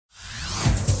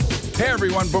Hey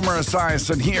everyone, Boomer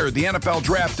Esiason here. The NFL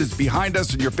Draft is behind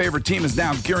us and your favorite team is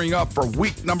now gearing up for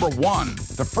week number 1.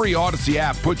 The free Odyssey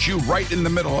app puts you right in the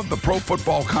middle of the pro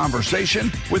football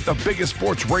conversation with the biggest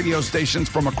sports radio stations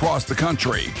from across the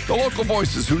country. The local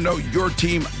voices who know your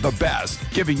team the best,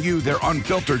 giving you their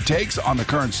unfiltered takes on the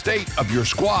current state of your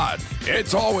squad.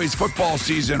 It's always football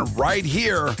season right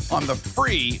here on the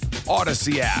free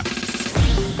Odyssey app.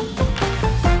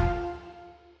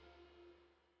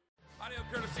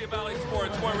 Courtesy of Valley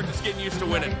Sports, where we're just getting used to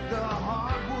winning.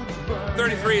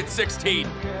 33-16.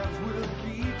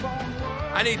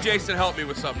 I need Jason to help me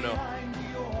with something, though.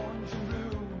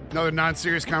 Another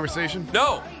non-serious conversation?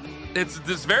 No, this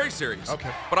is very serious.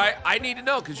 Okay. But I need to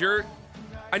know, because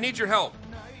I need your help.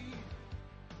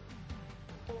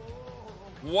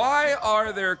 Why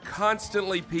are there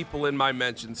constantly people in my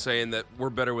mentions saying that we're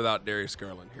better without Darius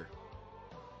Garland here?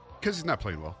 Because he's not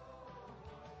playing well.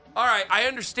 All right, I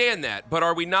understand that, but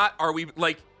are we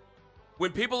like,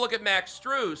 when people look at Max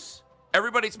Strus,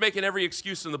 everybody's making every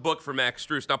excuse in the book for Max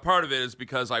Strus. Now, part of it is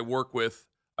because I work with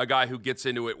a guy who gets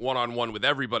into it one-on-one with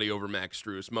everybody over Max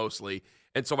Strus, mostly,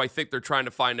 and so I think they're trying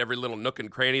to find every little nook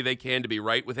and cranny they can to be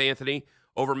right with Anthony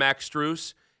over Max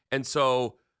Strus, and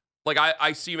so, like,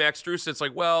 I see Max Strus, it's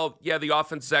like, well, yeah, the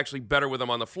offense is actually better with him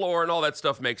on the floor, and all that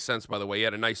stuff makes sense, by the way. He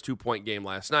had a nice 2-point game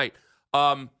last night.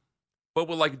 But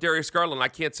with, like, Darius Garland, I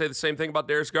can't say the same thing about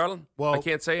Darius Garland. Well, I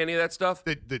can't say any of that stuff.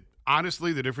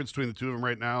 Honestly, the difference between the two of them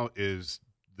right now is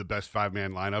the best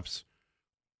five-man lineups.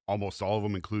 Almost all of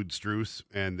them include Strus,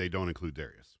 and they don't include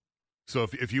Darius. So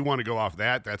if you want to go off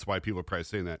that, that's why people are probably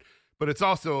saying that. But it's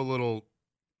also a little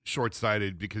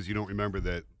short-sighted because you don't remember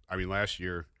that, last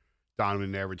year,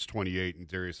 Donovan averaged 28 and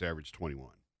Darius averaged 21.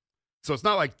 So it's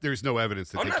not like there's no evidence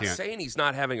that they can't. I'm not saying he's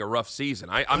not having a rough season.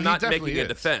 I'm not making a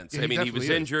defense. Yeah, he was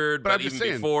injured, but even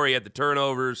before he had the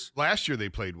turnovers. Last year they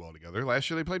played well together. Last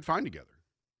year they played fine together.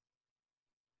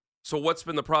 So what's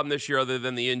been the problem this year other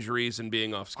than the injuries and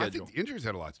being off schedule? I think the injuries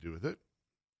had a lot to do with it.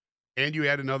 And you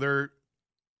had another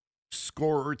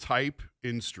scorer type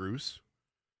in Strus,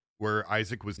 where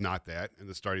Isaac was not that in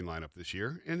the starting lineup this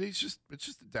year. And it's just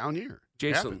a down year.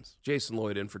 Jason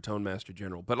Lloyd in for Tone Master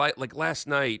General. But like last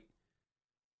night,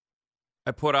 I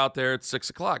put out there at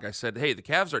 6 o'clock, I said, hey, the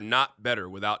Cavs are not better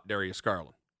without Darius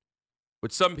Garland.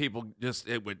 Which some people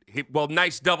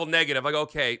nice double negative. I go,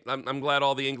 okay, I'm glad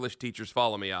all the English teachers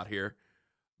follow me out here.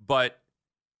 But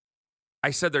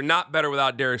I said they're not better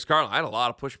without Darius Garland. I had a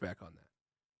lot of pushback on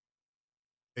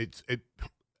that.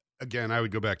 Again, I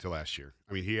would go back to last year.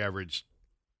 He averaged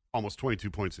almost 22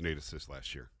 points and 8 assists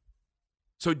last year.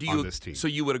 So on this team. So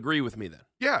you would agree with me then?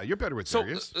 Yeah, you're better with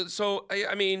Darius.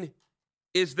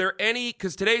 Is there any,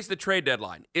 because today's the trade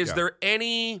deadline, there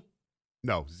any?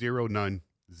 No, zero, none,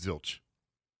 zilch.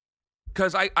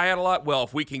 Because I had a lot, well,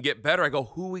 if we can get better, I go,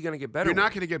 who are we going to get better with? You're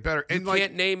not going to get better. You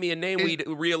can't name me a name we'd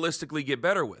realistically get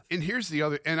better with. And here's the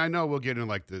other, and I know we'll get into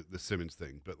like the Simmons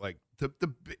thing, but like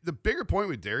the bigger point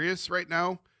with Darius right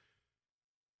now,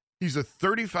 he's a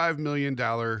 $35 million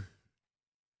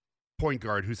point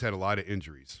guard who's had a lot of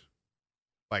injuries.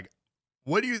 Like,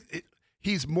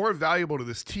 he's more valuable to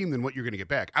this team than what you're going to get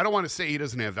back. I don't want to say he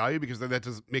doesn't have value because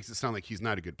that makes it sound like he's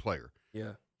not a good player.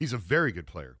 Yeah. He's a very good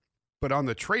player. But on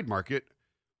the trade market,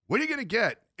 what are you going to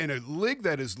get in a league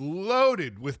that is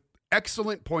loaded with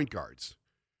excellent point guards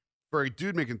for a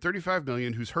dude making $35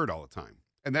 million who's hurt all the time?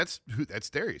 And that's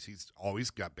Darius. He's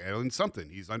always got battling something.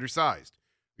 He's undersized.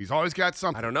 He's always got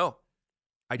something. I don't know.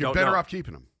 You're better off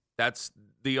keeping him. That's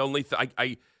the only thing.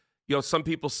 Some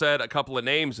people said a couple of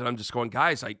names, and I'm just going,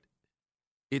 guys,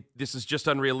 this is just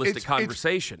unrealistic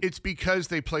conversation. It's because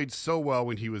they played so well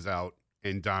when he was out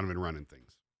and Donovan running things.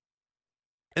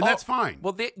 And that's fine.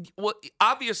 Well,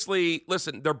 obviously,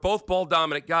 listen, they're both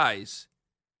ball-dominant guys.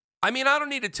 I don't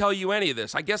need to tell you any of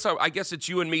this. I guess it's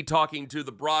you and me talking to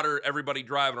the broader everybody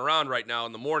driving around right now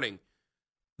in the morning.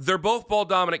 They're both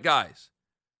ball-dominant guys.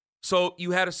 So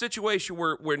you had a situation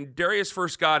where when Darius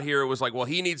first got here, it was like, well,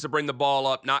 he needs to bring the ball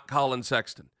up, not Colin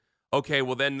Sexton. Okay,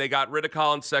 well, then they got rid of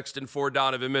Colin Sexton for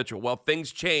Donovan Mitchell. Well,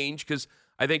 things change because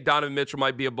I think Donovan Mitchell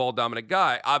might be a ball-dominant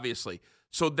guy, obviously.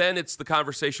 So then it's the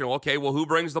conversation, okay, well, who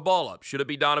brings the ball up? Should it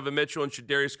be Donovan Mitchell and should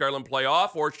Darius Garland play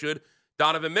off, or should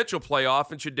Donovan Mitchell play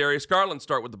off and should Darius Garland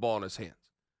start with the ball in his hands?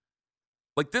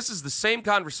 Like, this is the same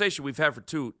conversation we've had for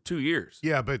two years.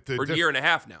 Yeah, but or a year and a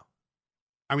half now.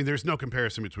 There's no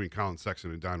comparison between Colin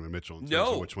Sexton and Donovan Mitchell in terms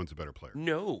of which one's a better player.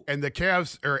 No. And the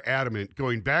Cavs are adamant,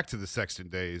 going back to the Sexton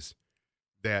days,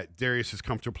 that Darius is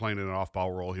comfortable playing in an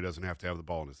off-ball role. He doesn't have to have the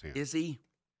ball in his hands. Is he?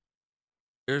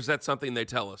 Or is that something they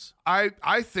tell us?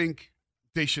 I think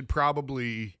they should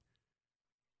probably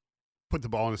put the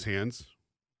ball in his hands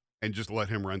and just let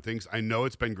him run things. I know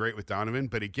it's been great with Donovan,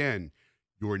 but again,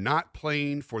 you're not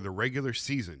playing for the regular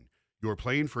season. You're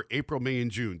playing for April, May,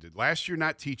 and June. Did last year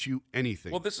not teach you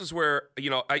anything? Well, this is where,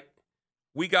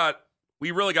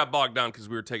 we really got bogged down because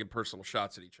we were taking personal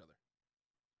shots at each other.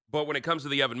 But when it comes to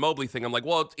the Evan Mobley thing, I'm like,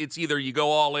 well, it's either you go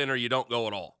all in or you don't go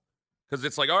at all. Because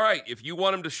it's like, all right, if you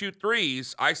want him to shoot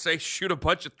threes, I say shoot a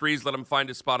bunch of threes, let him find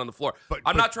his spot on the floor.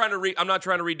 I'm not trying to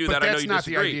redo that. I know you disagree. That's not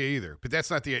the idea either. But that's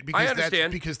not the idea. I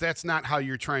understand. Because that's not how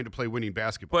you're trying to play winning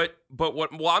basketball. But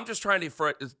I'm just trying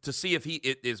to see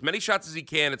if as many shots as he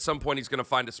can, at some point he's going to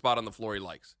find a spot on the floor he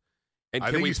likes. And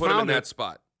can we put him in that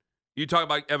spot? You talk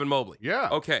about Evan Mobley. Yeah.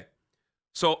 Okay.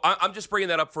 So I'm just bringing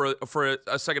that up for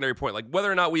a secondary point. Like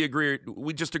whether or not we agree,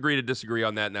 we just agree to disagree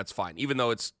on that, and that's fine, even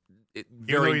though it's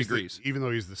varying degrees. Even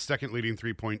though he's the second leading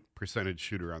 3-point percentage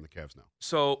shooter on the Cavs now.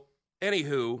 So,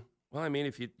 anywho, well, I mean,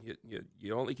 if you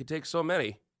only can take so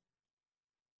many.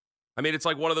 I mean, it's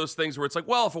like one of those things where it's like,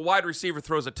 well, if a wide receiver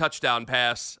throws a touchdown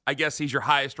pass, I guess he's your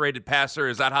highest rated passer.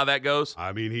 Is that how that goes?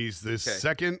 I mean, he's the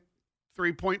second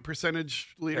 3-point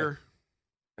percentage leader. Okay.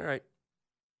 All right.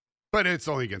 But it's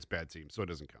only against bad teams, so it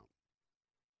doesn't count.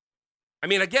 I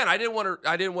mean, again, I didn't want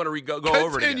to go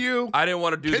over it again. I didn't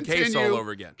want to do the case all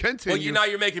over again. Continue. Well, now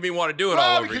you're making me want to do it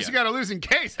all over again. Because you got a losing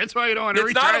case. That's why you don't want to retry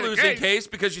the case. It's not a losing case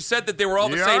because you said that they were all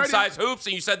the same size hoops,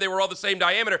 and you said they were all the same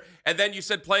diameter, and then you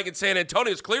said playing in San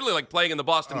Antonio is clearly like playing in the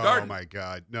Boston Garden. Oh, my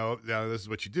God. No, this is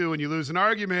what you do. When you lose an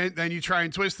argument, then you try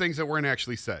and twist things that weren't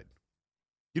actually said.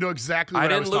 You know exactly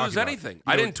what I was talking about. I didn't lose anything.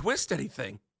 I didn't twist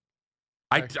anything.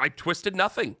 Okay. I twisted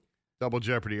nothing. Double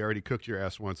Jeopardy. I already cooked your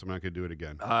ass once. I'm not going to do it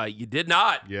again. You did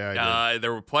not. Yeah, I did.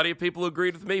 There were plenty of people who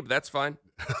agreed with me, but that's fine.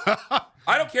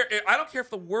 I don't care. I don't care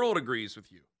if the world agrees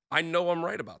with you. I know I'm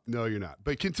right about that. No, you're not.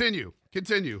 But continue.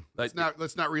 Let's not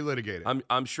relitigate it.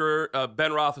 I'm sure Ben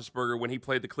Roethlisberger, when he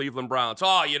played the Cleveland Browns,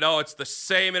 it's the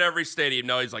same in every stadium.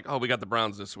 No, he's like, we got the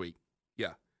Browns this week.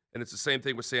 Yeah. And it's the same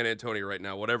thing with San Antonio right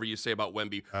now, whatever you say about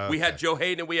Wemby. Okay. We had Joe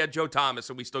Hayden and we had Joe Thomas,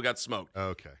 and we still got smoked.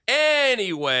 Okay.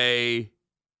 Anyway,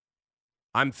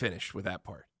 I'm finished with that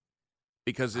part.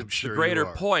 Because it's the greater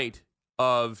point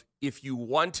of if you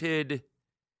wanted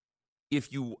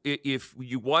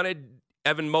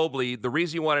Evan Mobley, the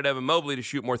reason you wanted Evan Mobley to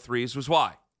shoot more threes was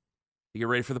why? To get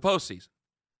ready for the postseason.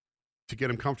 To get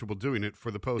him comfortable doing it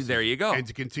for the postseason. There you go. And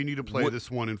to continue to play this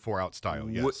 1-4 out style,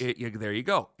 yes. There you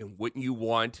go. And wouldn't you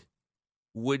want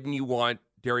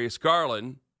Darius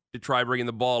Garland to try bringing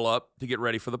the ball up to get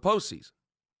ready for the postseason?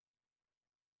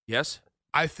 Yes?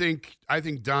 I think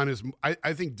Don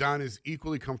is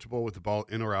equally comfortable with the ball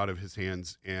in or out of his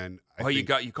hands. And you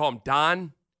call him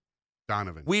Don?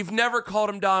 Donovan. We've never called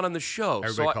him Don on the show.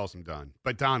 Everybody calls him Don.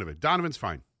 But Donovan's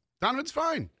fine. Donovan's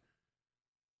fine.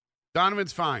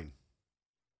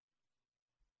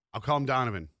 I'll call him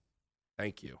Donovan.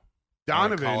 Thank you.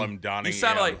 Donovan. Call him Donnie. You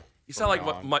sound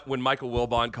like when Michael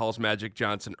Wilbon calls Magic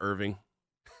Johnson Irving.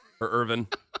 Or Irvin.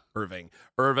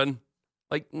 Irvin.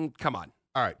 Like, come on.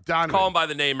 All right, Donovan. Call him by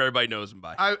the name everybody knows him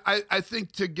by. I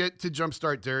think to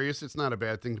jumpstart Darius, it's not a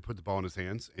bad thing to put the ball in his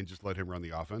hands and just let him run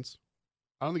the offense.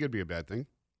 I don't think it'd be a bad thing.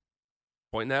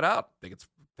 Pointing that out. I think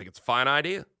it's a fine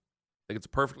idea. I think it's a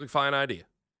perfectly fine idea.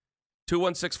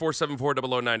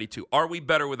 216-474-0092. Are we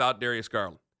better without Darius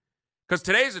Garland? Because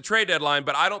today's a trade deadline,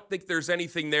 but I don't think there's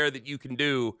anything there that you can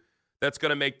do that's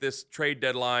going to make this trade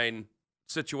deadline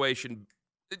situation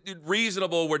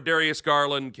reasonable where Darius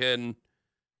Garland can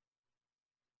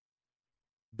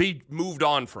be moved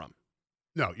on from.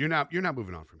 No, you're not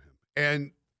moving on from him.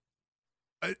 And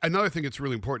another thing that's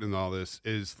really important in all this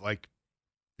is, like,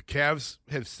 the Cavs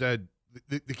have said,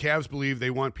 the Cavs believe they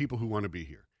want people who want to be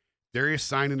here. Darius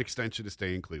signed an extension to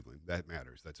stay in Cleveland. That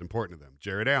matters. That's important to them.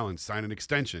 Jared Allen signed an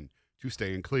extension to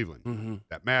stay in Cleveland. Mm-hmm.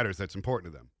 That matters. That's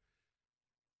important to them.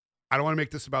 I don't want to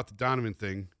make this about the Donovan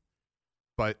thing,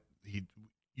 but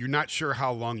you're not sure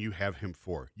how long you have him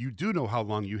for. You do know how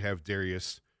long you have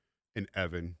Darius and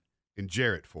Evan and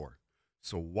Jarrett for.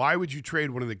 So why would you trade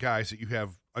one of the guys that you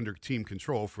have under team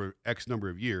control for X number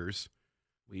of years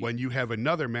when you have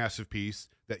another massive piece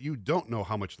that you don't know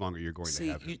how much longer you're going to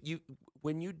have him?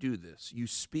 When you do this, you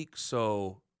speak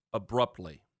so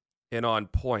abruptly and on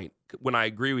point. When I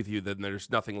agree with you, then there's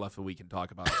nothing left that we can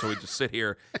talk about. So we just sit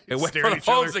here and wait for the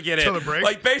phones to get in.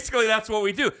 Like, basically, that's what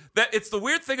we do. It's the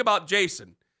weird thing about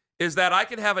Jason is that I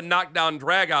can have a knockdown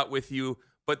drag out with you,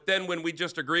 but then when we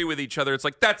just agree with each other, it's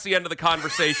like, that's the end of the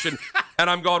conversation. And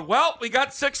I'm going, well, we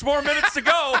got 6 more minutes to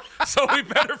go, so we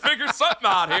better figure something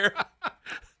out here.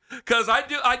 Because I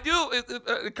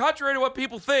do, contrary to what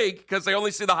people think, because they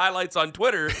only see the highlights on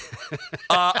Twitter,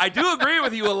 I do agree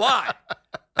with you a lot.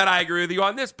 And I agree with you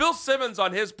on this. Bill Simmons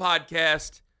on his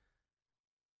podcast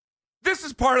this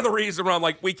is part of the reason where I'm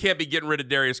like, we can't be getting rid of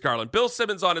Darius Garland. Bill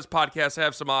Simmons on his podcast, I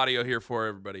have some audio here for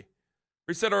everybody.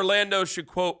 He said Orlando should,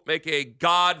 quote, make a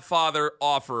Godfather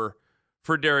offer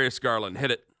for Darius Garland.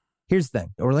 Hit it. Here's the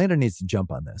thing. Orlando needs to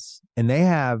jump on this. And they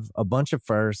have a bunch of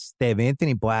firsts. They have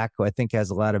Anthony Black, who I think has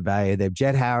a lot of value. They have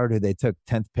Jett Howard, who they took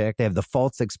 10th pick. They have the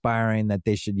Fultz expiring that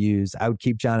they should use. I would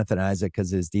keep Jonathan Isaac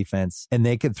because of his defense. And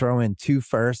they could throw in 2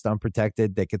 firsts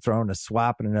unprotected. They could throw in a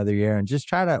swap in another year and just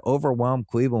try to overwhelm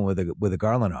Cleveland with a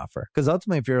Garland offer. Because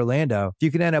ultimately, if you're Orlando,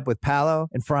 you can end up with Paolo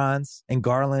and Franz and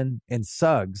Garland and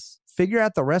Suggs. Figure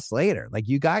out the rest later. Like,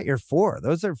 you got your 4.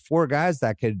 Those are 4 guys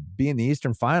that could be in the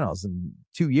Eastern Finals in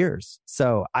 2 years.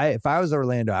 So if I was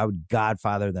Orlando, I would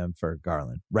Godfather them for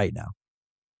Garland right now.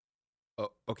 Oh,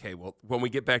 okay, well, when we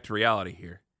get back to reality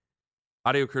here,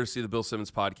 audio courtesy of the Bill Simmons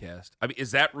podcast. I mean,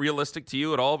 is that realistic to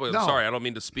you at all? But No. sorry, I don't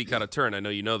mean to speak out of turn. I know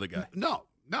you know the guy. No,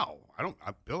 I don't.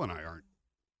 Bill and I aren't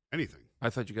anything. I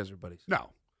thought you guys were buddies. No.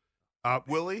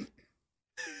 Willie?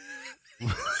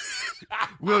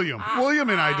 William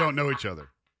and I don't know each other.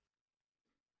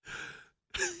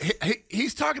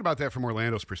 He's talking about that from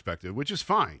Orlando's perspective, which is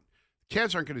fine.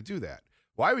 Cavs aren't going to do that.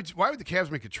 Why would the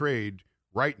Cavs make a trade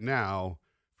right now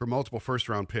for multiple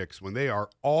first-round picks when they are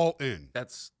all in?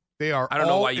 They are. I don't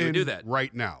know all why you would in do that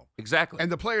right now. Exactly.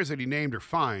 And the players that he named are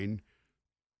fine,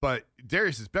 but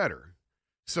Darius is better.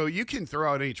 So you can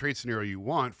throw out any trade scenario you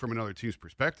want from another team's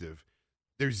perspective.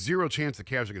 There's zero chance the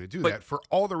Cavs are going to do that for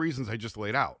all the reasons I just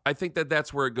laid out. I think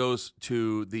that's where it goes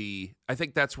to I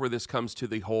think that's where this comes to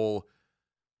the whole,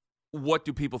 what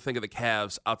do people think of the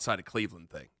Cavs outside of Cleveland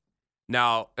thing?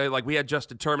 Now, like, we had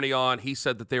Justin Termini on. He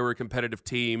said that they were a competitive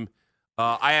team.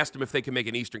 I asked him if they can make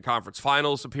an Eastern Conference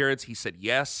Finals appearance. He said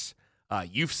yes.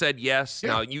 You've said yes.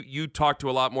 Yeah. Now, you talk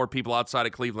to a lot more people outside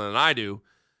of Cleveland than I do.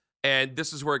 And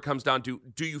this is where it comes down to,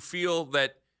 do you feel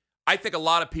that, I think a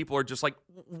lot of people are just like,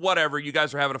 whatever, you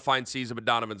guys are having a fine season, but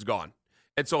Donovan's gone.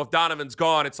 And so if Donovan's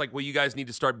gone, it's like, well, you guys need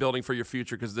to start building for your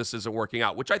future because this isn't working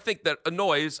out, which I think that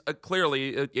annoys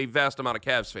clearly a vast amount of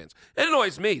Cavs fans. It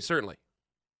annoys me, certainly.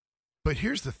 But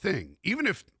here's the thing. Even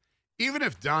if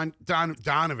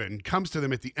Donovan comes to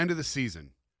them at the end of the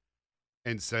season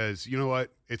and says, you know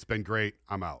what, it's been great,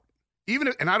 I'm out.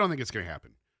 And I don't think it's going to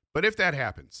happen. But if that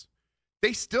happens,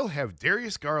 they still have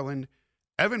Darius Garland,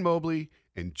 Evan Mobley,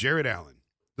 and Jarrett Allen.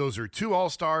 Those are 2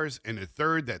 all-stars and a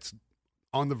third that's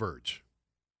on the verge.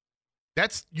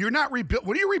 You're not rebuild.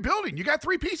 What are you rebuilding? You got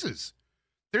 3 pieces.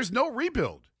 There's no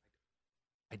rebuild.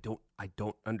 I don't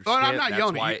understand. Well, I'm not That's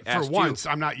yelling why at I you. For asked once,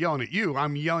 I'm not yelling at you.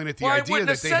 I'm yelling at the I idea wouldn't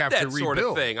that they said have that to rebuild. sort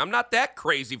of thing. I'm not that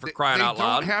crazy for crying out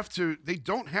loud. They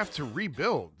don't have to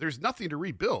rebuild. There's nothing to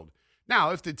rebuild.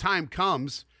 Now, if the time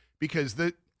comes, because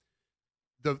the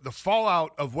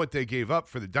fallout of what they gave up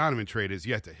for the Donovan trade is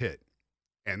yet to hit.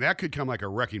 And that could come like a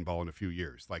wrecking ball in a few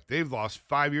years. Like, they've lost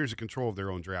 5 years of control of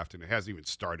their own draft, and it hasn't even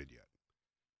started yet.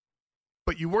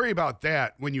 But you worry about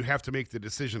that when you have to make the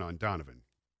decision on Donovan.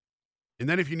 And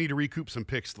then if you need to recoup some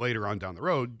picks later on down the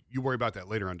road, you worry about that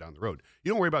later on down the road. You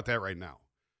don't worry about that right now.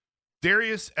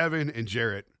 Darius, Evan, and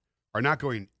Jarrett are not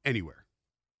going anywhere.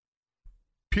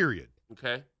 Period.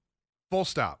 Okay. Full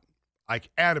stop.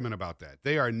 Like, adamant about that.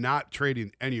 They are not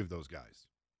trading any of those guys.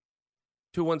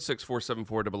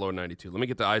 216-474-0092. Let me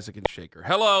get to Isaac and Shaker.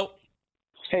 Hello.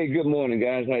 Hey, good morning,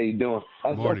 guys. How you doing?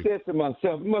 I said to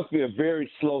myself, it must be a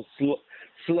very slow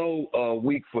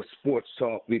week for sports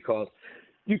talk because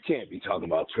you can't be talking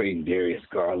about trading Darius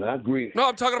Garland. I agree. No,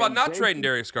 I'm talking about not Jason, trading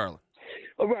Darius Garland.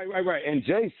 Oh, right. And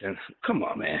Jason, come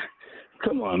on,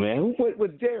 man.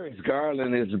 With Darius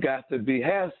Garland has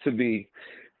to be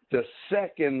the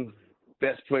second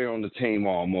best player on the team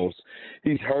almost.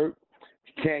 He's hurt.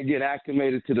 He can't get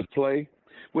acclimated to the play.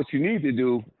 What you need to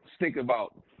do is think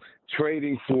about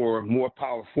trading for more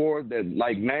power forward that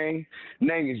like Nang.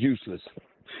 Nang is useless.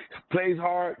 Plays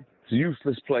hard. He's a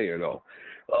useless player, though.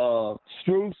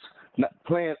 Strus, not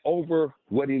playing over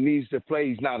what he needs to play.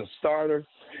 He's not a starter.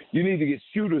 You need to get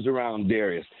shooters around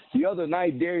Darius. The other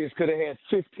night, Darius could have had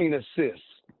 15 assists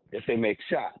if they make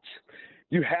shots.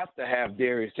 You have to have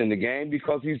Darius in the game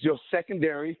because he's your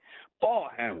secondary ball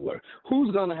handler.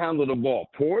 Who's going to handle the ball?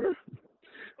 Porter?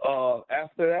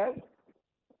 After that?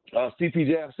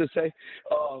 CPJ, I should say.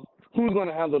 Who's going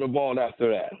to handle the ball after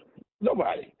that?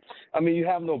 Nobody. I mean, you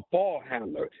have no ball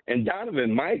handler. And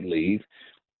Donovan might leave.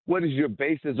 What is your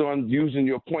basis on using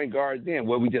your point guard then?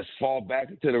 Where we just fall back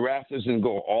into the rafters and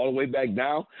go all the way back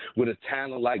down with a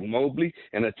talent like Mobley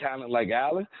and a talent like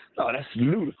Allen? No, that's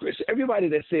ludicrous. Everybody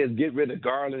that says get rid of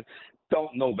Garland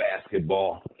don't know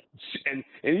basketball. And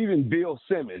even Bill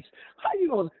Simmons. How you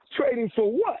going to trade him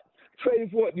for what? Trading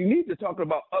for what? You need to talk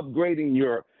about upgrading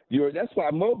your That's why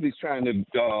Mobley's trying to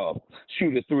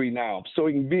shoot a three now, so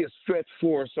he can be a stretch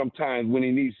four sometimes when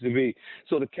he needs to be.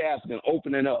 So the Cavs can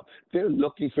open it up. They're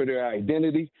looking for their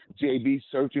identity. JB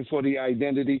searching for the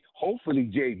identity. Hopefully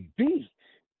JB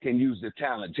can use the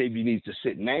talent. JB needs to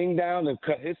sit Nang down and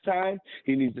cut his time.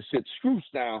 He needs to sit Strus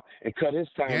down and cut his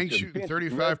time. Yang's shooting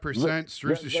 35%.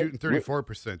 Strus is shooting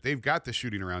 34%. They've got the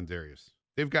shooting around Darius.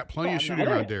 They've got plenty of shooting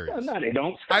around Darius. No, they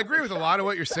don't. I agree with a lot of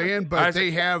what you're saying, but Isaac,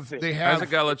 they have. Isaac,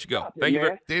 gotta let you go. Thank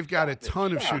you. They've got a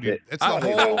ton of shooting. It. It's the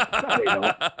whole.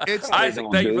 It's Isaac,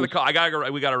 thank you for the call.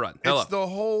 We gotta run. Hello. It's the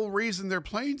whole reason they're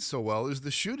playing so well is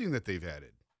the shooting that they've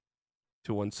added.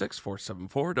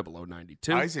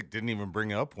 216-474-0092. Isaac didn't even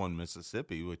bring up one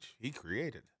Mississippi, which he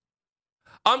created.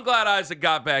 I'm glad Isaac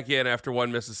got back in after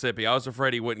one Mississippi. I was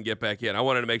afraid he wouldn't get back in. I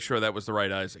wanted to make sure that was the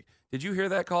right Isaac. Did you hear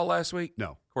that call last week?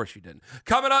 No. Of course you didn't.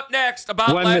 Coming up next,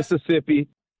 about one Mississippi.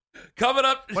 Coming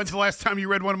up. When's the last time you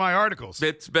read one of my articles?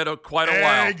 It's been quite a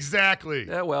while. Exactly.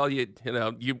 Yeah, well, you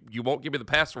won't give me the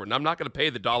password, and I'm not going to pay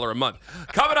the $1 a month.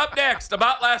 Coming up next,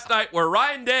 about last night, where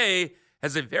Ryan Day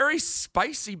has a very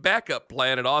spicy backup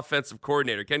plan at offensive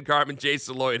coordinator. Ken Carman,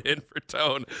 Jason Lloyd in for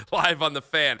Tone, live on The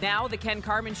Fan. Now the Ken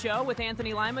Carman Show with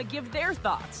Anthony Lima give their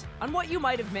thoughts on what you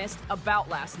might have missed about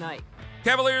last night.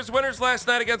 Cavaliers winners last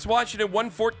night against Washington,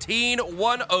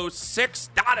 114-106.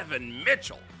 Donovan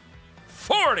Mitchell,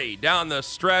 40 down the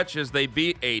stretch as they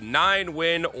beat a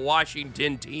 9-win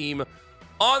Washington team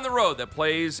on the road that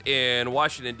plays in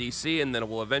Washington, D.C., and then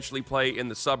will eventually play in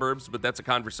the suburbs, but that's a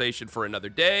conversation for another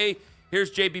day. Here's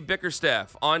J.B.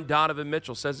 Bickerstaff on Donovan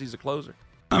Mitchell, says he's a closer.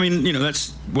 I mean,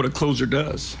 that's what a closer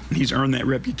does. He's earned that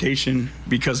reputation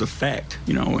because of fact,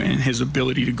 and his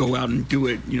ability to go out and do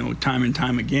it, time and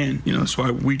time again. That's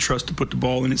why we trust to put the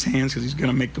ball in his hands because he's going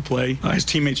to make the play. His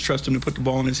teammates trust him to put the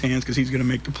ball in his hands because he's going to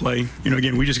make the play.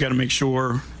 Again, we just got to make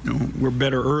sure, we're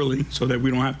better early so that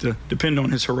we don't have to depend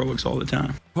on his heroics all the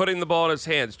time. Putting the ball in his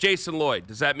hands. Jason Lloyd,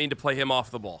 does that mean to play him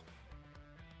off the ball?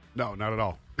 No, not at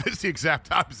all. It's the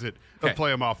exact opposite of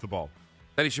play him off the ball.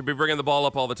 Then he should be bringing the ball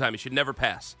up all the time. He should never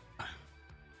pass.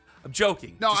 I'm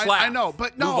joking. No, Just I know,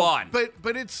 but no. Move on.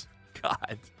 But it's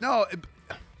God. No,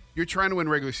 you're trying to win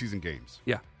regular season games.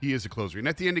 Yeah. He is a closer. And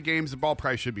at the end of games, the ball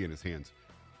probably should be in his hands.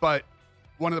 But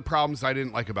one of the problems I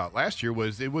didn't like about last year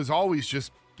was it was always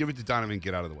just give it to Donovan and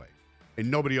get out of the way. And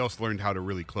nobody else learned how to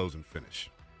really close and finish.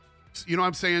 You know what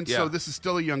I'm saying? Yeah. So this is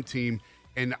still a young team,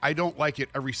 and I don't like it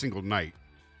every single night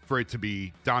for it to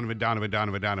be Donovan.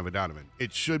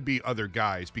 It should be other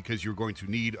guys because you're going to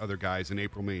need other guys in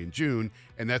April, May, and June,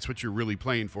 and that's what you're really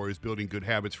playing for is building good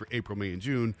habits for April, May, and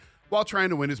June while trying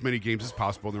to win as many games as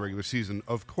possible in the regular season,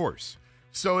 of course.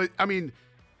 So,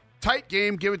 tight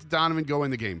game, give it to Donovan, go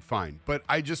in the game, fine. But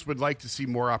I just would like to see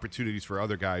more opportunities for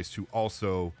other guys to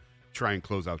also try and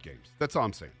close out games. That's all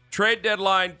I'm saying. Trade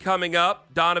deadline coming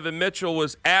up. Donovan Mitchell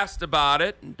was asked about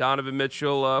it, and Donovan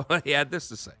Mitchell he had this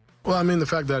to say. Well, the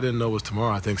fact that I didn't know it was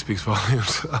tomorrow, I think, speaks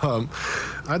volumes.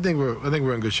 I think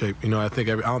we're in good shape. I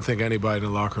don't think anybody in the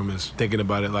locker room is thinking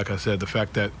about it. Like I said, the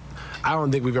fact that I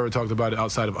don't think we've ever talked about it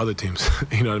outside of other teams.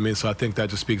 You know what I mean? So I think that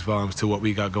just speaks volumes to what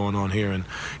we got going on here. And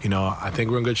I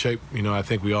think we're in good shape. I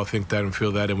think we all think that and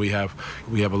feel that, and we have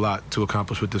a lot to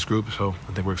accomplish with this group. So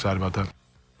I think we're excited about that.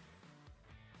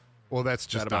 Well, that's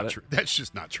just not true. That's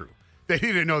just not true. They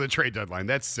didn't know the trade deadline.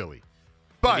 That's silly.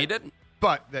 But he didn't.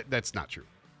 But that's not true.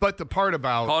 But the part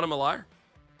about calling him a liar,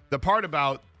 the part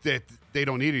about that they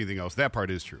don't need anything else, that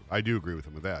part is true. I do agree with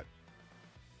him with that.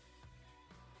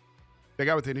 They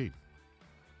got what they need.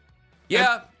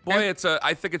 Yeah,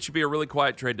 I think it should be a really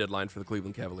quiet trade deadline for the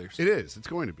Cleveland Cavaliers. It is. It's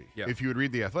going to be. Yeah. If you would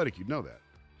read The Athletic, you'd know that.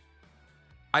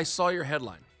 I saw your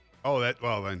headline. Oh,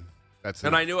 then that's.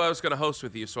 And I knew I was going to host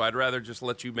with you, so I'd rather just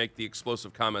let you make the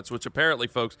explosive comments, which apparently,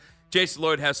 folks, Jason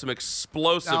Lloyd has some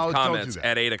explosive comments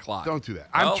at 8 o'clock. Don't do that.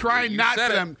 Well, I'm trying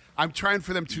I'm trying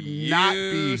for them to not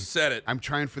be. You said it. I'm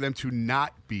trying for them to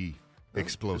not be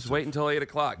explosive. Just wait until 8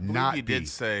 o'clock. He did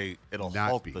say it'll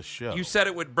halt the show. You said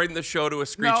it would bring the show to a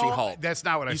screeching halt. That's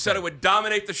not what I said. You said it would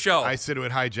dominate the show. I said it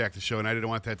would hijack the show, and I didn't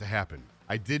want that to happen.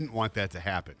 I didn't want that to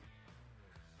happen.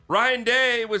 Ryan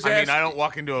Day was asked. I don't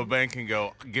walk into a bank and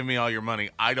go, give me all your money.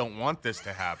 I don't want this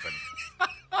to happen,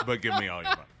 but give me all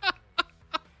your money.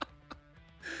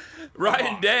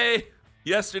 Ryan Day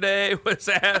yesterday was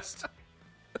asked.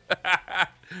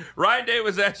 Ryan Day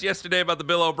was asked yesterday about the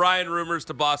Bill O'Brien rumors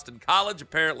to Boston College.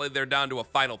 Apparently, they're down to a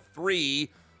final 3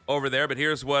 over there. But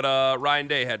here's what Ryan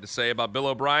Day had to say about Bill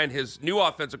O'Brien, his new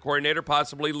offensive coordinator,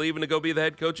 possibly leaving to go be the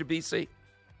head coach of BC.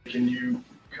 Can you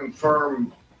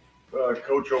confirm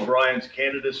Coach O'Brien's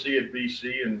candidacy at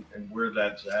BC and where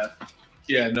that's at?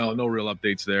 Yeah, no real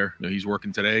updates there. He's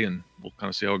working today, and we'll kind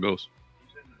of see how it goes.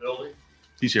 He's in the building?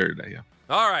 He's here today, yeah.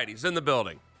 All right, he's in the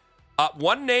building.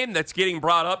 One name that's getting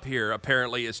brought up here,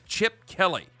 apparently, is Chip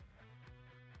Kelly.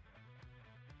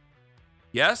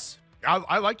 Yes?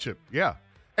 I like Chip, yeah.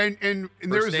 And there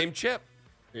First was name Chip.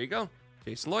 There you go.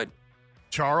 Jason Lloyd.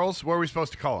 Charles, what are we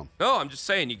supposed to call him? No, I'm just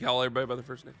saying you call everybody by their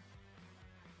first name.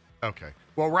 Okay.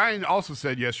 Well, Ryan also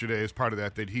said yesterday as part of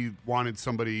that he wanted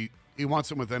somebody, he wants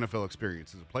someone with NFL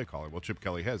experience as a play caller. Well, Chip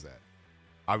Kelly has that.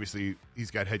 Obviously, he's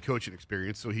got head coaching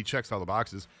experience, so he checks all the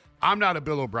boxes. I'm not a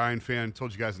Bill O'Brien fan.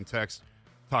 Told you guys in text.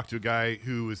 Talked to a guy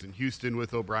who was in Houston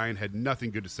with O'Brien, had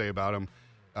nothing good to say about him.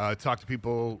 Talked to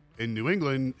people in New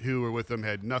England who were with him,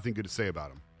 had nothing good to say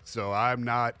about him. So I'm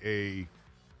not a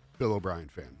Bill O'Brien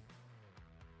fan.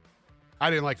 I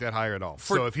didn't like that hire at all.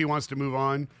 So if he wants to move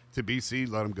on to BC,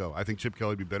 let him go. I think Chip Kelly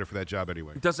would be better for that job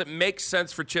anyway. Does it make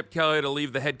sense for Chip Kelly to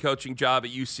leave the head coaching job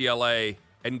at UCLA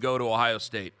and go to Ohio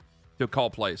State to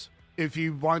call plays? If he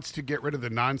wants to get rid of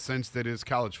the nonsense that is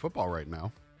college football right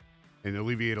now and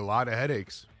alleviate a lot of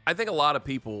headaches. I think a lot of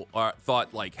people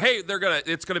thought like, hey,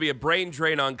 it's gonna be a brain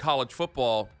drain on college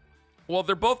football. Well,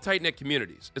 they're both tight-knit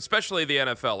communities, especially the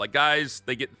NFL. Like guys,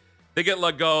 they get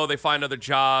let go, they find other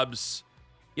jobs.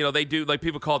 You know, they do, like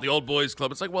people call it the old boys club.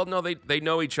 It's like, well, no, they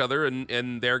know each other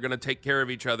and they're going to take care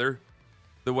of each other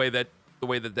the way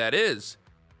that is.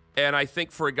 And I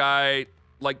think for a guy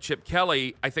like Chip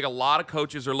Kelly, I think a lot of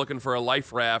coaches are looking for a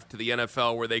life raft to the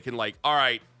NFL where they can like, all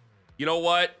right, you know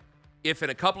what? If in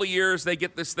a couple of years they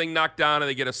get this thing knocked down and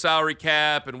they get a salary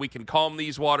cap and we can calm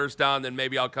these waters down, then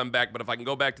maybe I'll come back. But if I can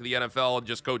go back to the NFL and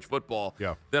just coach football,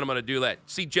 then I'm going to do that.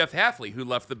 See Jeff Hafley, who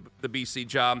left the BC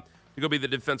job to go be the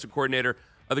defensive coordinator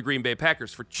of the Green Bay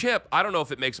Packers. For Chip, I don't know if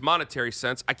it makes monetary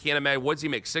sense. I can't imagine. What does he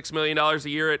make, $6 million a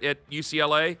year at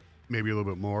UCLA? Maybe a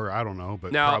little bit more. I don't know,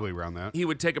 but now, probably around that. He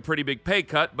would take a pretty big pay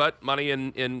cut, but money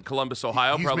in Columbus,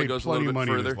 Ohio He's probably made goes a little bit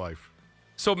money further. In his life.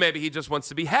 So maybe he just wants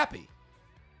to be happy.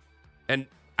 And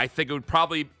I think it would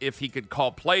probably, if he could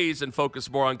call plays and focus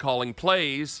more on calling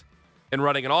plays and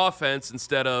running an offense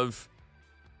instead of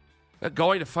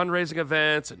going to fundraising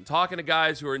events and talking to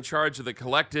guys who are in charge of the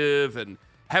collective and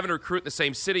having to recruit in the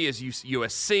same city as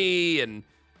USC and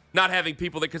not having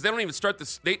people because they don't even start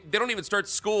they don't even start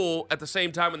school at the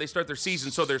same time when they start their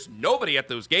season, so there's nobody at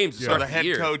those games to start the head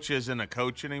year. coach isn't a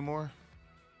coach anymore.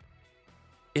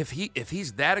 If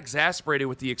he's that exasperated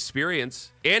with the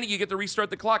experience, and you get to restart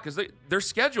the clock because their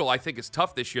schedule I think is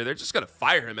tough this year. They're just going to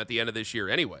fire him at the end of this year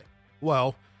anyway.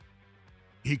 Well,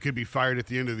 he could be fired at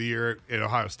the end of the year at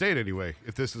Ohio State anyway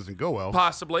if this doesn't go well.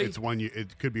 Possibly,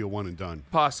 it could be a one and done.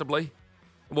 Possibly.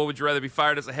 Well, would you rather be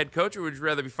fired as a head coach or would you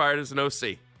rather be fired as an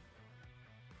OC?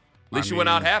 At least you went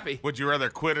out happy. Would you rather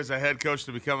quit as a head coach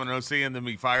to become an OC and then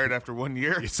be fired after 1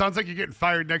 year? It sounds like you're getting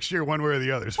fired next year one way or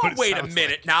the other. Well, wait a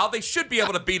minute now. They should be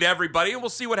able to beat everybody, and we'll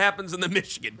see what happens in the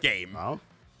Michigan game. Well,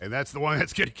 and that's the one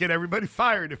that's going to get everybody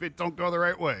fired if it don't go the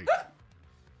right way.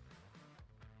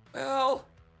 Well,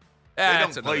 they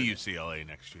don't play UCLA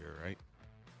next year, right?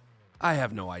 I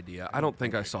have no idea. I don't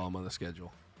think I saw them on the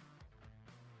schedule.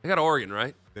 They got Oregon,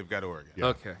 right? They've got Oregon. Yeah,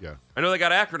 okay. Yeah. I know they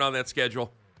got Akron on that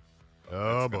schedule.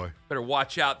 Oh, boy. Better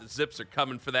watch out. The Zips are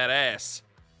coming for that ass.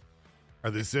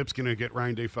 Are the Zips going to get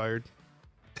Ryan Day fired?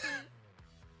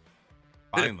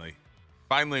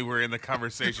 Finally, we're in the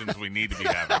conversations we need to be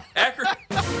having. Akron.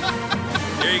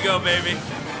 There you go, baby.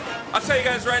 I'll tell you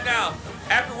guys right now,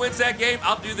 Akron wins that game,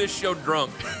 I'll do this show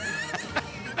drunk.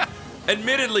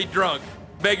 Admittedly drunk.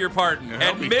 Beg your pardon.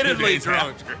 Admittedly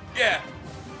drunk. After. Yeah.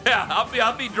 Yeah,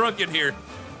 I'll be drunk in here.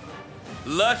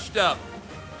 Lushed up.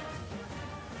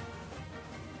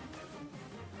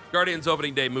 Guardians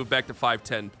opening day moved back to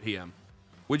 5:10 p.m.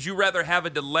 Would you rather have a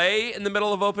delay in the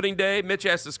middle of opening day? Mitch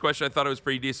asked this question. I thought it was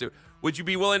pretty decent. Would you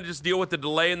be willing to just deal with the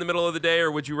delay in the middle of the day,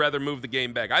 or would you rather move the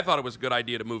game back? I thought it was a good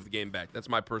idea to move the game back. That's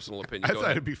my personal opinion. I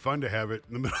thought it'd be fun to have it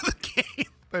in the middle of the game,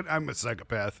 but I'm a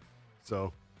psychopath,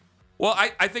 so. Well,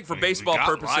 I think for baseball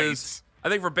purposes,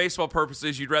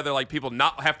 you'd rather like people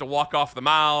not have to walk off the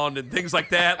mound and things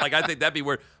like that. Like I think that'd be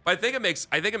weird. But I think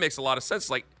it makes a lot of sense.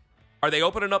 Like, are they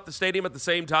opening up the stadium at the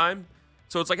same time?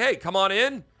 So it's like, hey, come on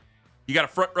in. You got a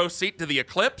front row seat to the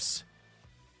eclipse.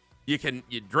 You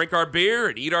drink our beer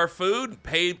and eat our food, and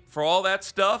pay for all that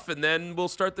stuff, and then we'll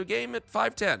start the game at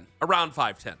 5:10, around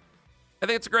 5:10. I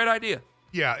think it's a great idea.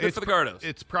 Yeah, good for the Gardos.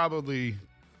 It's probably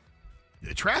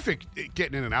the traffic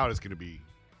getting in and out is going to be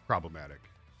problematic.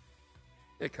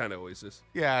 It kind of always is.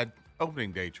 Yeah,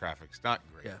 opening day traffic's not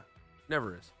great. Yeah,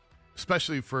 never is.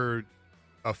 Especially for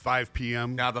a 5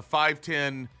 p.m. Now the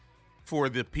 5:10 for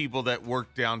the people that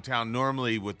work downtown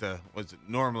normally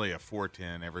normally a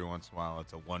 4:10. Every once in a while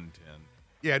it's a 1:10.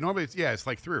 Yeah, normally it's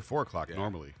like 3 or 4 o'clock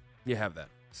normally. You have that.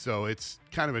 So it's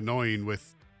kind of annoying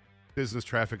with business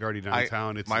traffic already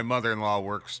downtown. My mother-in-law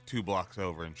works 2 blocks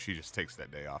over, and she just takes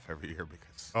that day off every year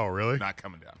because oh, really? Not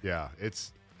coming down. Yeah,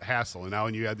 it's a hassle. And now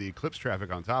when you add the Eclipse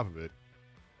traffic on top of it,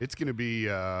 it's going to be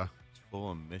it's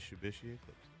full of Mitsubishi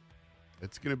Eclipse.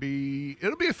 it'll be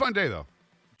a fun day, though.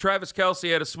 Travis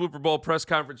Kelce had a Super Bowl press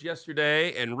conference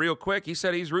yesterday, and real quick, he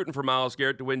said he's rooting for Myles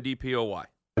Garrett to win DPOY.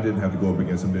 I didn't have to go up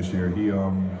against him this year. He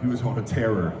was on a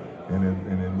terror, and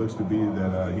it looks to be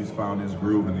that he's found his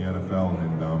groove in the NFL,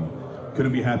 and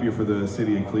couldn't be happier for the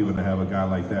city of Cleveland to have a guy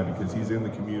like that because he's in the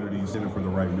community, he's in it for the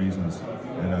right reasons,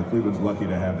 and Cleveland's lucky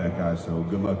to have that guy. So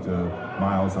good luck to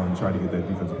Myles on trying to get that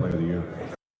Defensive Player of the Year.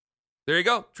 There you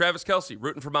go, Travis Kelce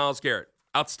rooting for Myles Garrett.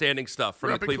 Outstanding stuff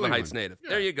from the Cleveland Heights native. Yeah.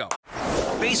 There you go.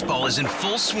 Baseball is in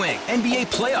full swing. NBA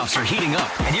playoffs are heating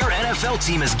up, and your NFL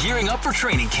team is gearing up for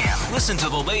training camp. Listen to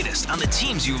the latest on the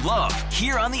teams you love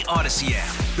here on the Odyssey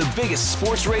app. The biggest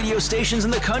sports radio stations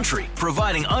in the country,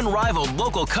 providing unrivaled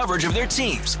local coverage of their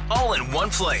teams, all in one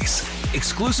place.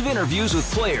 Exclusive interviews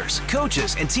with players,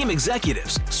 coaches, and team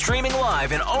executives, streaming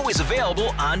live and always available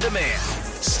on demand.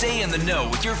 Stay in the know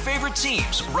with your favorite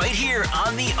teams right here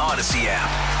on the Odyssey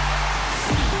app.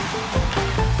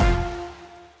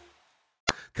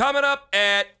 Coming up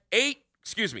at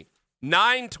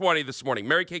 9:20 this morning,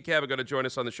 Mary Kay Cabot going to join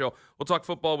us on the show. We'll talk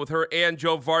football with her and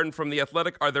Joe Vardon from The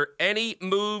Athletic. Are there any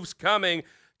moves coming?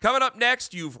 Coming up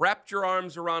next, you've wrapped your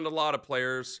arms around a lot of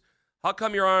players. How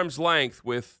come your arm's length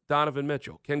with Donovan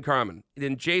Mitchell, Ken Carman,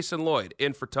 and Jason Lloyd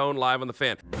in for Tone live on the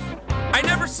Fan? I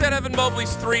never said Evan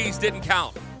Mobley's threes didn't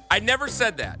count. I never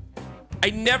said that. I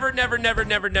never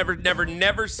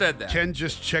said that. Ken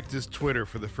just checked his Twitter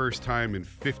for the first time in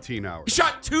 15 hours. He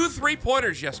shot 2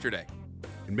 3-pointers yesterday.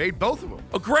 And made both of them.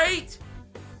 Oh, great.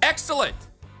 Excellent.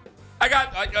 Man,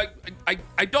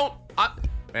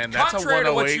 that's a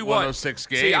 108, 106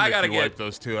 game see, if you wipe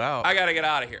those two out. I got to get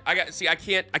out of here. I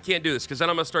can't do this because then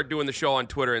I'm going to start doing the show on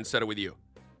Twitter instead of with you.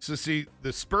 So, see,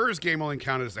 the Spurs game only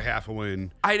counted as a half a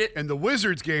win. And the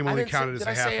Wizards game only counted as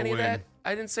a half a win.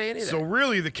 I didn't say any of that. So,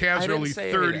 really, the Cavs are only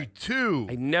 32.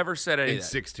 I never said any of that.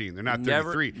 16. They're not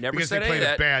 33. Never because said they played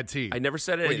a bad team. I never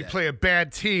said any of that. When you play a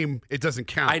bad team, it doesn't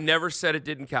count. I never said it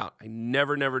didn't count. I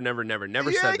never said that.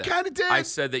 Yeah, I kind of did. I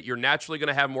said that you're naturally going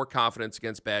to have more confidence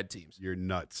against bad teams. You're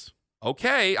nuts.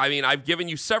 Okay. I mean, I've given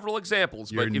you several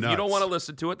examples, but if you don't want to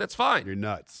listen to it, that's fine. You're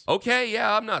nuts. Okay,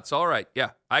 yeah, I'm nuts. All right.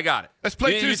 Yeah, I got it. Let's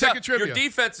play 2-second trivia. Your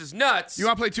defense is nuts. You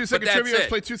want to play 2-second trivia? Let's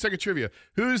play 2-second trivia.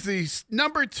 Who's the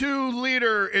number 2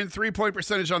 leader in 3-point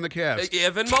percentage on the Cavs?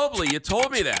 Evan Mobley. You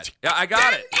told me that. Yeah, I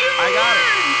got it.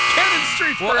 Ken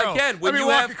in Streetsboro. Well, again, when Let me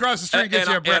walk across the street and get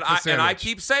you a breakfast sandwich. And I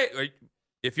keep saying,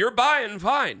 if you're buying,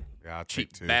 fine. Yeah, I'll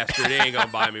cheap take 2. bastard. He ain't going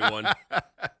to buy me one.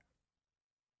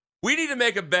 We need to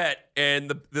make a bet, and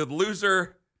the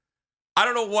loser, I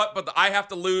don't know what, but I have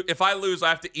to lose. If I lose, I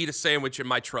have to eat a sandwich in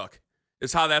my truck,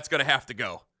 is how that's going to have to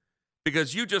go.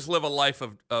 Because you just live a life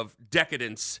of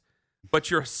decadence, but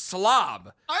you're a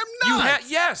slob. I'm not.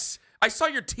 Yes. I saw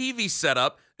your TV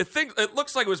setup. It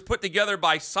looks like it was put together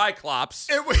by Cyclops.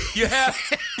 You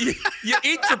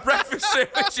eat your breakfast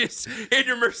sandwiches in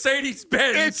your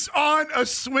Mercedes-Benz. It's on a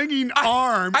swinging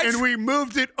arm, and we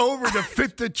moved it over to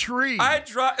fit the tree.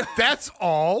 That's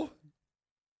all.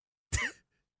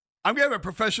 I'm going to have a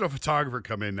professional photographer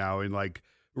come in now and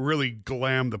really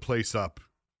glam the place up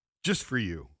just for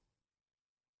you.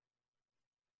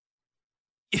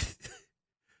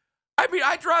 I mean,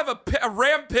 I drive a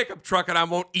Ram pickup truck and I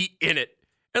won't eat in it.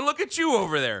 And look at you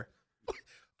over there.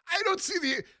 I don't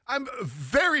see I'm a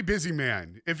very busy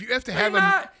man. If you have to have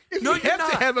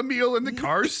to have a meal in the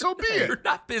car, so be it. You're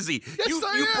not busy. Yes, you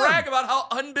I am. brag about how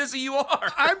unbusy you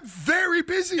are. I'm very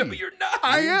busy. No, but you're not.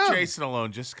 I am. Jason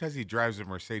alone, just because he drives a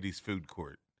Mercedes food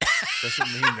court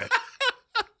doesn't mean that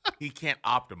he can't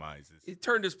optimize this. He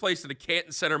turned his place into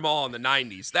Canton Center Mall in the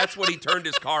 90s. That's what he turned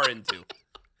his car into.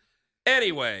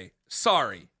 Anyway,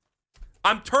 sorry.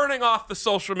 I'm turning off the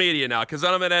social media now because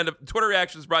then I'm going to end up. Twitter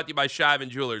Reactions brought to you by Shivan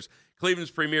Jewelers,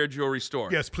 Cleveland's premier jewelry store.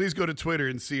 Yes, please go to Twitter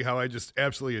and see how I just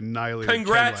absolutely annihilated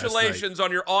Congratulations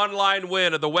on your online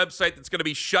win of the website that's going to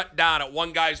be shut down at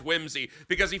one guy's whimsy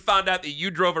because he found out that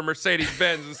you drove a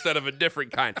Mercedes-Benz instead of a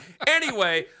different kind.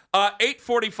 Anyway,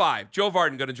 8:45, Joe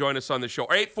Vardon going to join us on the show.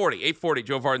 Or 8:40,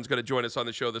 Joe Vardon's going to join us on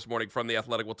the show this morning from The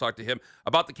Athletic. We'll talk to him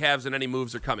about the Cavs and any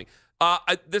moves are coming.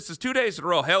 This is 2 days in a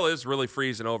row. Hell is really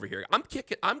freezing over here. I'm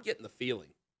getting the feeling.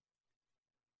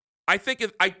 I think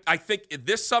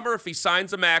this summer, if he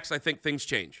signs a max, I think things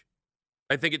change.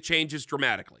 I think it changes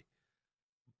dramatically.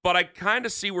 But I kind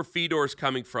of see where Fedor's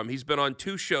coming from. He's been on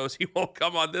 2 shows. He won't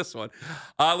come on this one,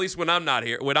 at least when I'm not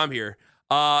here. When I'm here,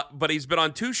 but he's been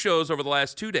on 2 shows over the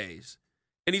last 2 days,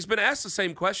 And he's been asked the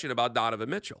same question about Donovan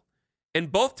Mitchell.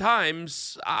 And both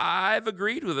times I've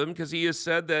agreed with him because he has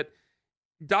said that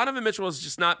Donovan Mitchell has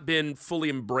just not been fully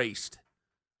embraced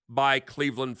by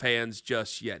Cleveland fans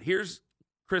just yet. Here's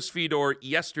Chris Fedor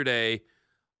yesterday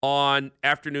on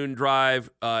Afternoon Drive.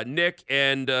 Nick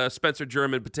and Spencer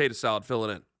German, Potato Salad,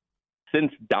 filling in.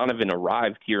 Since Donovan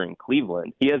arrived here in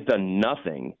Cleveland, he has done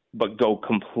nothing but go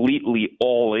completely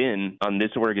all in on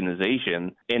this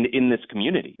organization and in this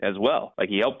community as well. Like,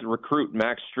 he helped recruit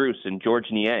Max Strus and George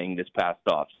Niang this past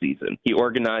offseason. He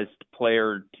organized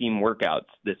player team workouts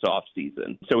this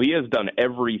offseason. So he has done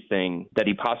everything that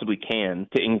he possibly can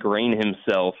to ingrain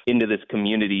himself into this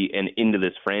community and into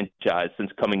this franchise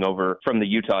since coming over from the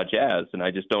Utah Jazz. And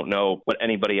I just don't know what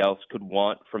anybody else could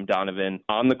want from Donovan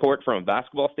on the court from a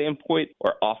basketball standpoint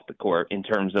or off the court in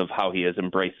terms of how he has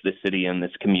embraced this city and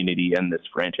this community and this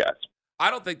franchise. I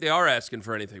don't think they are asking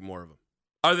for anything more of him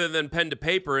other than pen to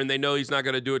paper, and they know he's not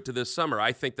going to do it to this summer.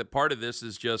 I think that part of this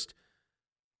is just,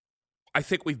 I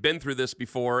think we've been through this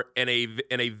before in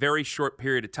a very short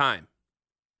period of time.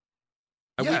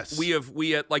 And yes.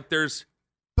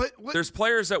 There's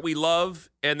players that we love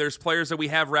and there's players that we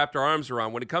have wrapped our arms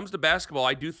around. When it comes to basketball,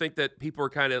 I do think that people are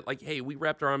kind of like, hey, we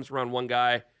wrapped our arms around one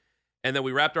guy and then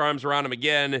we wrapped our arms around him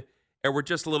again, and we're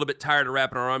just a little bit tired of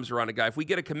wrapping our arms around a guy. If we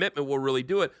get a commitment, we'll really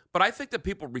do it. But I think that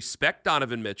people respect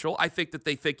Donovan Mitchell. I think that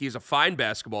they think he's a fine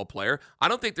basketball player. I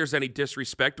don't think there's any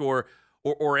disrespect or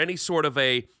any sort of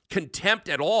a contempt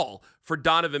at all for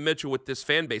Donovan Mitchell with this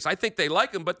fan base. I think they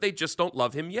like him, but they just don't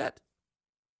love him yet.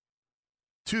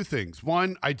 Two things.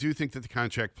 One, I do think that the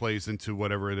contract plays into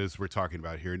whatever it is we're talking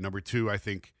about here. Number two, I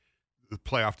think the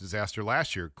playoff disaster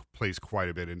last year plays quite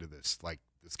a bit into this. Like,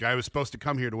 this guy was supposed to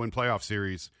come here to win playoff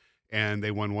series, and they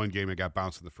won one game and got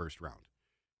bounced in the first round.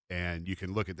 And you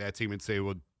can look at that team and say,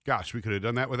 well, gosh, we could have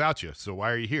done that without you, so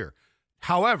why are you here?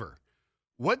 However,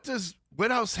 what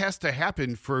else has to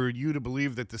happen for you to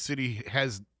believe that the city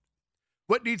has –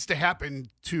 what needs to happen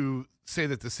to say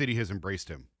that the city has embraced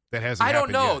him? That hasn't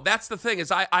happened know. yet? That's the thing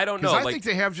is I don't know. Because I think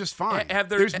they have just fine.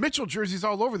 There's Mitchell jerseys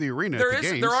all over the arena at the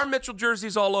games. There are Mitchell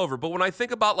jerseys all over, but when I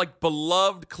think about like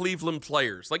beloved Cleveland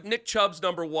players, like Nick Chubb's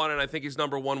number one, and I think he's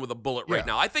number one with a bullet right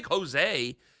now. I think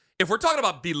Jose, if we're talking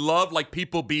about beloved, like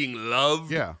people being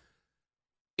loved,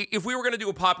 if we were going to do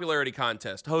a popularity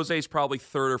contest, Jose's probably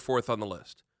third or fourth on the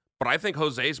list. But I think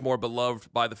Jose's more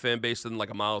beloved by the fan base than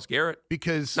like a Myles Garrett.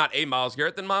 Because not a Myles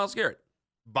Garrett, than Myles Garrett.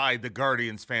 By the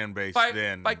Guardians fan base,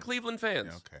 by Cleveland fans.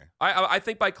 Yeah, okay. I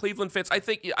think by Cleveland fans. I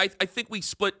think we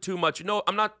split too much. No,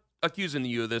 I'm not accusing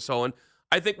you of this, Owen.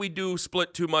 I think we do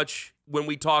split too much when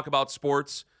we talk about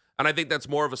sports, and I think that's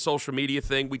more of a social media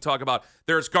thing. We talk about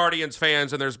there's Guardians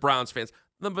fans and there's Browns fans.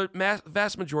 The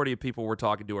vast majority of people we're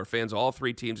talking to are fans of all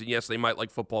three teams, and yes, they might like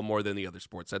football more than the other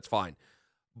sports. That's fine.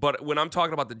 But when I'm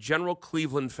talking about the general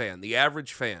Cleveland fan, the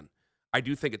average fan, I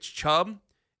do think it's Chubb,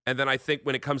 and then I think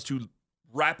when it comes to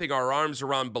wrapping our arms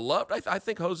around beloved, I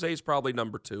think Jose is probably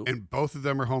number two. And both of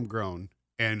them are homegrown.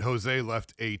 And Jose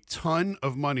left a ton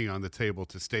of money on the table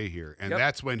to stay here. And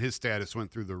that's when his status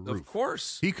went through the roof. Of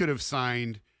course. He could have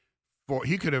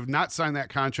he could have not signed that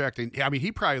contract. And I mean,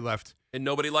 he probably left. And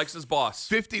nobody likes his boss.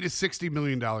 $50 to $60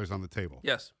 million on the table.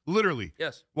 Yes. Literally.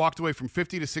 Yes. Walked away from $50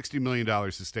 to $60 million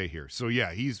to stay here. So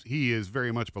yeah, he is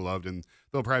very much beloved. And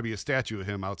there'll probably be a statue of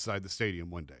him outside the stadium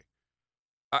one day.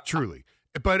 Truly.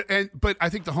 But I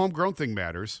think the homegrown thing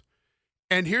matters.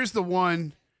 And here's the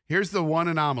one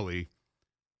anomaly.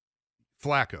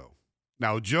 Flacco.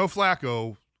 Now, Joe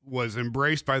Flacco was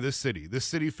embraced by this city. This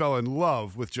city fell in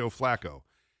love with Joe Flacco.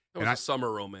 It was a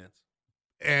summer romance.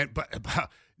 But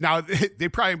now they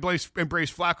probably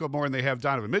embrace Flacco more than they have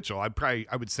Donovan Mitchell. I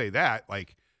would say that.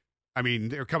 Like, I mean,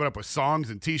 they're coming up with songs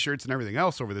and T-shirts and everything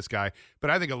else over this guy. But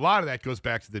I think a lot of that goes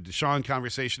back to the Deshaun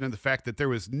conversation and the fact that there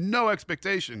was no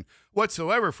expectation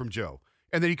whatsoever from Joe.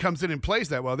 And then he comes in and plays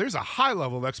that well. There's a high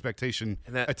level of expectation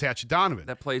attached to Donovan.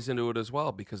 That plays into it as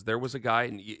well because there was a guy,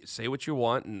 and you say what you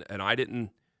want, and I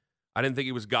didn't think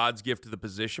he was God's gift to the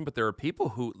position, but there are people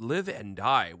who live and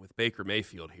die with Baker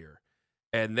Mayfield here.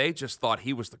 And they just thought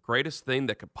he was the greatest thing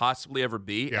that could possibly ever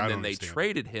be. And then they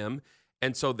traded him.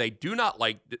 And so they do not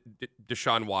like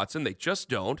Deshaun Watson. They just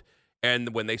don't.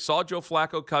 And when they saw Joe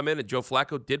Flacco come in, and Joe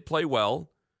Flacco did play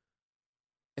well,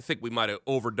 I think we might have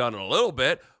overdone it a little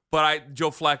bit, but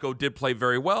Joe Flacco did play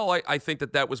very well. I think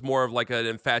that was more of like an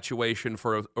infatuation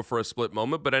for a split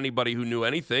moment. But anybody who knew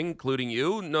anything, including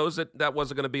you, knows that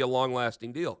wasn't going to be a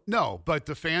long-lasting deal. No, but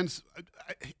the fans,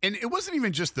 and it wasn't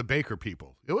even just the Baker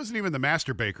people. It wasn't even the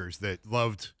master bakers that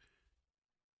loved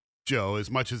Joe as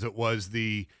much as it was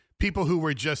the people who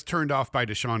were just turned off by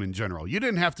Deshaun in general. You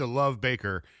didn't have to love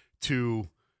Baker to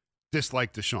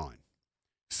dislike Deshaun.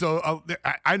 So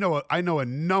I know a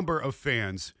number of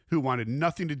fans who wanted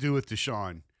nothing to do with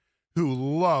Deshaun, who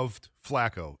loved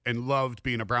Flacco and loved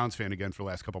being a Browns fan again for the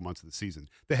last couple months of the season.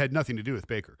 They had nothing to do with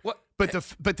Baker. What? But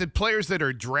the players that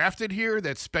are drafted here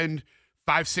that spend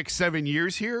 5, 6, 7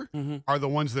 years here are the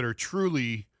ones that are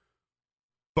truly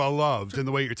beloved in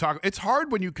the way you're talking. It's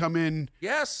hard when you come in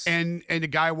and a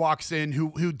guy walks in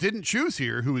who didn't choose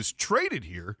here, who was traded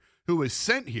here, who was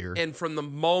sent here. And from the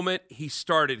moment he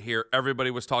started here,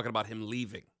 everybody was talking about him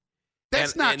leaving.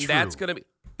 That's not true. That's going to be.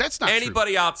 That's not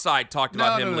anybody true. outside talked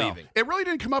about him leaving. It really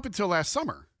didn't come up until last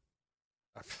summer.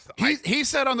 He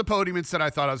said on the podium and said,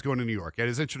 I thought I was going to New York at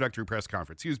his introductory press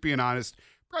conference. He was being honest.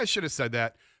 Probably should have said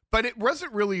that. But it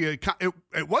wasn't really a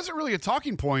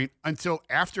talking point until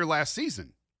after last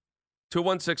season.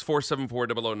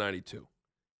 216-474-0092.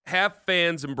 Have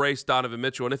fans embrace Donovan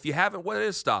Mitchell? And if you haven't, what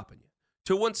is stopping you?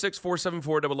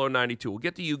 216-474-0092. We'll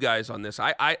get to you guys on this.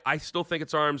 I still think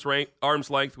it's arm's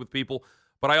length with people,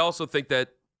 but I also think that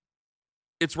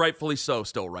it's rightfully so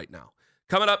still right now.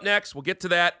 Coming up next, we'll get to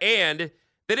that. And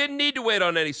they didn't need to wait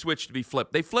on any switch to be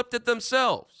flipped. They flipped it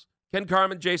themselves. Ken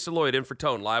Carman, Jason Lloyd in for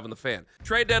Tone, live on The Fan.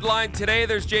 Trade deadline today.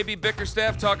 There's JB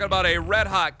Bickerstaff talking about a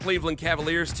red-hot Cleveland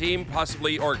Cavaliers team,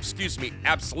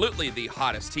 absolutely the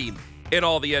hottest team in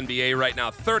all the NBA right now.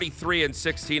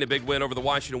 33-16, a big win over the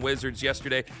Washington Wizards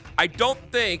yesterday. I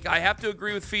have to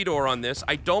agree with Fedor on this.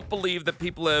 I don't believe that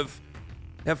people have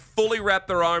fully wrapped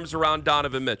their arms around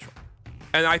Donovan Mitchell.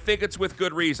 And I think it's with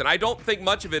good reason. I don't think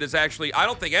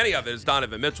any of it is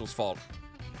Donovan Mitchell's fault.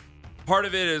 Part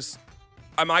of it is,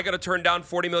 am I going to turn down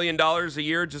 $40 million a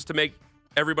year just to make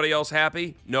everybody else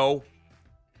happy? No.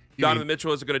 Donovan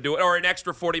Mitchell isn't going to do it. Or an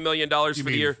extra $40 million for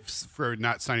the year. For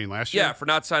not signing last year? Yeah, for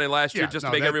not signing last year just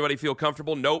to make everybody feel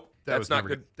comfortable. Nope. That's not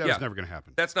good. That was never going to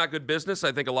happen. That's not good business.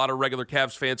 I think a lot of regular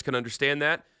Cavs fans can understand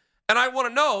that. And I want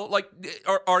to know,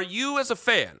 are you as a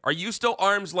fan, are you still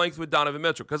arm's length with Donovan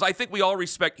Mitchell? Because I think we all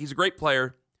respect, he's a great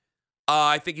player.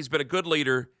 I think he's been a good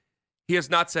leader. He has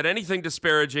not said anything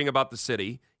disparaging about the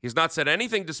city. He's not said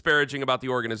anything disparaging about the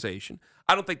organization.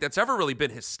 I don't think that's ever really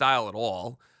been his style at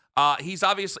all. He's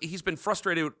been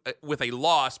frustrated with a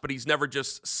loss, but he's never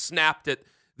just snapped at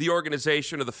the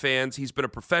organization or the fans. He's been a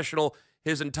professional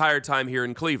his entire time here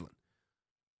in Cleveland.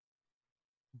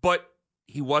 But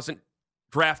he wasn't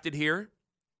drafted here,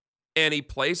 and he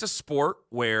plays a sport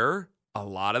where a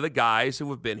lot of the guys who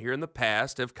have been here in the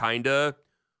past have kind of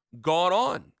gone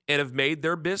on and have made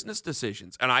their business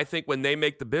decisions. And I think when they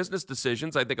make the business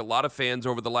decisions, I think a lot of fans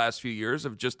over the last few years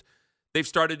they've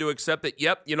started to accept that,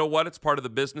 yep, you know what, it's part of the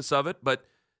business of it, but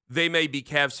they may be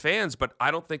Cavs fans, but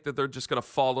I don't think that they're just going to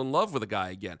fall in love with a guy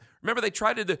again. Remember,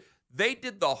 they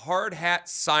did the hard hat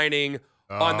signing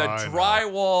on the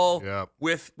drywall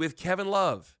with Kevin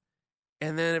Love.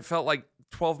 And then it felt like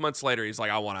 12 months later, he's like,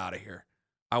 I want out of here.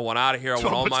 I want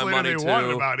all my money too. They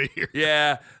wanted him out of here.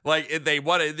 Yeah,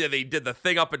 they did the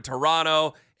thing up in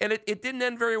Toronto, and it didn't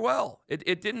end very well.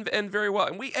 It didn't end very well.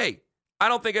 And I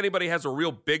don't think anybody has a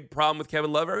real big problem with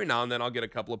Kevin Love. Every now and then I'll get a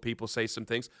couple of people say some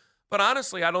things. But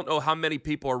honestly, I don't know how many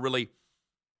people are really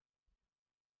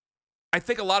 – I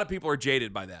think a lot of people are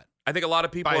jaded by that. I think a lot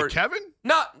of people are – Kevin?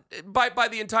 Not by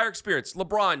the entire experience.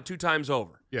 LeBron 2 times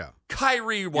over. Yeah.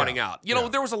 Kyrie wanting out.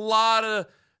 There was a lot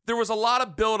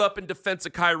of build-up in defense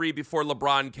of Kyrie before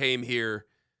LeBron came here.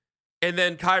 And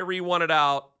then Kyrie wanted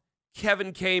out.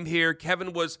 Kevin came here.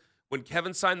 When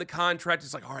Kevin signed the contract,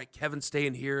 it's like, all right, Kevin's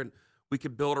staying here, and we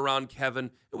could build around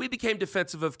Kevin. And we became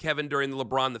defensive of Kevin during the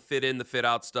LeBron, the fit in, the fit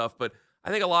out stuff. But I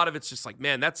think a lot of it's just like,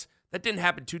 man, that didn't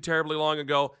happen too terribly long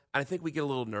ago. And I think we get a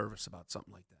little nervous about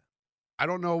something like that. I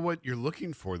don't know what you're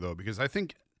looking for, though, because I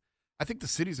think the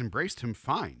city's embraced him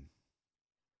fine.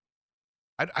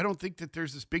 I don't think that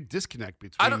there's this big disconnect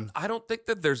between. I don't think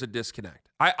that there's a disconnect.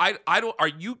 I don't. Are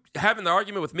you having the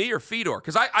argument with me or Fedor?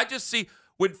 Because I just see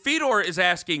when Fedor is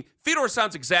asking. Fedor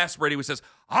sounds exasperated. He says,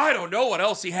 "I don't know what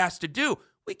else he has to do.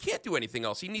 We can't do anything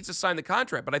else. He needs to sign the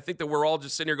contract." But I think that we're all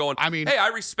just sitting here going, "Hey, I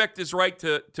respect his right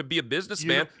to be a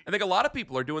businessman." I think a lot of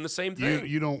people are doing the same thing.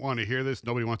 You don't want to hear this.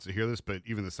 Nobody wants to hear this. But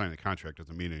even the signing the contract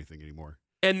doesn't mean anything anymore.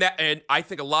 And I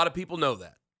think a lot of people know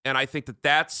that. And I think that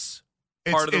that's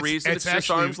part of the reason it's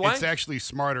just arm's length. It's actually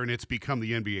smarter, and it's become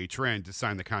the NBA trend to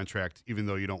sign the contract even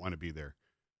though you don't want to be there.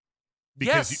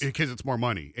 Because it's more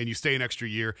money, and you stay an extra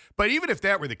year. But even if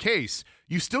that were the case,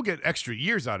 you still get extra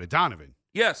years out of Donovan.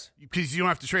 Yes. Because you don't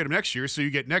have to trade him next year, so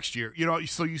you get next year.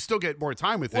 So you still get more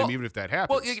time with him, even if that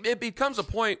happens. Well, it becomes a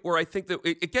point where I think that,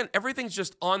 again, everything's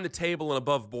just on the table and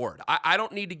above board. I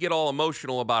don't need to get all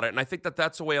emotional about it, and I think that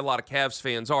that's the way a lot of Cavs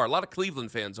fans are, a lot of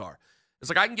Cleveland fans are. It's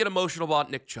like I can get emotional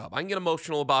about Nick Chubb. I can get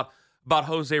emotional about about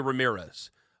Jose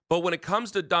Ramirez. But when it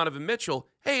comes to Donovan Mitchell,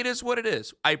 hey, it is what it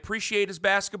is. I appreciate his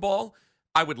basketball.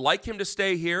 I would like him to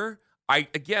stay here. I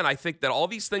think that all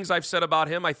these things I've said about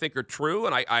him, I think are true,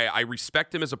 and I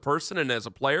respect him as a person and as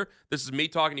a player. This is me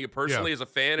talking to you personally as a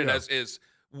fan and as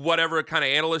whatever kind of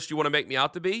analyst you want to make me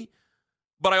out to be.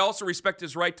 But I also respect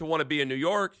his right to want to be in New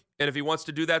York, and if he wants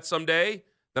to do that someday,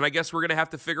 then I guess we're going to have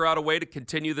to figure out a way to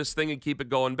continue this thing and keep it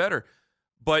going better.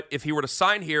 But if he were to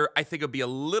sign here, I think it would be a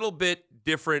little bit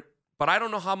different, but I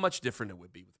don't know how much different it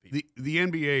would be with people. The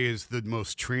NBA is the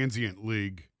most transient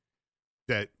league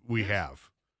that we have.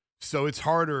 So it's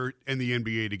harder in the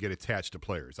NBA to get attached to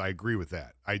players. I agree with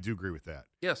that. I do agree with that.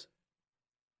 Yes.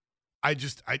 I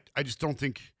just don't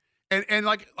think, and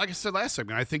like I said last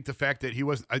time, I think the fact that he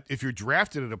wasn't, if you're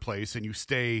drafted at a place and you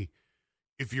stay,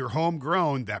 if you're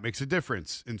homegrown, that makes a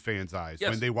difference in fans' eyes. Yes.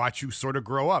 When they watch you sort of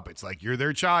grow up, it's like you're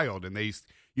their child, and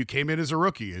you came in as a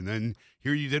rookie, and then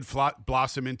here you did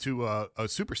blossom into a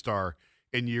superstar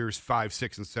in years 5,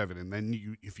 6, and 7, and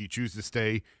then if you choose to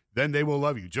stay, then they will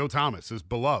love you. Joe Thomas is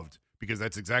beloved because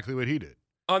that's exactly what he did.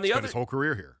 Spent his whole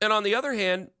career here. And on the other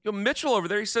hand, Mitchell over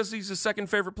there, he says he's his second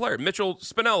favorite player. Mitchell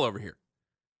Spinell over here.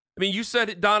 I mean, you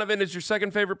said Donovan is your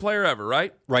second favorite player ever,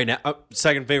 right? Right now.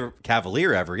 Second favorite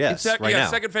Cavalier ever, yes. Now.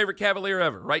 Second favorite Cavalier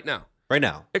ever, right now. Right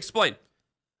now. Explain.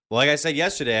 Well, like I said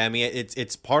yesterday, I mean,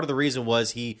 it's part of the reason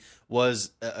was he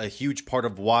was a huge part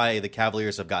of why the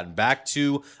Cavaliers have gotten back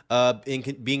to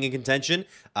being in contention.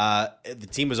 The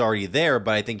team was already there,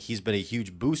 but I think he's been a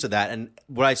huge boost of that. And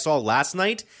what I saw last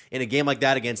night in a game like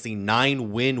that against the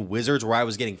 9-win Wizards, where I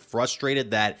was getting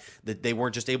frustrated that they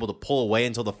weren't just able to pull away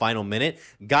until the final minute,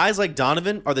 guys like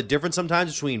Donovan are the difference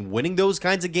sometimes between winning those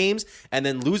kinds of games and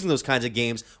then losing those kinds of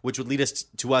games, which would lead us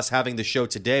to us having the show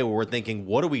today where we're thinking,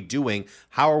 what are we doing?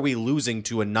 How are we losing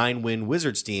to a 9-win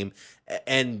Wizards team?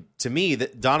 And to me,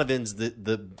 Donovan's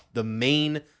the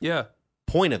main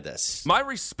point of this. My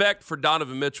respect for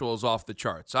Donovan Mitchell is off the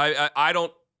charts. I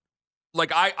don't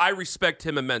like. I respect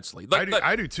him immensely. Like,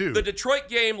 I do too. The Detroit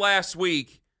game last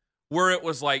week, where it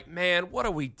was like, man, what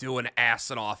are we doing,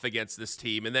 assing off against this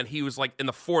team? And then he was like, in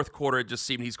the fourth quarter, it just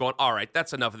seemed he's going, all right,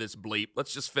 that's enough of this bleep.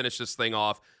 Let's just finish this thing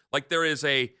off. Like there is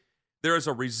a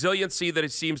resiliency that he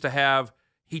seems to have.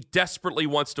 He desperately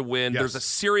wants to win. Yes. There's a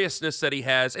seriousness that he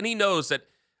has, and he knows that.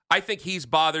 I think he's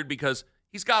bothered because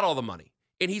he's got all the money,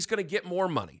 and he's going to get more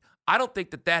money. I don't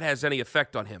think that has any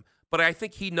effect on him, but I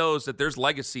think he knows that there's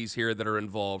legacies here that are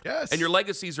involved. Yes. And your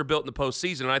legacies are built in the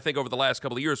postseason, and I think over the last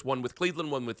couple of years, one with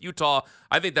Cleveland, one with Utah,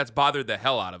 I think that's bothered the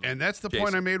hell out of him. And that's the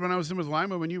point I made when I was in with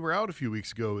Lima when you were out a few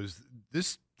weeks ago, is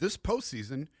this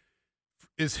postseason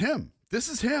is him. This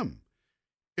is him.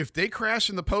 If they crash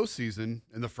in the postseason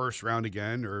in the first round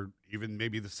again, or even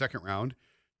maybe the second round,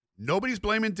 nobody's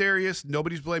blaming Darius.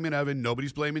 Nobody's blaming Evan.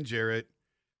 Nobody's blaming Jarrett.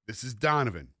 This is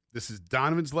Donovan. This is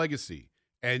Donovan's legacy.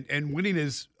 And winning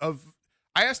is of.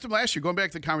 I asked him last year, going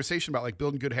back to the conversation about like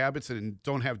building good habits and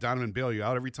don't have Donovan bail you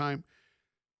out every time.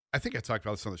 I think I talked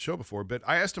about this on the show before, but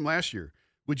I asked him last year,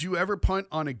 would you ever punt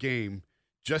on a game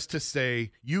just to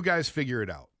say, you guys figure it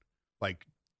out? Like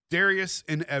Darius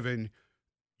and Evan,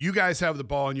 you guys have the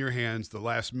ball in your hands the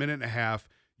last minute and a half.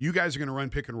 You guys are going to run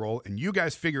pick and roll, and you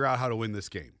guys figure out how to win this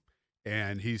game.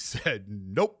 And he said,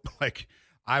 nope. Like,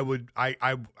 I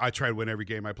try to win every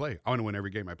game I play. I want to win every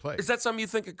game I play. Is that something you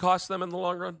think could cost them in the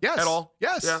long run? Yes. At all?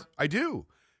 Yes, yeah. I do.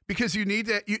 Because you need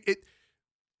to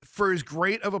for as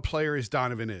great of a player as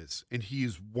Donovan is, and he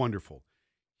is wonderful,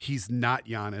 he's not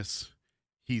Giannis.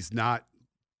 He's not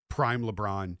prime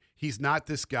LeBron. He's not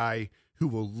this guy who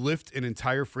will lift an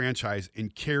entire franchise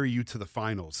and carry you to the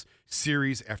finals,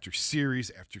 series after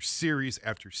series after series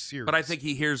after series. But I think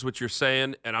he hears what you're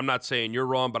saying, and I'm not saying you're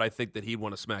wrong, but I think that he'd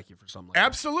want to smack you for something like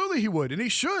Absolutely he would, and he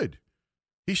should.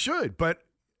 He should, but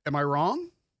am I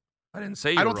wrong? I didn't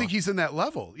say you I don't were think wrong. he's in that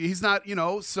level. He's not,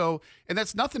 so, and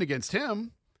that's nothing against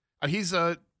him. He's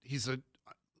a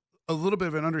little bit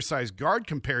of an undersized guard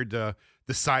compared to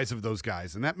the size of those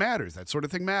guys, and that matters. That sort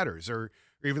of thing matters. Or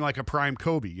even like a prime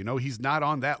Kobe, he's not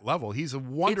on that level. He's a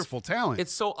wonderful talent.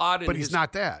 It's so odd, but he's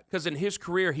not that. Because in his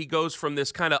career, he goes from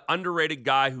this kind of underrated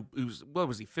guy who's what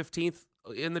was he, 15th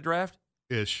in the draft?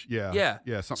 Ish, yeah,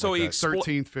 something so like that.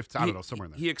 13th, 15th, I don't know, somewhere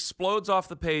in there. He explodes off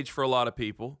the page for a lot of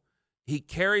people. He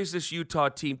carries this Utah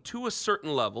team to a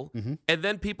certain level, and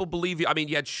then people believe you. I mean,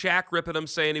 you had Shaq ripping him,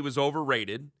 saying he was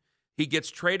overrated. He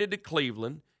gets traded to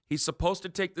Cleveland. He's supposed to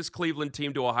take this Cleveland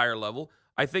team to a higher level.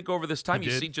 I think over this time,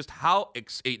 you see just how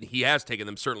he has taken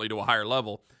them certainly to a higher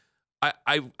level.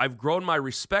 I've grown my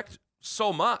respect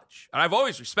so much, and I've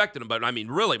always respected him. But I mean,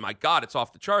 really, my God, it's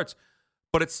off the charts.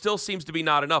 but it still seems to be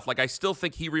not enough. Like, I still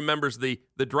think he remembers the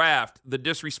draft, the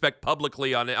disrespect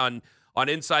publicly on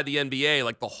Inside the NBA.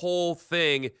 Like, the whole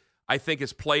thing, I think,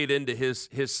 is played into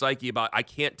his psyche about, I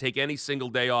can't take any single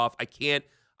day off. I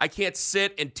can't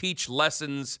sit and teach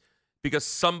lessons because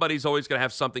somebody's always going to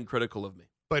have something critical of me.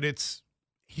 But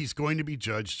he's going to be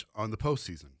judged on the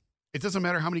postseason. It doesn't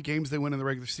matter how many games they win in the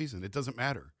regular season. It doesn't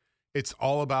matter. It's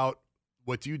all about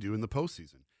what do you do in the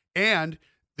postseason. And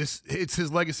it's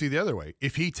his legacy the other way.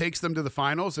 If he takes them to the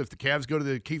finals, if the Cavs go to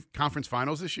the conference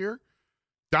finals this year,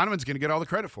 Donovan's going to get all the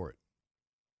credit for it.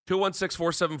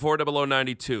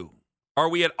 216-474-0092. Are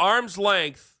we at arm's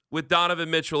length with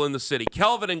Donovan Mitchell in the city?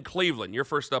 Kelvin in Cleveland, you're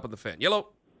first up on the Fan. Yellow.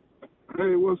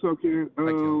 Hey, what's up, Ken?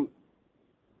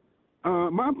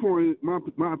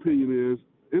 My opinion is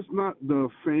it's not the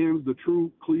fans, the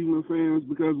true Cleveland fans,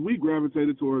 because we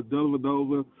gravitated towards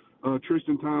Dellavedova,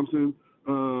 Tristan Thompson.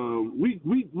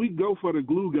 We go for the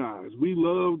glue guys. We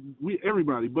love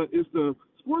everybody, but it's the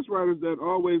sports writers that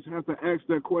always have to ask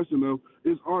that question of,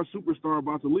 is our superstar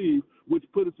about to leave, which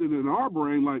puts it in our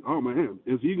brain like, oh man,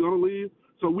 is he going to leave?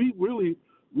 So we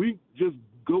just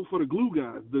go for the glue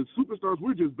guys. The superstars,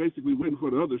 we're just basically waiting for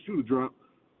the other shoe to drop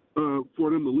for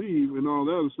them to leave and all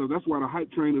that other stuff. That's why the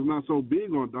hype train is not so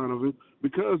big on Donovan,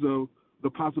 because of the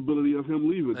possibility of him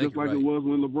leaving, just like it was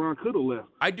when LeBron could have left.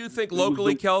 I do think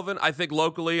locally, Kelvin, I think a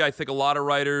lot of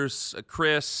writers,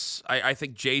 Chris, I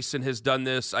think Jason has done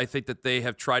this. I think that they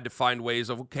have tried to find ways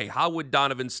of, okay, how would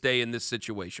Donovan stay in this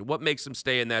situation? What makes him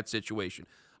stay in that situation?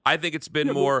 I think it's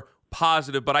been more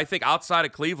positive, but I think outside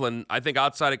of Cleveland, I think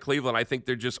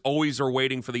they're just always are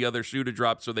waiting for the other shoe to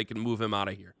drop so they can move him out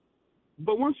of here.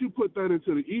 But once you put that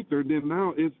into the ether, then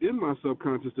now it's in my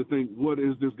subconscious to think, what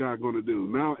is this guy going to do?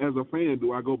 Now, as a fan,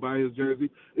 do I go buy his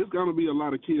jersey? It's going to be a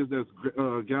lot of kids that's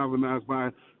galvanized by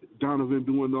Donovan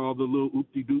doing all the little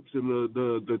oopty-doops and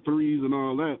the threes and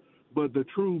all that. But the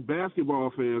true basketball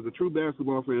fans,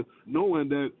 knowing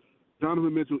that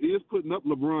Donovan Mitchell is putting up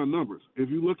LeBron numbers.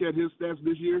 If you look at his stats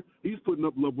this year, he's putting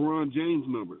up LeBron James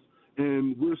numbers.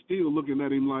 And we're still looking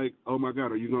at him like, oh, my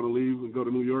God, are you going to leave and go to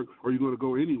New York? Or are you going to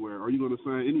go anywhere? Are you going to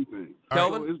sign anything?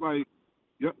 Kelvin? So it's like,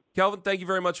 yep. Kelvin, thank you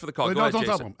very much for the call. Wait, go ahead, don't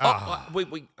Jason. tell him.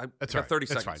 Wait. That's got right. 30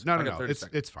 It's seconds. fine. No.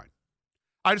 It's fine.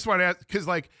 I just want to ask, because,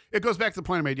 like, it goes back to the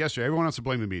point I made yesterday. Everyone wants to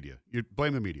blame the media. You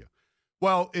blame the media.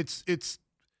 Well, it's.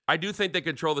 I do think they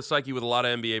control the psyche with a lot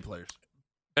of NBA players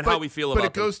and how we feel about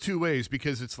it. But it goes two ways,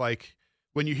 because it's like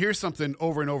when you hear something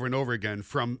over and over and over again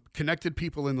from connected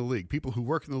people in the league, people who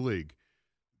work in the league,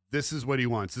 this is what he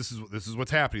wants. This is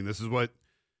what's happening. This is what.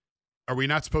 Are we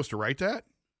not supposed to write that?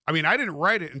 I mean, I didn't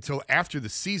write it until after the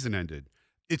season ended.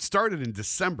 It started in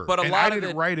December, but I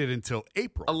didn't write it until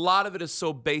April. A lot of it is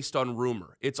so based on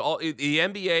rumor. It's all the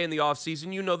NBA in the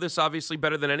offseason. You know this obviously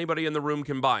better than anybody in the room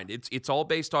combined. It's all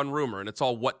based on rumor, and it's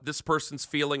all what this person's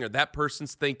feeling or that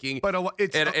person's thinking. But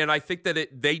and I think that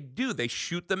they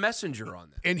shoot the messenger on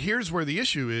that. And here's where the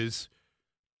issue is: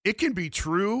 it can be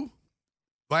true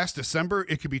last December,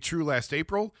 it could be true last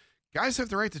April. Guys have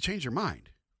the right to change their mind.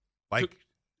 Like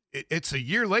it's a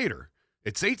year later,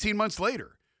 it's 18 months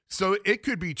later. So it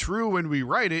could be true when we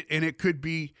write it, and it could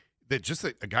be that just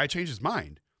a guy changed his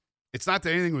mind. It's not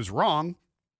that anything was wrong.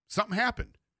 Something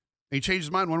happened. And he changed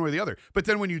his mind one way or the other. But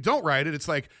then when you don't write it, it's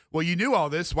like, well, you knew all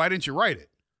this. Why didn't you write it?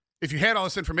 If you had all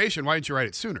this information, why didn't you write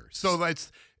it sooner? So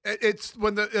it's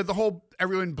when the whole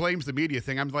everyone blames the media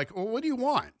thing. I'm like, well, what do you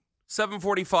want?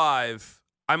 7:45.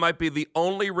 I might be the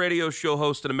only radio show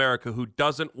host in America who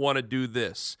doesn't want to do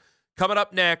this. Coming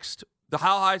up next,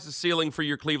 how high is the ceiling for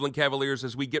your Cleveland Cavaliers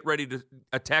as we get ready to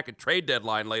attack a trade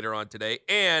deadline later on today?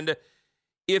 And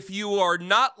if you are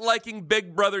not liking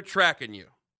Big Brother tracking you,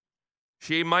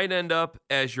 she might end up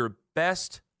as your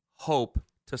best hope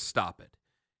to stop it.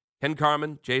 Ken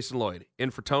Carman, Jason Lloyd, in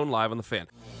for Tone, live on the Fan.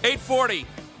 8:40,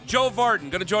 Joe Varden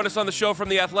going to join us on the show from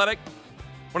The Athletic.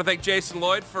 I want to thank Jason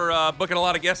Lloyd for booking a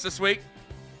lot of guests this week.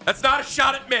 That's not a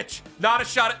shot at Mitch. Not a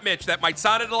shot at Mitch. That might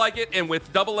sounded like it, and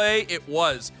with double A, it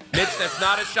was. Mitch, that's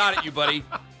not a shot at you, buddy.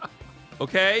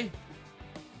 Okay?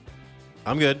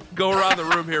 I'm good. Go around the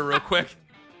room here real quick.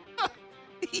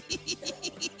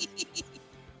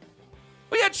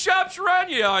 We had Shab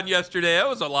Charania on yesterday. That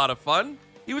was a lot of fun.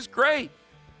 He was great.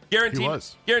 Guaranteed, he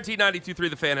was. Guaranteed 92.3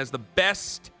 The Fan has the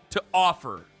best to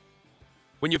offer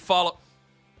when you follow...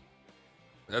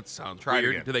 That sounds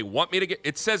weird. Do they want me to get...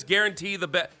 It says guarantee the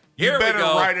best. Here You better we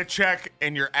go. write a check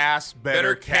and your ass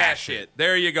better cash it.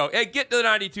 There you go. Hey, get to the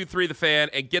 92.3 The Fan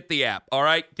and get the app, all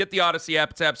right? Get the Odyssey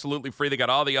app. It's absolutely free. They got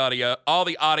all the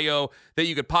audio that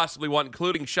you could possibly want,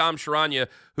 including Sham Charania,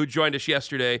 who joined us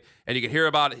yesterday. And you can hear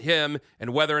about him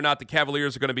and whether or not the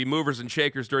Cavaliers are going to be movers and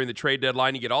shakers during the trade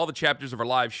deadline. You get all the chapters of our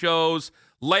live shows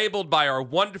labeled by our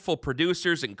wonderful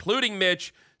producers, including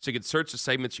Mitch, so you can search the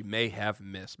segments you may have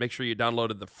missed. Make sure you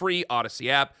downloaded the free Odyssey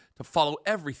app to follow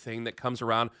everything that comes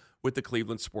around with the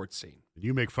Cleveland sports scene.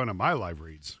 You make fun of my live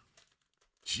reads.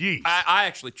 Jeez. I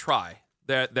actually try.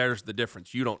 There's the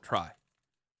difference. You don't try.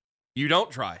 You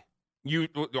don't try. You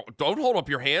don't hold up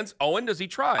your hands. Owen, does he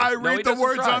try? I read the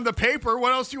words on the paper.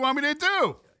 What else do you want me to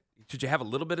do? Should you have a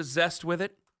little bit of zest with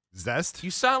it? Zest? You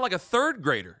sound like a third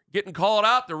grader getting called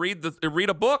out to read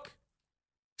a book.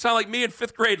 You sound like me in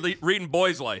fifth grade reading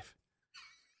Boy's Life.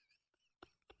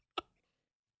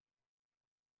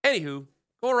 Anywho,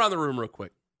 go around the room real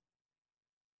quick.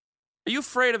 Are you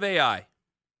afraid of AI? Am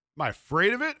I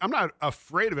afraid of it? I'm not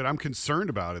afraid of it. I'm concerned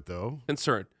about it, though.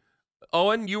 Concerned.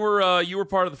 Owen, you were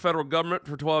part of the federal government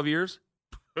for 12 years.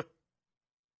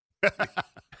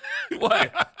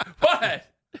 What?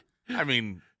 I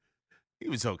mean, he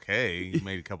was okay. He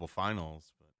made a couple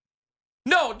finals. But.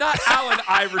 No, not Allen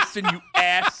Iverson, you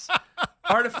ass.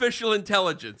 Artificial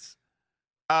intelligence.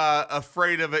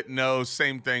 Afraid of it? No.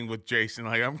 Same thing with Jason.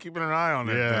 Like, I'm keeping an eye on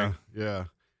that thing. Yeah.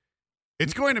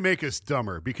 It's going to make us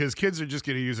dumber because kids are just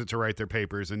going to use it to write their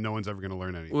papers and no one's ever going to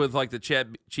learn anything. With like the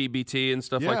ChatGPT and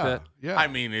stuff like that? Yeah. I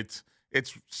mean, it's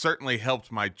certainly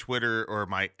helped my Twitter or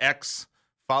my X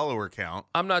follower count.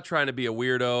 I'm not trying to be a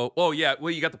weirdo. Oh, yeah.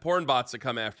 Well, you got the porn bots that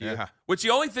come after you. Yeah. Which the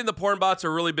only thing the porn bots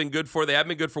have really been good for, they have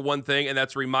been good for one thing, and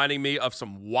that's reminding me of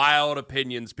some wild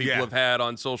opinions people have had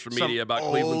on social media about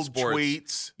Cleveland sports.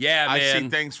 Tweets. Yeah, man. I see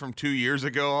things from 2 years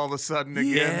ago all of a sudden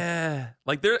again. Yeah.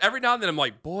 Like every now and then I'm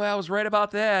like, boy, I was right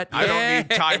about that. I don't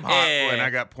need time hot when I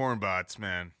got porn bots,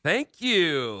 man. Thank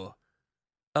you.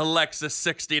 Alexa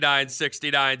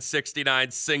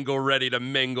 696969 single ready to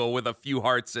mingle with a few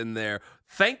hearts in there.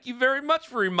 Thank you very much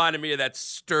for reminding me of that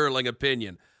sterling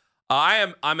opinion.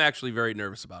 I'm actually very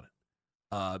nervous about it.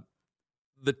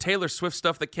 The Taylor Swift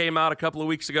stuff that came out a couple of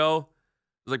weeks ago,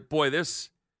 I was like, boy, this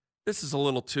is a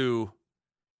little too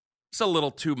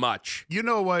much. You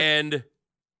know what? And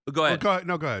go ahead. Go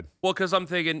ahead. Well, because I'm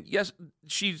thinking, yes,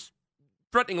 she's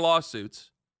threatening lawsuits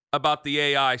about the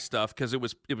AI stuff because it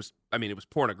was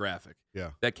pornographic.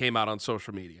 Yeah. That came out on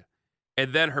social media.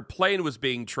 And then her plane was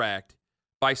being tracked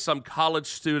by some college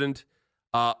student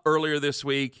earlier this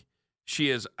week. She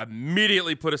has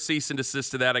immediately put a cease and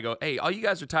desist to that. I go, hey, all you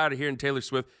guys are tired of hearing Taylor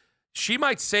Swift. She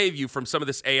might save you from some of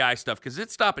this AI stuff because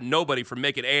it's stopping nobody from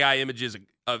making AI images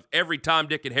of every Tom,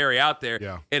 Dick, and Harry out there.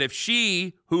 Yeah. And if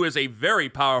she, who is a very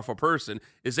powerful person,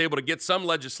 is able to get some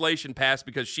legislation passed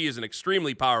because she is an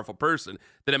extremely powerful person,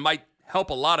 then it might help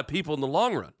a lot of people in the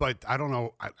long run. But I don't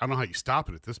know. I don't know how you stop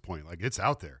it at this point. Like, it's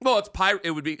out there. Well,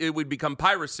 it would become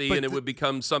piracy, and it would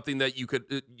become something that you could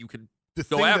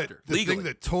go after legally. The thing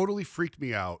that totally freaked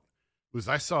me out was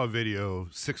I saw a video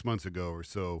 6 months ago or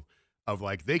so of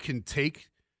like they could take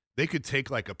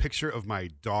like a picture of my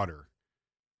daughter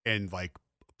and like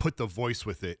put the voice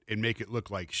with it and make it look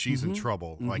like she's in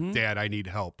trouble. Like, Dad, I need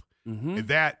help. And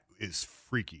that is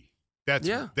freaky.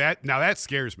 That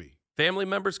scares me. Family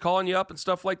members calling you up and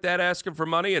stuff like that, asking for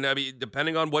money. And I mean,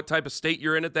 depending on what type of state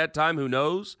you're in at that time, who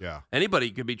knows? Yeah.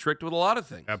 Anybody could be tricked with a lot of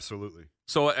things. Absolutely.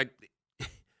 So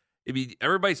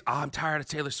everybody's, I'm tired of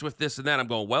Taylor Swift, this and that. I'm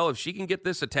going, well, if she can get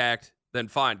this attacked, then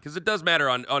fine. Because it does matter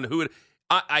on who it.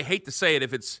 I hate to say it,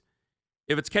 if it's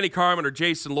Kenny Carmen or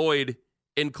Jason Lloyd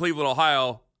in Cleveland,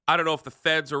 Ohio, I don't know if the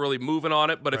feds are really moving on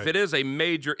it, but if it is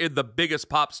the biggest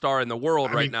pop star in the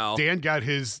world now. Dan got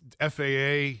the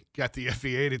FAA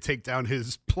to take down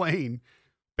his plane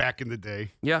back in the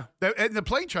day. Yeah. And the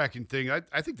plane tracking thing,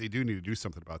 I think they do need to do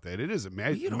something about that. It is a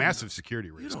massive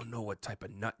security risk. You don't know what type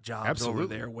of nut jobs over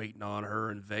there waiting on her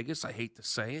in Vegas. I hate to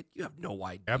say it. You have no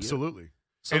idea. Absolutely.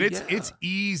 So, and it's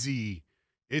easy.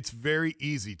 It's very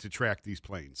easy to track these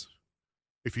planes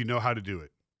if you know how to do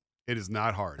it. It is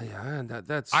not hard. Yeah,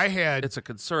 it's a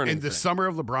concern. In the summer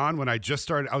of LeBron, when I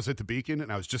was at the Beacon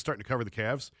and I was just starting to cover the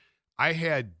Cavs, I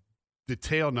had the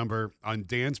tail number on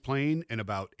Dan's plane in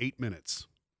about 8 minutes.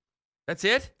 That's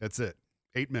it? That's it.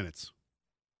 8 minutes.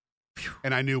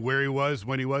 And I knew where he was,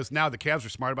 when he was. Now the Cavs are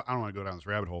smart about. I don't want to go down this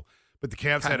rabbit hole, but the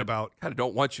Cavs had about. Kind of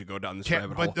don't want you to go down this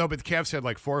rabbit hole. But the Cavs had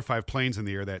like 4 or 5 planes in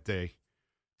the air that day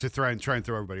to try and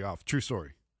throw everybody off. True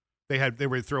story. They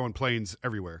were throwing planes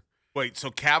everywhere. Wait,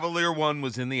 so Cavalier 1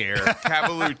 was in the air.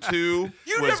 Cavalier 2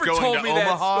 You was never going told to me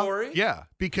Omaha. that story. Yeah,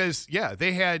 because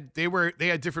they had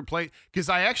different play. Because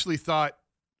I actually thought,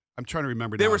 I'm trying to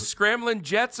remember. They now. were scrambling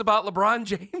jets about LeBron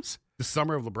James. The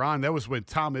summer of LeBron. That was with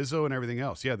Tom Izzo and everything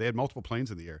else. Yeah, they had multiple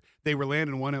planes in the air. They were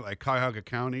landing one at like Cuyahoga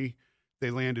County. They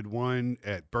landed one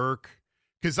at Burke.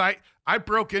 Because I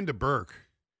broke into Burke.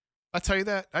 I tell you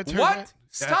that. I tell What? You that.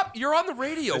 Stop! You're on the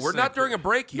radio. We're not during a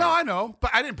break here. No, I know,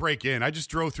 but I didn't break in. I just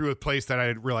drove through a place that I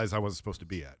didn't realize I wasn't supposed to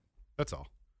be at. That's all.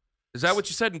 Is that what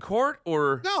you said in court,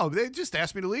 or no? They just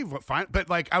asked me to leave. Fine, but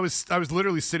like I was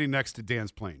literally sitting next to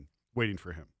Dan's plane, waiting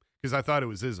for him because I thought it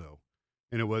was Izzo,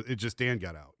 and it just Dan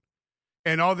got out,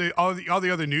 and all the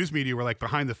other news media were like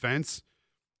behind the fence,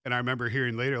 and I remember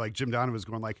hearing later like Jim Donovan was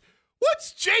going like,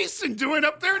 "What's Jason doing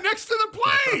up there next to the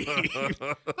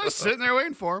plane?" I was sitting there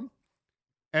waiting for him.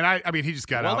 And I mean, he just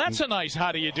got out. Well, that's a nice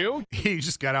how do you do. He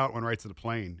just got out and went right to the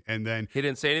plane. And then he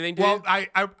didn't say anything to you?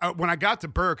 I when I got to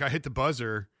Burke, I hit the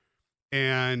buzzer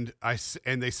and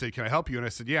they said, "Can I help you?" And I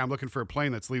said, "Yeah, I'm looking for a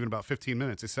plane that's leaving in about 15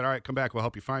 minutes." They said, "All right, come back. We'll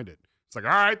help you find it." It's like,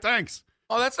 "All right, thanks."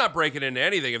 Oh, that's not breaking into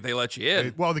anything if they let you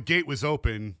in. Well, the gate was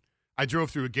open. I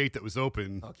drove through a gate that was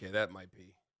open. Okay, that might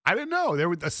be. I didn't know.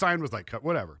 A sign was like,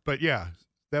 whatever. But yeah,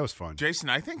 that was fun. Jason,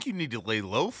 I think you need to lay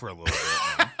low for a little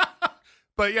bit.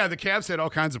 But yeah, the Cavs had all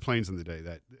kinds of planes in the day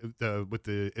with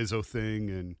the Izzo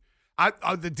thing, and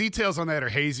the details on that are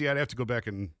hazy. I'd have to go back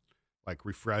and like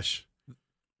refresh.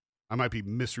 I might be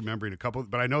misremembering a couple,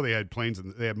 but I know they had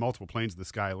they had multiple planes in the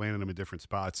sky, landing them in different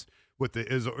spots with the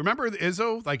Izzo. Remember the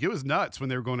Izzo? Like it was nuts when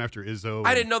they were going after Izzo.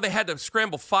 I didn't know they had to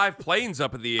scramble 5 planes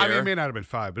up in the air. I mean, it may not have been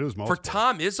 5, but it was multiple. For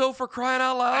Tom Izzo, for crying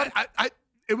out loud.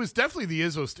 It was definitely the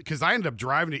Izzo because I ended up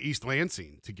driving to East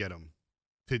Lansing to get him.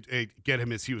 To get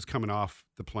him as he was coming off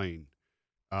the plane.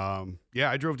 Yeah,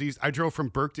 I drove from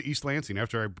Burke to East Lansing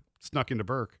after I snuck into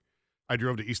Burke. I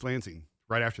drove to East Lansing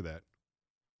right after that.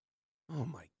 Oh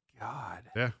my God.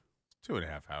 Yeah.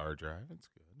 2.5 hour drive. That's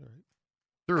good, right?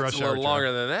 Through That's rush a little hour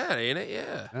longer than that, ain't it?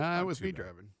 Yeah. It was me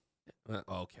driving.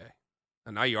 Okay.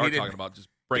 And now you are talking about just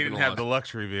breaking. He didn't have the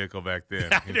luxury vehicle back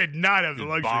then. I did not have the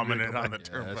luxury bombing vehicle. it on the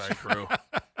turnpike. That's true.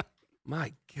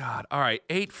 My God. All right,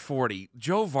 8:40.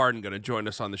 Joe Vardon going to join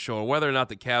us on the show, whether or not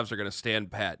the Cavs are going to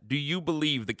stand pat. Do you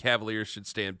believe the Cavaliers should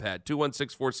stand pat?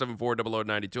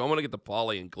 216-474-0092. I want to get to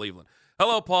Paulie in Cleveland.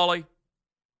 Hello, Paulie.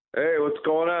 Hey, what's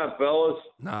going on, fellas?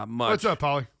 Not much. What's up,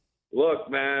 Paulie? Look,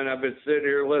 man, I've been sitting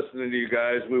here listening to you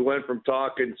guys. We went from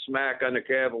talking smack on the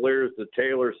Cavaliers to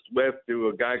Taylor Swift to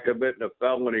a guy committing a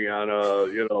felony on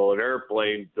an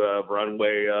airplane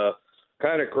runway.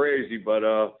 Kind of crazy, but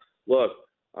look.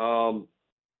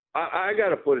 I got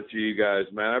to put it to you guys,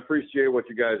 man. I appreciate what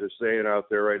you guys are saying out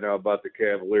there right now about the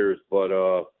Cavaliers, but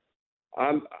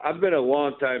I've been a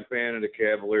longtime fan of the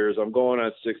Cavaliers. I'm going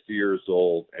on 60 years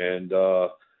old, and a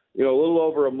little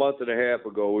over a month and a half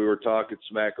ago, we were talking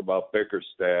smack about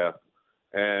Bickerstaff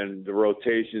and the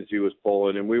rotations he was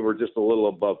pulling, and we were just a little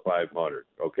above 500.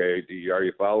 Okay, are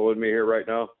you following me here right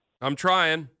now? I'm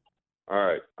trying. All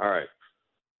right.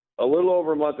 A little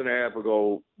over a month and a half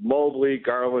ago, Mobley,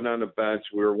 Garland on the bench,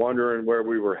 we were wondering where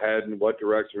we were heading, what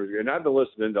direction we were going. And I've been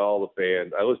listening to all the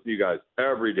fans. I listen to you guys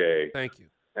every day. Thank you.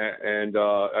 And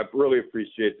I really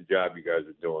appreciate the job you guys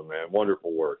are doing, man.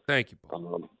 Wonderful work. Thank you,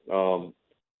 Paul.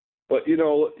 But,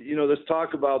 this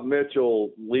talk about Mitchell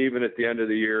leaving at the end of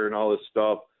the year and all this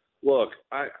stuff, look,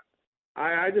 I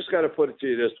just got to put it to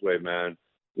you this way, man.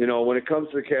 When it comes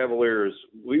to the Cavaliers,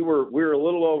 we were a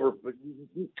little over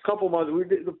a couple months. We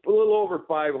did a little over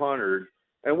 500,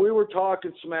 and we were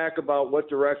talking smack about what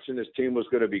direction this team was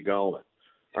going to be going.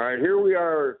 All right, here we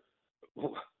are,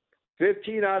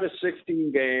 15 out of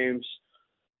 16 games.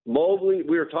 Mobley,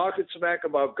 we were talking smack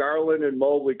about Garland and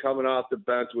Mobley coming off the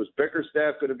bench. Was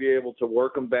Bickerstaff going to be able to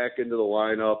work them back into the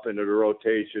lineup, into the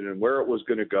rotation, and where it was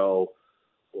going to go?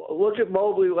 Look at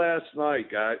Mobley last night,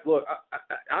 guys. Look,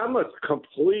 I'm a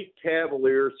complete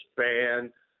Cavaliers fan,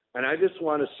 and I just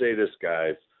want to say this,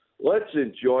 guys. Let's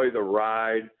enjoy the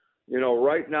ride.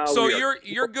 Right now. So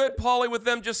you're good, Paulie, with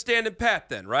them just standing pat,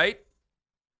 then, right?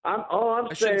 I'm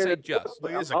saying say just.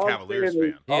 He is a Cavaliers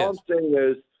fan. All I'm saying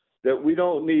is that we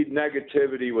don't need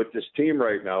negativity with this team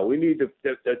right now. We need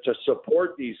to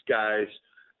support these guys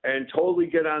and totally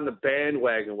get on the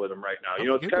bandwagon with them right now.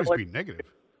 It's kind of like being negative.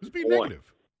 Who's being negative?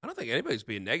 I don't think anybody's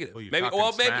being negative.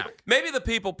 Well, maybe the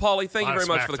people, Paulie. Thank you very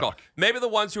much for the call. Maybe the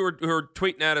ones who are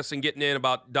tweeting at us and getting in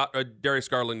about Darius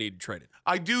Garland needed traded.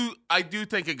 I do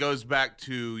think it goes back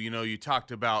to you talked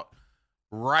about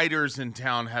writers in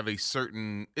town have a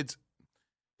certain it's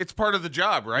part of the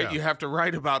job, right? Yeah. You have to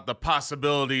write about the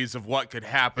possibilities of what could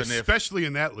happen, especially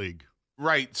in that league,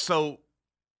 right? So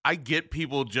I get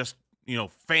people just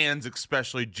fans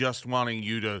especially just wanting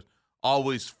you to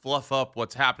always fluff up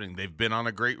what's happening. They've been on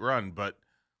a great run, but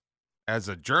as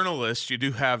a journalist, you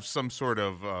do have some sort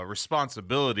of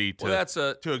responsibility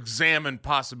to examine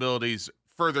possibilities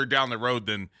further down the road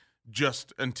than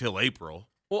just until April.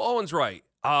 Well, Owen's right.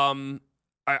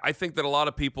 I think that a lot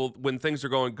of people, when things are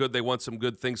going good, they want some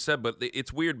good things said, but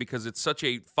it's weird because it's such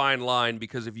a fine line,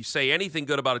 because if you say anything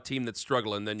good about a team that's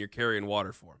struggling, then you're carrying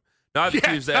water for them. Now, I've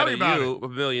accused that of you a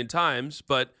million times,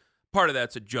 but part of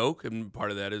that's a joke, and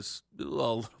part of that is a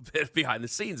little bit behind the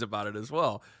scenes about it as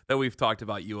well that we've talked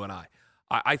about, you and I.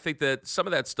 I think that some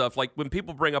of that stuff, like when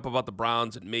people bring up about the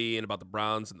Browns and me and about the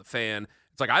Browns and the fan,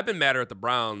 it's like I've been madder at the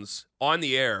Browns on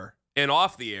the air and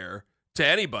off the air to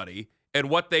anybody and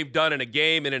what they've done in a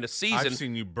game and in a season. I've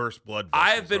seen you burst blood.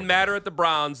 I have been madder at the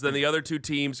Browns than the other two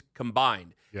teams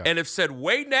combined, and have said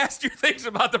way nastier things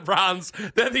about the Browns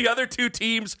than the other two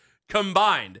teams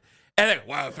combined. And then,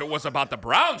 well, if it was about the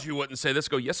Browns, you wouldn't say this.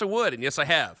 Go, yes, I would, and yes, I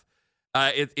have.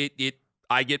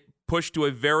 I get pushed to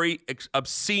a very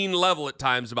obscene level at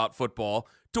times about football,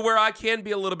 to where I can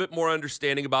be a little bit more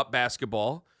understanding about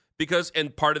basketball,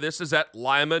 and part of this is that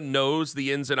Lima knows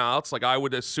the ins and outs. Like I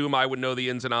would assume I would know the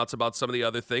ins and outs about some of the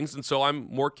other things, and so I'm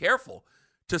more careful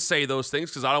to say those things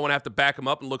because I don't want to have to back them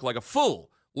up and look like a fool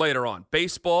later on.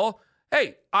 Baseball,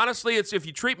 hey, honestly, it's if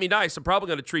you treat me nice, I'm probably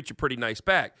going to treat you pretty nice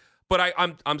back. But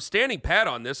I'm standing pat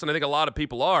on this, and I think a lot of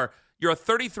people are. You're a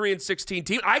 33-16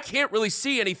 team. I can't really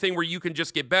see anything where you can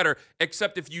just get better,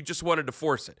 except if you just wanted to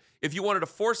force it. If you wanted to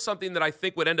force something that I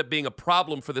think would end up being a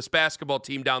problem for this basketball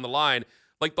team down the line,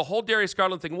 like the whole Darius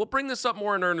Garland thing, we'll bring this up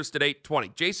more in earnest at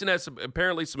 8:20. Jason has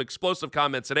apparently some explosive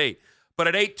comments at 8. But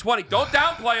at 8:20, don't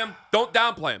downplay him. Don't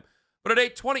downplay him. But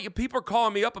at 8:20, people are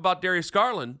calling me up about Darius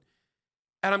Garland,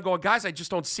 and I'm going, guys, I just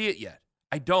don't see it yet.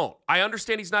 I don't. I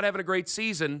understand he's not having a great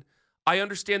season. I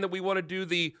understand that we want to do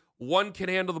the one can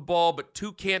handle the ball, but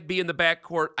two can't be in the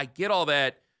backcourt. I get all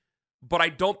that, but I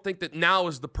don't think that now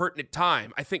is the pertinent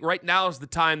time. I think right now is the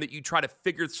time that you try to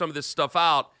figure some of this stuff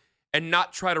out and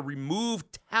not try to remove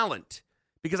talent,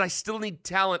 because I still need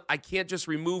talent. I can't just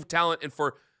remove talent. And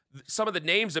for some of the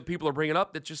names that people are bringing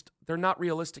up, they're not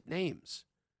realistic names.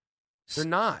 They're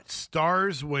not.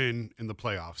 Stars win in the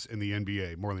playoffs in the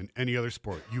NBA more than any other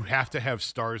sport. You have to have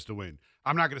stars to win.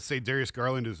 I'm not going to say Darius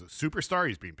Garland is a superstar.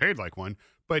 He's being paid like one,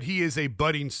 but he is a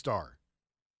budding star.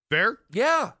 Fair?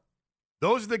 Yeah.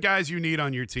 Those are the guys you need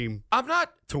on your team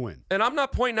to win. And I'm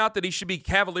not pointing out that he should be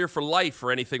Cavalier for life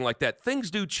or anything like that.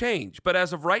 Things do change. But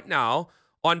as of right now,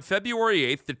 on February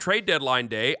 8th, the trade deadline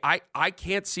day, I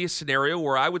can't see a scenario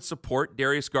where I would support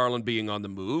Darius Garland being on the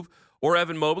move, or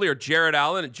Evan Mobley, or Jared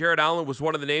Allen. And Jared Allen was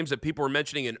one of the names that people were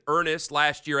mentioning in earnest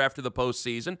last year after the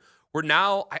postseason, where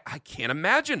now I can't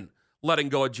imagine letting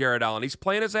go of Jared Allen. He's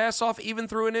playing his ass off even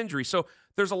through an injury. So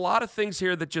there's a lot of things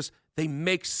here that just, they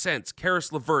make sense.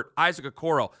 Karis LeVert, Isaac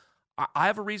Okoro. I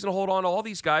have a reason to hold on to all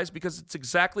these guys because it's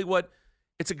exactly what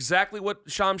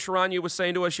Shams Charania was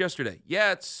saying to us yesterday.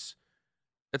 Yeah, it's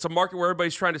a market where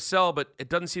everybody's trying to sell, but it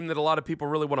doesn't seem that a lot of people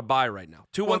really want to buy right now.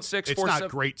 216-47. It's not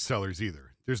great sellers either.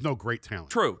 There's no great talent.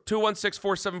 True.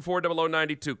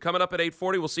 216-474-0092. Coming up at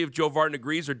 8:40, we'll see if Joe Vartan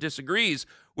agrees or disagrees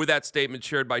with that statement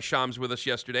shared by Shams with us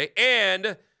yesterday.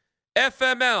 And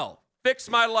FML, Fix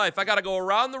My Life. I got to go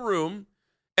around the room,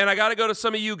 and I got to go to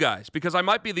some of you guys, because I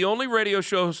might be the only radio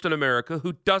show host in America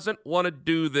who doesn't want to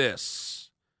do this.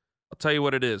 I'll tell you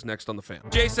what it is next on The Fan.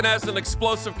 Jason has an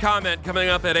explosive comment coming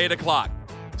up at 8 o'clock.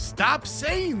 Stop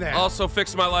saying that. Also,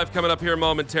 Fix My Life coming up here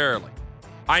momentarily.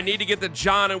 I need to get the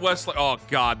John and Wesley. Oh,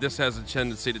 God, this has a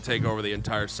tendency to take over the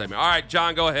entire segment. All right,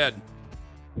 John, go ahead.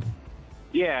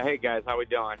 Yeah, hey, guys. How we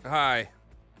doing? Hi.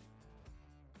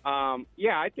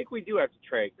 Yeah, I think we do have to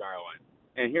trade Garland.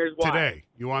 And here's why. Today.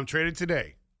 You want him traded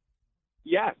today?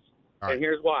 Yes. All right. And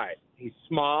here's why. He's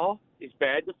small. He's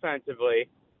bad defensively.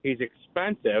 He's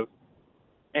expensive.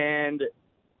 And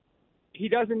he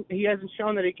hasn't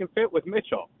shown that he can fit with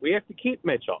Mitchell. We have to keep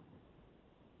Mitchell.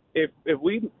 If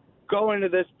we go into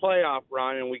this playoff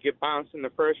run and we get bounced in the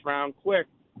first round quick,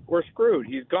 we're screwed.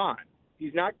 He's gone.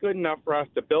 He's not good enough for us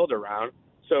to build around.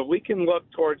 So if we can look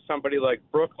towards somebody like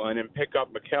Brooklyn and pick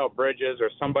up Mikal Bridges or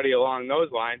somebody along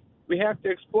those lines, we have to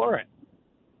explore it.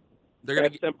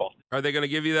 That's simple. Are they going to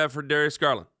give you that for Darius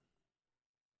Garland?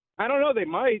 I don't know. They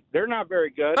might. They're not very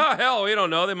good. Oh, hell, we don't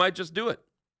know. They might just do it.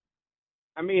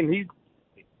 I mean,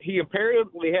 he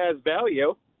apparently has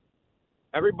value.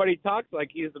 Everybody talks like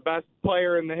he's the best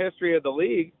player in the history of the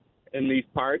league in these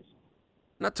parts.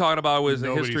 I'm not talking about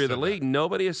the history of the league.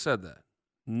 Nobody has said that.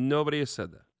 Nobody has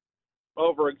said that.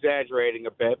 Over-exaggerating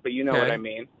a bit, but you know what I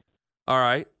mean. All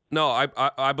right. No,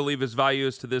 I believe his value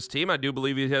is to this team. I do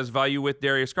believe he has value with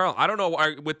Darius Garland. I don't know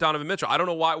with Donovan Mitchell. I don't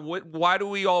know why do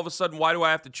we all of a sudden, why do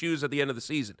I have to choose at the end of the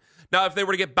season? Now, if they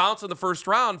were to get bounced in the first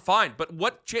round, fine. But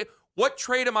what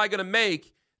trade am I going to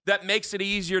make that makes it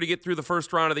easier to get through the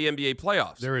first round of the NBA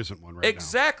playoffs? There isn't one right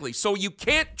exactly. So you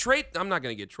can't trade. I'm not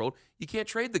going to get trolled. You can't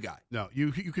trade the guy. No,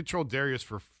 you control Darius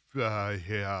for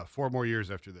 4 more years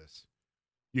after this.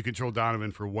 You control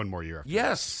Donovan for 1 more year after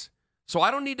Yes. So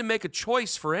I don't need to make a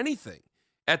choice for anything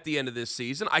at the end of this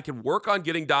season. I can work on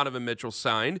getting Donovan Mitchell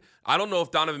signed. I don't know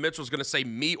if Donovan Mitchell is going to say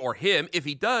me or him. If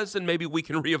he does, then maybe we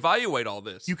can reevaluate all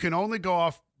this. You can only go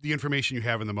off the information you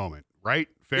have in the moment, right?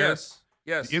 Fair?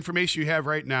 Yes. The information you have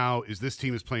right now is this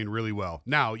team is playing really well.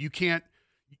 Now, you can't,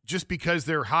 just because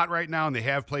they're hot right now and they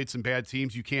have played some bad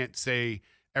teams, you can't say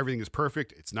everything is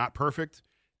perfect. It's not perfect.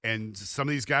 And some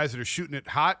of these guys that are shooting it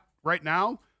hot right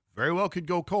now very well could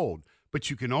go cold. But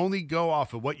you can only go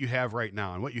off of what you have right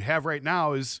now. And what you have right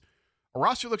now is a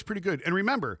roster looks pretty good. And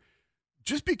remember,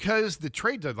 just because the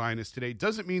trade deadline is today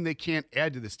doesn't mean they can't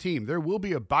add to this team. There will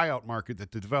be a buyout market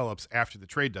that develops after the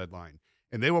trade deadline.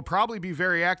 And they will probably be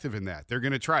very active in that. They're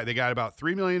going to try. They got about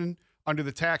 $3 million under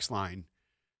the tax line.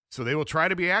 So they will try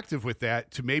to be active with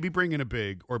that to maybe bring in a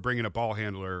big or bring in a ball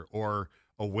handler or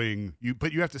a wing.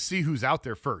 But you have to see who's out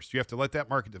there first. You have to let that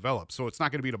market develop. So it's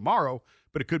not going to be tomorrow,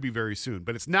 but it could be very soon.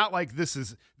 But it's not like this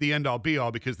is the end-all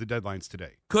be-all because the deadline's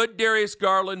today. Could Darius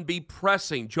Garland be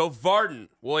pressing? Joe Varden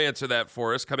will answer that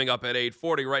for us coming up at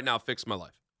 8:40. Right now, Fix My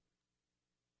Life.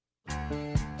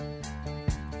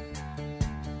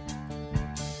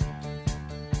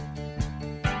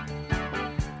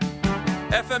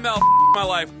 FML, my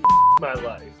life. My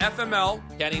life. FML.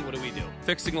 Kenny, what do we do?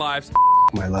 Fixing lives.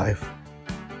 My life.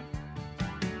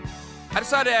 I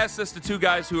decided to ask this to two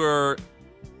guys who are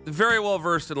very well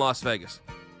versed in Las Vegas.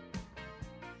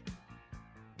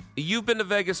 You've been to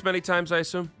Vegas many times, I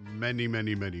assume? Many.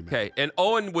 Okay, and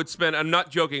Owen would spend, I'm not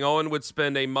joking, Owen would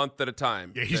spend a month at a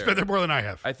time. Yeah, he's been there more than I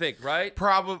have. I think, right?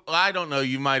 Probably. I don't know.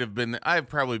 You might have been. I've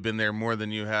probably been there more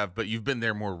than you have, but you've been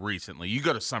there more recently. You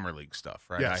go to Summer League stuff,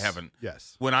 right? Yes. I haven't.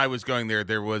 Yes. When I was going there,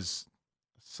 there was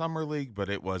Summer League, but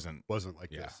it wasn't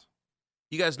like this.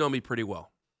 You guys know me pretty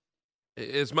well.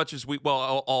 As much as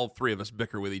all three of us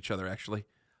bicker with each other, actually.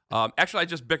 Actually, I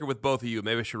just bicker with both of you.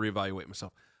 Maybe I should reevaluate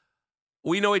myself.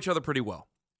 We know each other pretty well.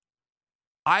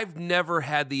 I've never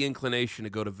had the inclination to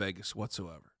go to Vegas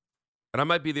whatsoever. And I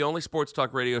might be the only sports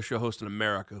talk radio show host in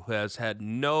America who has had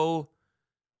no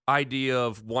idea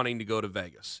of wanting to go to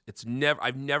Vegas.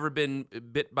 I've never been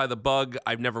bit by the bug.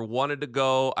 I've never wanted to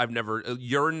go. I've never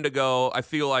yearned to go. I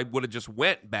feel I would have just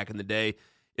went back in the day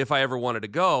if I ever wanted to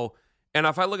go. And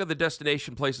if I look at the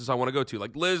destination places I want to go to,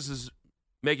 like Liz is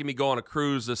making me go on a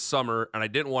cruise this summer, and I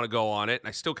didn't want to go on it, and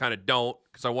I still kind of don't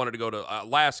because I wanted to go to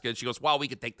Alaska. And she goes, well, we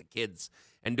could take the kids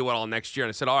and do it all next year. And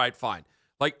I said, all right, fine.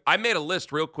 Like, I made a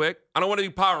list real quick. I don't want to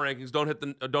do power rankings. Don't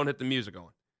hit the music on.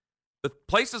 The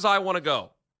places I want to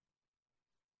go: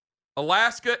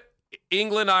 Alaska,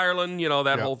 England, Ireland,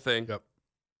 that whole thing. Yep.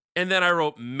 And then I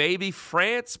wrote maybe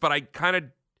France, but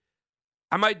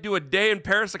I might do a day in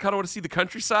Paris. I kind of want to see the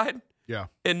countryside. Yeah.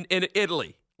 In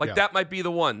Italy. That might be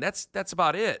the one. That's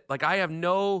about it. Like, I have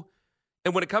no.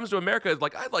 And when it comes to America,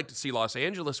 like, I'd like to see Los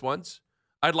Angeles once.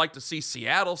 I'd like to see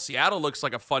Seattle. Seattle looks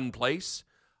like a fun place.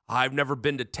 I've never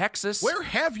been to Texas. Where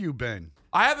have you been?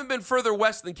 I haven't been further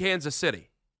west than Kansas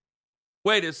City.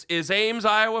 Wait, is Ames,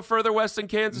 Iowa further west than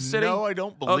Kansas City? No, I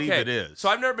don't believe it is. So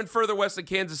I've never been further west than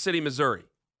Kansas City, Missouri.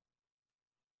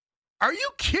 Are you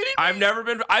kidding me? I've never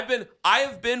been. I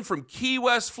have been from Key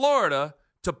West, Florida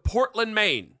to Portland,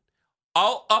 Maine.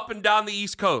 All up and down the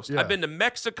East Coast. Yeah. I've been to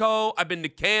Mexico. I've been to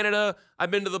Canada. I've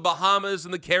been to the Bahamas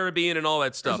and the Caribbean and all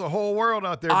that stuff. There's a whole world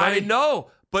out there, buddy. I know.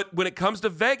 But when it comes to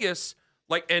Vegas,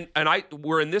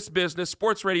 we're in this business,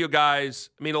 sports radio guys,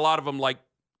 I mean, a lot of them like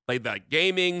that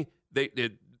gaming, they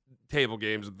did table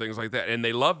games and things like that, and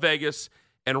they love Vegas.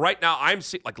 And right now I'm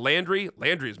seeing, like, Landry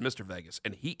is Mr. Vegas,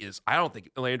 and I don't think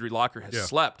Landry Locker has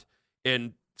slept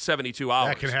in 72 hours.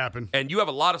 That can happen. And you have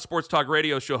a lot of sports talk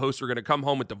radio show hosts who are going to come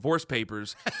home with divorce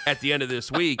papers at the end of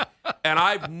this week. And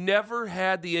I've never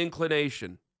had the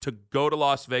inclination to go to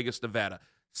Las Vegas, Nevada.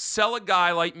 Sell a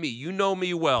guy like me. You know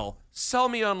me well. Sell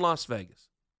me on Las Vegas.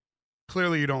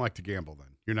 Clearly you don't like to gamble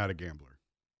then. You're not a gambler.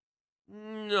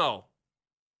 No.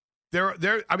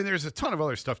 There's a ton of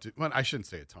other stuff I shouldn't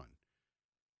say a ton.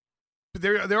 But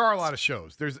there are a lot of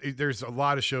shows. There's a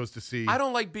lot of shows to see. I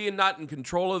don't like being not in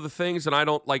control of the things, and I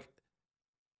don't like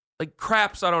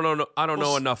craps. I don't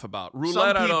know enough about.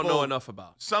 Roulette. I don't know enough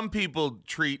about. Some people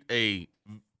treat a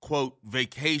quote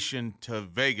vacation to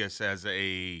Vegas as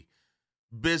a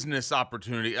business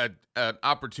opportunity, an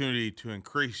opportunity to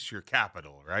increase your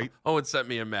capital, right? Oh, it sent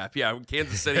me a map. Yeah,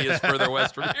 Kansas City is further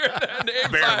west from here than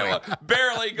Ames, Barely. Iowa.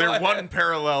 Barely. They're one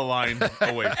parallel line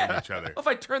away from each other. If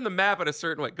I turn the map in a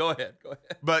certain way, go ahead.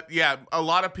 But yeah, a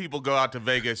lot of people go out to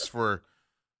Vegas for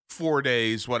 4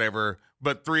 days, whatever.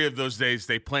 But 3 of those days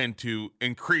they plan to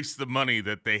increase the money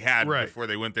that they had before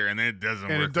they went there, and it doesn't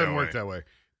work. And it doesn't work that way.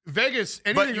 Vegas,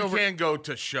 But anything you over can go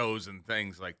to shows and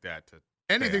things like that.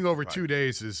 anything over 2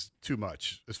 days is too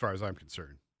much, as far as I'm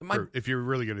concerned. If you're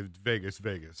really going to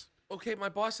Vegas. Okay, my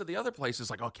boss at the other place is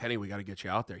like, "Oh, Kenny, we got to get you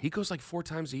out there." He goes like 4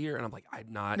 times a year, and I'm like, "I'm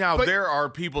not." Now there are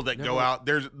people that go out.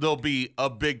 There'll be a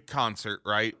big concert,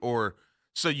 right? Or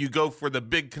so you go for the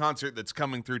big concert that's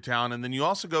coming through town, and then you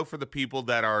also go for the people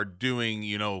that are doing,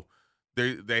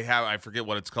 they have, I forget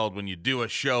what it's called when you do a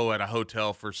show at a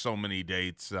hotel for so many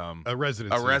dates. A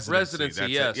residency. Residency,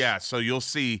 yes. Yeah, so you'll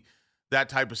see that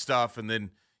type of stuff, and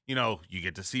then, you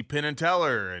get to see Penn and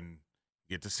Teller, and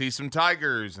you get to see some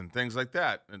tigers and things like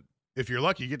that. And if you're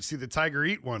lucky, you get to see the tiger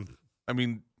eat one. I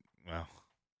mean,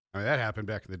 that happened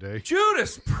back in the day.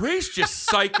 Judas Priest, you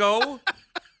psycho.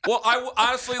 Well, I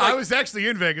honestly, I was actually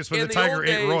in Vegas when the tiger ate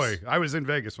days, Roy. I was in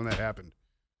Vegas when that happened.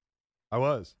 I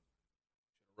was.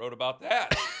 Wrote about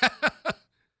that.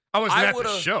 I wasn't at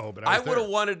the show, but I would have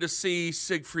wanted to see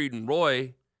Siegfried and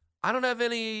Roy. I don't have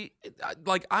any,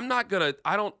 I'm not going to,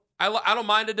 I don't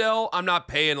mind Adele. I'm not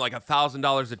paying like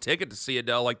 $1,000 a ticket to see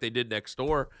Adele like they did next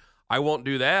door. I won't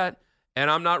do that. And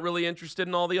I'm not really interested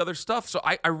in all the other stuff. So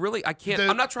I can't.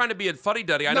 I'm not trying to be a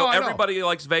fuddy-duddy. I know everybody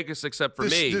likes Vegas except for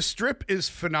me. The Strip is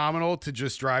phenomenal to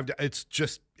just drive.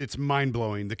 It's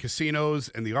mind-blowing. The casinos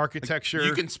and the architecture.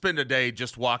 You can spend a day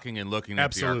just walking and looking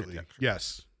at the architecture.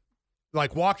 Yes.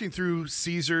 Like walking through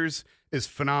Caesars is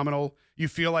phenomenal. You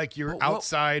feel like you're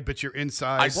outside, but you're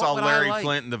inside. I saw Larry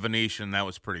Flint in the Venetian. That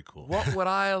was pretty cool. What would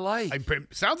I like?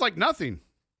 Sounds like nothing.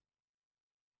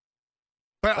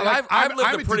 But I've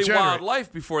lived a pretty wild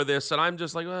life before this, and I'm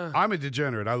just like, I'm a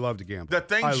degenerate. I love to gamble. The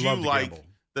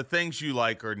things you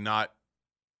like are not,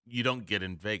 you don't get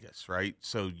in Vegas, right?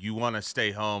 So you want to stay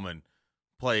home and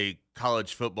play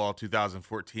college football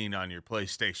 2014 on your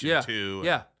PlayStation 2.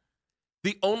 Yeah.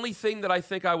 The only thing that I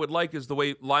think I would like is the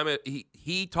way Lima,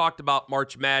 he talked about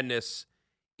March Madness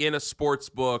in a sports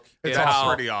book. It's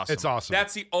pretty awesome. It's awesome.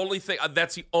 That's the only thing.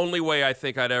 That's the only way I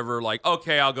think I'd ever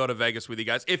okay, I'll go to Vegas with you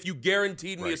guys. If you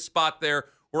guaranteed me a spot there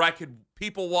where I could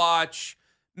people watch,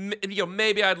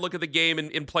 maybe I'd look at the game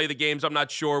and play the games. I'm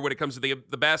not sure when it comes to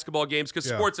the basketball games because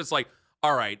sports, it's like,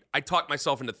 all right, I talk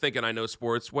myself into thinking I know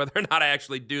sports. Whether or not I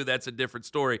actually do, that's a different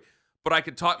story. But I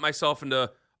could talk myself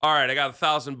into, all right, I got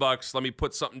 $1,000. Let me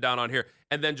put something down on here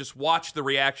and then just watch the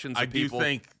reactions of people.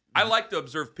 I like to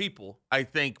observe people. I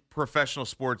think professional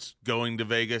sports going to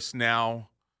Vegas now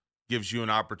gives you an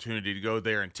opportunity to go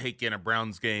there and take in a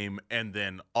Browns game and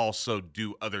then also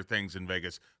do other things in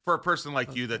Vegas. For a person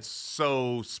like you that's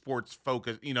so sports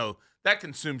focused, that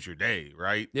consumes your day,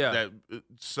 right? Yeah.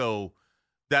 So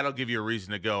that'll give you a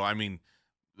reason to go. I mean,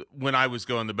 when I was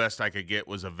going, the best I could get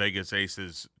was a Vegas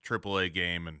Aces AAA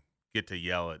game and get to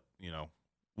yell at,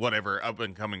 whatever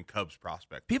up-and-coming Cubs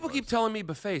prospect. People keep telling me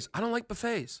buffets. I don't like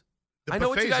buffets. I know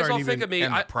what you guys all think of me.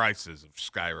 And the prices have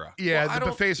skyrocketed. Yeah, the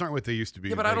buffets aren't what they used to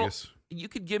be in Vegas. You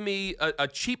could give me a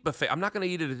cheap buffet. I'm not going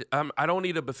to eat it. I don't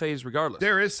eat a buffets regardless.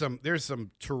 There's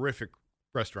some terrific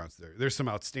restaurants there. There's some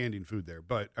outstanding food there.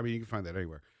 But, I mean, you can find that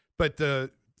anywhere. But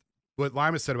what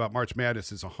Lima said about March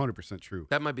Madness is 100% true.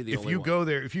 That might be the only one.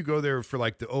 If you go there for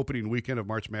like the opening weekend of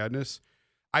March Madness,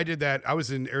 I did that. I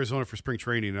was in Arizona for spring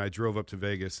training, and I drove up to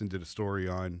Vegas and did a story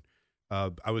on.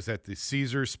 I was at the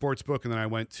Caesars Sportsbook, and then I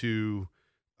went to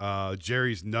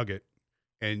Jerry's Nugget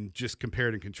and just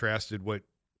compared and contrasted what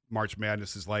March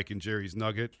Madness is like in Jerry's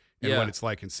Nugget and what it's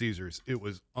like in Caesars. It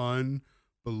was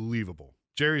unbelievable.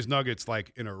 Jerry's Nugget's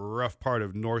like in a rough part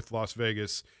of North Las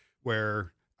Vegas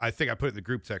where I think I put it in the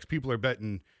group text. People are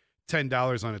betting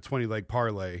 $10 on a 20-leg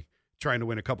parlay trying to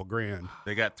win a couple grand.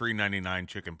 They got $3.99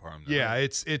 chicken parm. Yeah,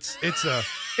 it's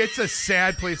a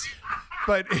sad place,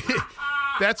 but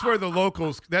that's where the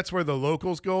locals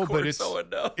go. But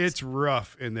it's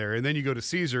rough in there. And then you go to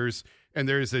Caesars, and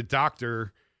there's a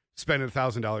doctor spending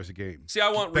 $1,000 a game. See, I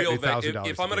want real Vegas.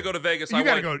 If I'm going to go to Vegas, you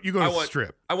go to the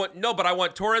Strip. I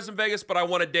want tourism Vegas, but I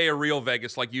want a day of real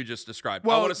Vegas, like you just described.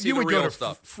 Well, I want to see you the would real go to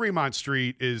stuff. Fremont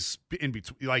Street is in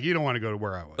between. Like, you don't want to go to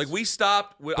where I was. Like, we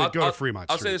stopped. Go to Fremont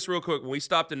Street. I'll say this real quick. When we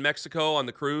stopped in Mexico on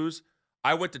the cruise,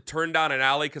 I went to turn down an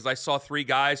alley because I saw 3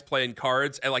 guys playing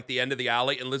cards at like the end of the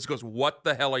alley, and Liz goes, "What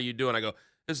the hell are you doing?" I go,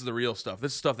 "This is the real stuff.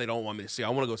 This is stuff they don't want me to see. I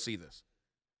want to go see this."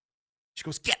 She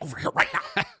goes, "Get over here right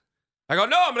now." I go,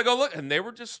 no, I'm going to go look. And they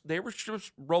were just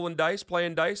rolling dice,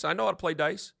 playing dice. I know how to play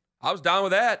dice. I was down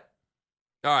with that.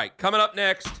 All right, coming up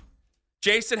next,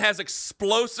 Jason has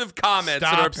explosive comments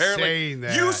that are apparently saying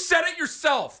that. You said it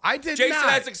yourself. I did Jason not.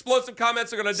 has explosive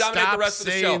comments that are going to dominate Stop the rest of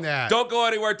the show. saying that. Don't go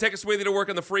anywhere. Take us with you to work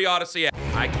on the free Odyssey app.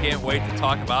 I can't wait to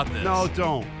talk about this. No,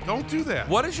 don't. Don't do that.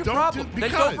 What is your problem?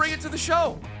 Then don't bring it to the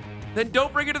show. Then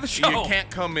don't bring it to the show. You can't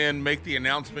come in, make the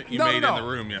announcement you made in the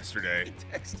room yesterday.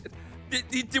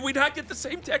 Did we not get the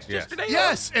same text yesterday?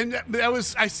 Yes, and that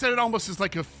was, I said it almost as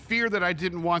like a fear that I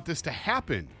didn't want this to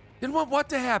happen. Didn't want what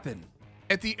to happen?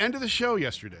 At the end of the show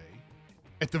yesterday,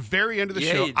 at the very end of the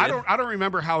Yeah, show, you I did. don't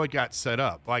remember how it got set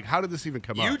up. Like, how did this even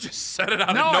come up? You just set it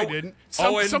out No, of I nowhere. didn't.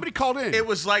 Oh, Somebody called in. It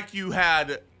was like you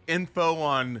had info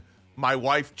on my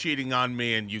wife cheating on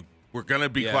me, and you were gonna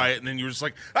be quiet, and then you were just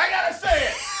like, I gotta say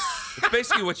it. It's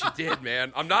basically what you did,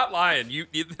 man. I'm not lying. You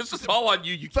this is all on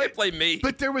you. You can't blame me.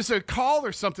 But there was a call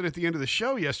or something at the end of the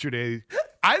show yesterday.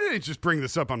 I didn't just bring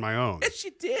this up on my own. Yes,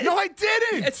 you did. No, I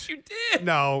didn't. Yes, you did.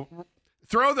 No.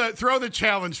 Throw the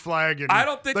challenge flag and I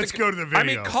don't think let's go to the video. I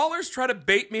mean, callers try to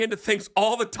bait me into things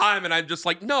all the time, and I'm just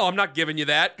like, no, I'm not giving you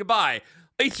that. Goodbye.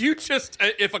 Like, you just,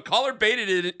 if a caller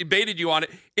baited you on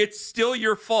it, it's still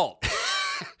your fault.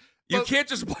 You can't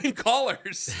just blame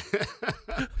callers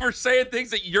for saying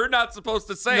things that you're not supposed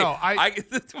to say. No,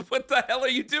 what the hell are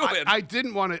you doing? I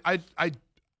didn't want to. Actually,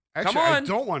 Come on. I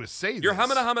don't want to say this. You're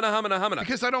humming.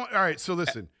 Because I don't. All right, so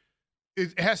listen.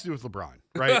 It has to do with LeBron,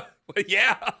 right?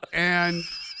 Yeah.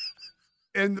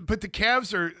 But the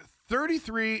Cavs are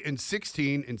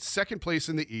 33-16 in second place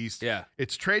in the East. Yeah.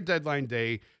 It's trade deadline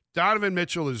day. Donovan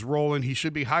Mitchell is rolling. He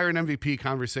should be higher in MVP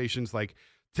conversations. Like,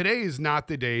 today is not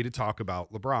the day to talk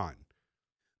about LeBron.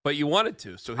 But you wanted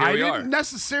to, so here I we are. didn't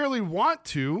necessarily want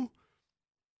to,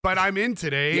 but I'm in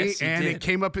today, Yes, you and did. it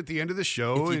came up at the end of the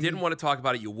show. If you didn't want to talk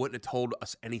about it, you wouldn't have told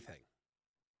us anything.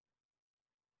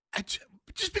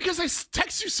 Just because I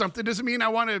text you something doesn't mean I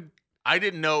want to. I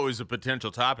didn't know it was a potential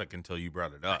topic until you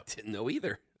brought it up. I didn't know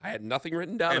either. I had nothing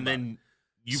written down. And about then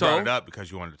it. you brought it up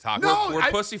because you wanted to talk about it. We're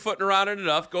pussyfooting around it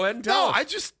enough. Go ahead and tell us. I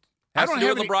just. Has I don't to do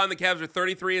have with LeBron. The Cavs are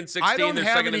 33-16. They're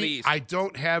second in the East. I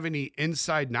don't have any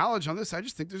inside knowledge on this. I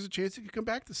just think there's a chance he could come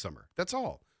back this summer. That's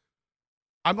all.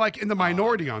 I'm like in the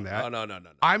minority on that. No.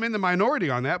 I'm in the minority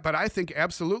on that, but I think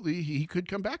absolutely he could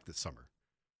come back this summer.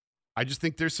 I just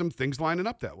think there's some things lining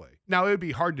up that way. Now, it would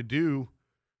be hard to do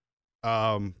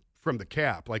from the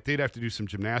cap. Like, they'd have to do some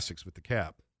gymnastics with the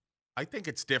cap. I think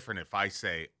it's different if I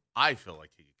say I feel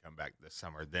like he could come back this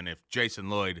summer than if Jason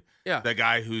Lloyd, the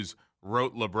guy who's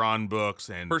wrote LeBron books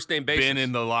and first name basis, been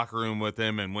in the locker room with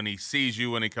him, and when he sees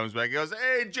you when he comes back, he goes,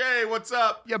 "Hey Jay, what's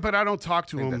up?" Yeah, but I don't talk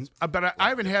to him. But I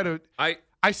haven't had a.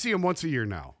 I see him once a year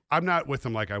now. I'm not with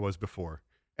him like I was before,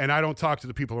 and I don't talk to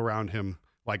the people around him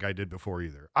like I did before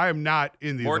either. I am not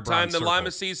in the more LeBron time than circle. Lima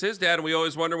sees his dad, and we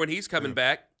always wonder when he's coming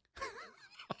back.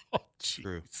 Oh,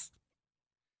 jeez.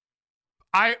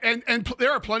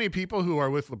 There are plenty of people who are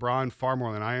with LeBron far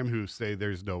more than I am who say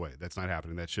there's no way that's not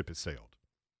happening. That ship has sailed.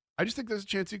 I just think there's a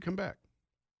chance he'd come back.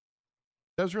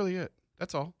 That was really it.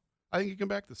 That's all. I think he'd come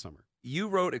back this summer. You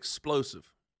wrote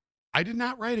explosive. I did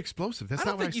not write explosive. That's I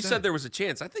don't not what think I you said. said there was a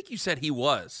chance. I think you said he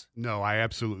was. No, I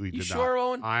absolutely did You not. sure,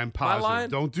 Owen? I'm Am I positive. lying?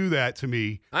 Don't do that to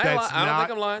me. I That's don't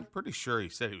think I'm lying. Pretty sure he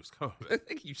said he was coming. I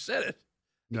think you said it.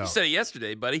 No. You said it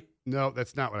yesterday, buddy. No,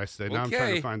 that's not what I said. Now I'm trying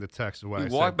Okay. to find the text of what You I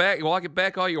walk said. You walk it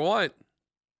back all you want.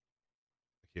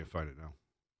 I can't find it now.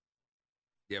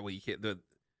 Yeah, well, you can't.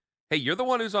 Hey, you're the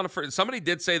one who's on a first. Somebody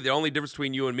did say the only difference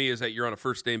between you and me is that you're on a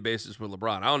first name basis with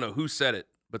LeBron. I don't know who said it,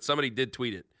 but somebody did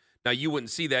tweet it. Now, you wouldn't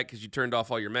see that because you turned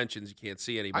off all your mentions. You can't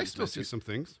see anybody. I still see some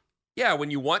things. Yeah, when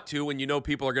you want to, when you know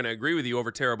people are going to agree with you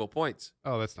over terrible points.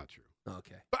 Oh, that's not true.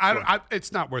 Okay. But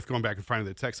it's not worth going back and finding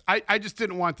the text. I just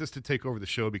didn't want this to take over the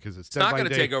show because it's not deadline going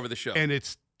to day, take over the show. and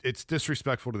it's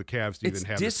disrespectful to the Cavs to It's even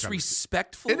have this conversation.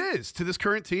 disrespectful? It is to this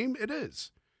current team. It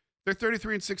is. They're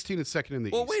 33-16 and second in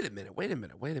the Well, East. wait a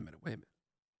minute.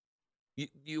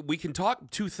 We can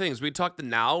talk two things. We can talk the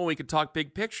now and we can talk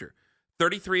big picture.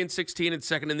 33-16 and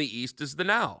second in the East is the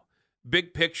now.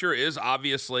 Big picture is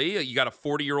obviously you got a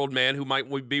 40-year-old man who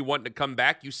might be wanting to come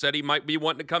back. You said he might be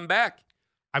wanting to come back.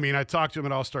 I mean, I talked to him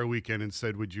at All-Star Weekend and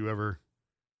said, would you ever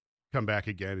come back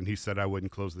again? And he said I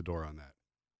wouldn't close the door on that.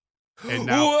 And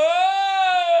now,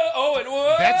 whoa! Owen,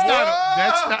 whoa!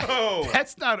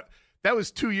 That's not, that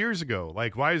was 2 years ago.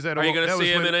 Like, why is that? Are you going that to was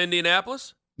see him when- in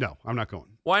Indianapolis? No, I'm not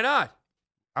going. Why not?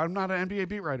 I'm not an NBA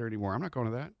beat writer anymore. I'm not going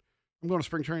to that. I'm going to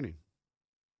spring training.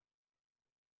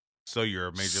 So you're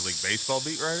a Major League Baseball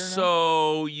beat writer now?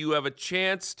 So you have a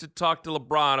chance to talk to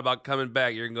LeBron about coming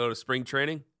back. You're going to go to spring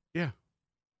training? Yeah.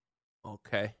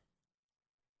 Okay.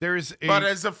 But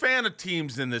as a fan of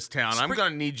teams in this town, I'm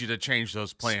going to need you to change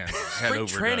those plans. Spring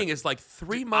training is like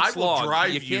 3 months long. I will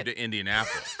drive you to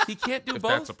Indianapolis. He can't do if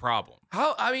both? That's a problem.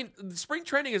 How? I mean, spring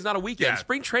training is not a weekend. Yeah.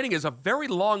 Spring training is a very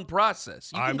long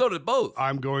process. You can go to both.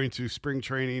 I'm going to spring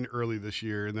training early this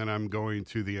year, and then I'm going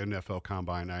to the NFL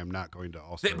Combine. I am not going to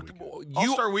All-Star Weekend.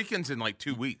 All-Star Weekend's in like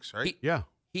 2 weeks, right?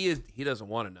 He doesn't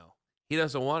want to know. He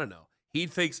doesn't want to know. He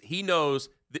thinks he knows.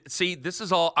 See, this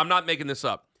is all. I'm not making this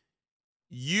up.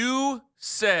 You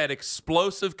said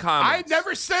explosive comments. I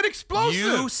never said explosive.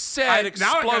 You said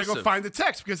explosive. Now I gotta go find the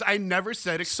text because I never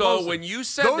said explosive. So when you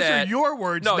said those that, are your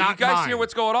words, no, not you guys mine. hear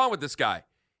what's going on with this guy?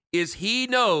 Is he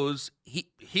knows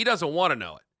he doesn't want to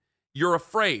know it. You're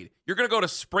afraid. You're going to go to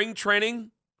spring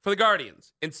training for the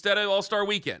Guardians instead of All-Star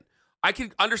Weekend. I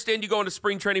can understand you going to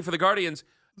spring training for the Guardians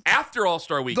after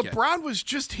All-Star Weekend. LeBron was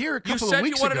just here a couple of weeks ago.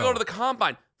 You said you wanted to go to the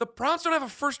Combine. The Browns don't have a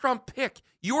first-round pick.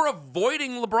 You're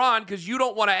avoiding LeBron because you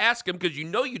don't want to ask him because you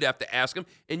know you'd have to ask him,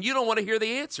 and you don't want to hear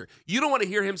the answer. You don't want to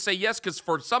hear him say yes because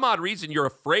for some odd reason you're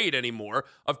afraid anymore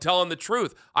of telling the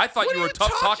truth. I thought you were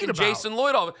tough talking Jason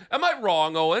Lloyd. Am I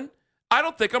wrong, Owen? I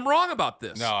don't think I'm wrong about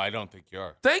this. No, I don't think you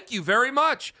are. Thank you very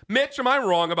much. Mitch, am I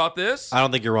wrong about this? I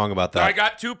don't think you're wrong about that. I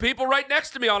got 2 people right next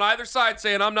to me on either side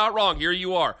saying I'm not wrong. Here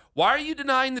you are. Why are you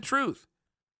denying the truth?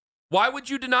 Why would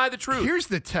you deny the truth? Here's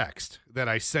the text that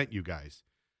I sent you guys.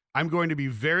 I'm going to be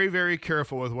very, very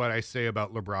careful with what I say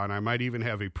about LeBron. I might even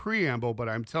have a preamble, but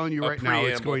I'm telling you right now,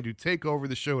 it's going to take over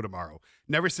the show tomorrow.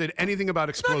 Never said anything about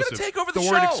explosive. It's not going to take over the show.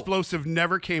 show. The word explosive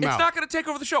never came out. It's not going to take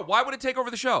over the show. Why would it take over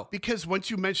the show? Because once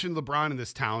you mention LeBron in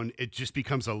this town, it just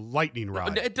becomes a lightning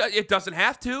rod. It doesn't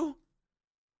have to.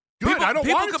 Good. I don't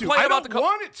want it to. I don't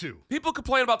want it to. People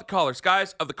complain about the callers.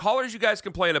 Guys, of the callers you guys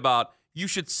complain about, you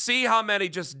should see how many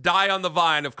just die on the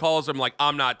vine of calls. I'm like,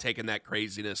 I'm not taking that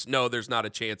craziness. No, there's not a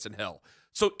chance in hell.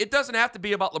 So it doesn't have to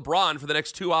be about LeBron for the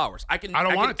next 2 hours. I can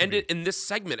end it in this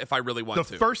segment if I really want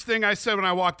to. The first thing I said when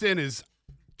I walked in is,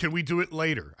 can we do it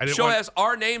later? The show has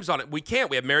our names on it. We can't.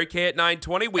 We have Mary Kay at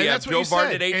 9:20. We have Joe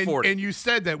Barton at 8:40. And you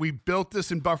said that we built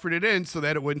this and buffered it in so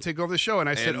that it wouldn't take over the show. And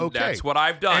I said, okay. That's what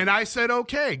I've done. And I said,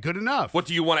 okay, good enough. What,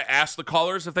 do you want to ask the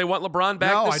callers if they want LeBron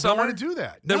back this summer? No, I don't want to do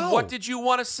that. Then what did you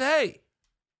want to say?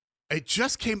 It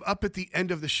just came up at the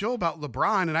end of the show about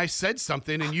LeBron, and I said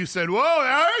something, and you said, whoa,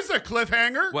 there's a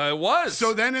cliffhanger. Well, it was.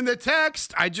 So then in the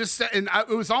text, I just said, and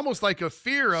it was almost like a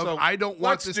fear of, I don't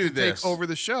want this to take over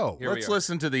the show. Let's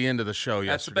listen to the end of the show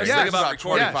yesterday. That's the best thing about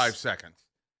recording. 25 seconds.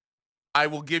 I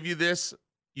will give you this.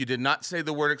 You did not say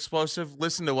the word explosive.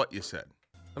 Listen to what you said.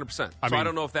 100%. I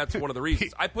don't know if that's one of the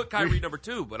reasons. I put Kyrie number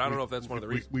 2, but I don't know if that's one of the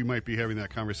reasons. We might be having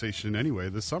that conversation anyway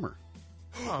this summer.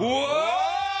 Whoa!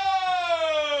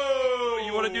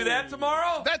 You want to do that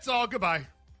tomorrow? That's all. Goodbye.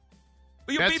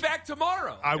 But you'll be back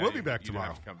tomorrow. I will be back tomorrow.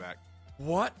 You have to come back.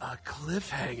 What a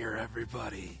cliffhanger,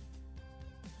 everybody.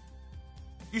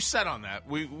 You set on that.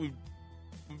 We've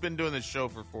been doing this show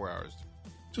for 4 hours.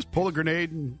 Just pull a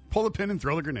grenade and pull the pin and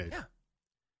throw the grenade. Yeah.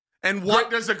 And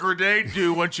what does a grenade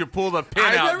do once you pull the pin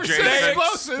out, never Jason? said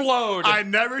explosive. Explode. I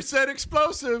never said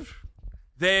explosive.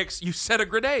 You said a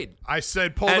grenade. I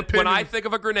said pull the pin. When I think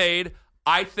of a grenade,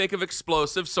 I think of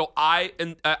explosive, so I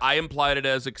implied it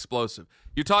as explosive.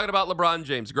 You're talking about LeBron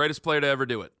James, greatest player to ever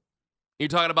do it. You're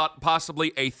talking about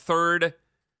possibly a third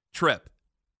trip.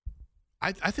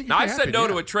 I think now, I said no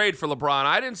to a trade for LeBron.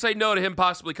 I didn't say no to him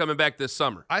possibly coming back this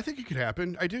summer. I think it could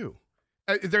happen. I do.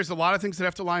 There's a lot of things that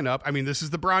have to line up. I mean, this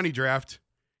is the Bronny draft.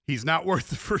 He's not worth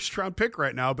the first-round pick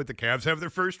right now, but the Cavs have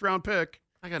their first-round pick.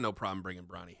 I got no problem bringing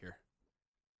Bronny here.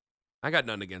 I got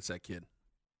nothing against that kid.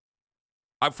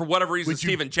 For whatever reason,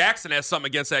 Steven Jackson has something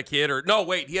against that kid.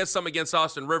 He has something against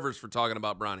Austin Rivers for talking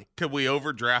about Bronny. Could we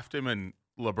overdraft him and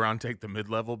LeBron take the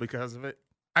mid-level because of it?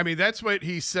 I mean, that's what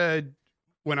he said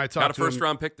when I talked to him. Got a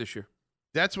first-round pick this year.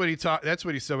 That's what he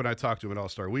said when I talked to him at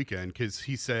All-Star Weekend, because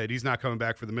he said he's not coming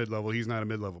back for the mid-level. He's not a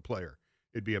mid-level player.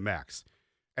 It'd be a max.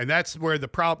 And that's where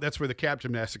that's where the cap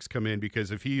gymnastics come in, because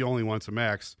if he only wants a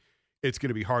max, it's going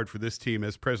to be hard for this team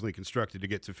as presently constructed to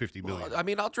get to $50 million. Well, I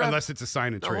mean, I'll draft. Unless it's a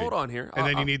sign and trade. Hold on here. And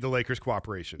then you need the Lakers'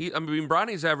 cooperation.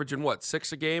 Bronny's averaging,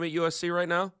 6 a game at USC right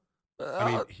now?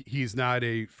 He's not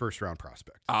a first-round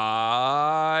prospect.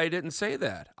 I didn't say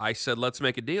that. I said, let's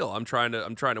make a deal. I'm trying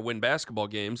to win basketball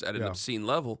games at an obscene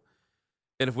level.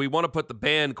 And if we want to put the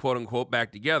band, quote-unquote,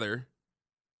 back together,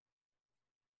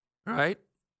 all right,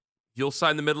 you'll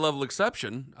sign the mid-level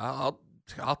exception. I'll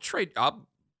trade.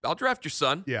 I'll draft your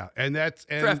son. Yeah, and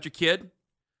draft your kid.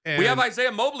 We have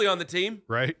Isaiah Mobley on the team,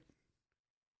 right?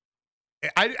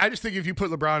 I just think if you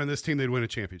put LeBron in this team, they'd win a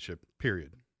championship.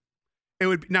 Period. It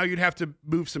would now you'd have to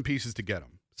move some pieces to get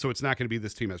them, so it's not going to be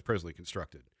this team as presently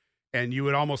constructed. And you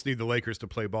would almost need the Lakers to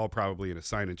play ball probably in a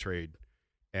sign and trade.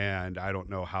 And I don't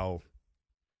know how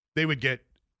they would get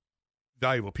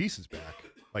valuable pieces back.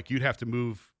 Like you'd have to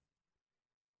move.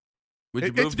 Would you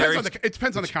It move Darius?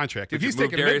 depends on the contract. If Would he's you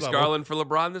move taking Darius mid-level, Garland for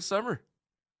LeBron this summer?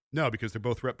 no, because they're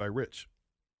both rep by Rich.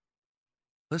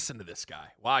 Listen to this guy.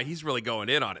 Wow, he's really going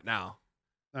in on it now.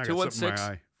 I got something in my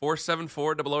eye.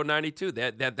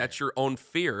 216-474-0092. That's your own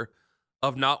fear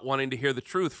of not wanting to hear the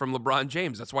truth from LeBron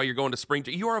James. That's why you're going to spring.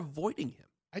 You are avoiding him.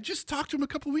 I just talked to him a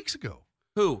couple weeks ago.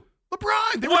 Who?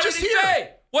 LeBron. They were What just did he here.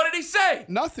 say? What did he say?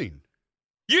 Nothing.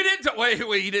 You didn't. Wait.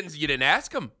 You didn't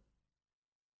ask him.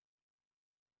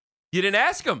 You didn't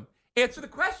ask him. Answer the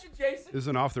question, Jason. This is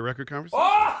an off-the-record conversation.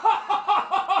 Oh!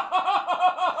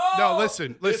 No,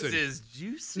 listen. This is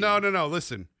juicy. No.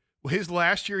 Listen. His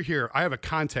last year here, I have a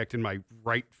contact in my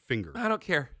right finger. I don't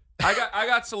care. I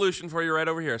got solution for you right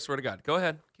over here. I swear to God. Go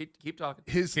ahead. Keep talking.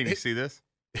 Can you see this?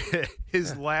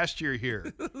 His last year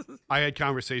here, I had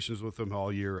conversations with him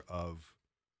all year of,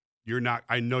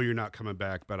 I know you're not coming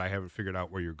back, but I haven't figured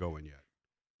out where you're going yet.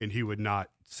 And he would not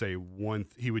say one.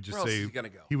 He would just Where else say, is he gonna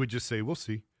go? He would just say, we'll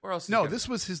see. Where else is he No, gonna this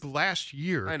go? was his last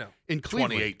year. I know. In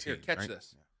Cleveland. 2018. Here, catch right?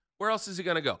 this. Where else is he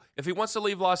going to go? If he wants to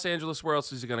leave Los Angeles, where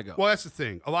else is he going to go? Well, that's the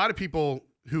thing. A lot of people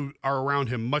who are around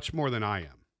him much more than I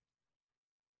am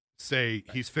say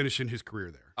he's finishing his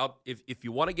career there. If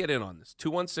you want to get in on this,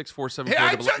 216-474.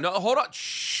 Hey, no, hold on.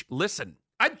 Shh. Listen.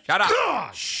 Shut up.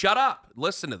 God! Shut up.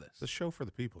 Listen to this. It's a show for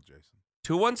the people, Jason.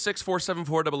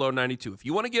 216-474-0092. If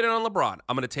you want to get in on LeBron,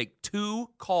 I'm going to take 2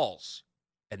 calls,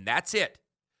 and that's it.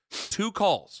 2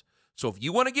 calls. So if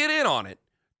you want to get in on it,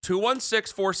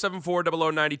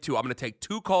 216-474-0092. I'm going to take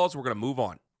 2 calls. We're going to move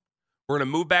on. We're going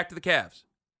to move back to the Cavs.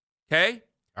 Okay?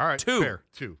 All right. 2. Fair.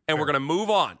 2. And we're going to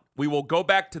move on. We will go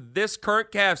back to this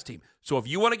current Cavs team. So if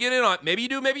you want to get in on it, maybe you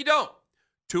do, maybe you don't.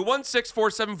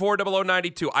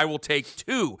 216-474-0092. I will take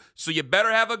 2. So you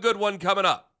better have a good one coming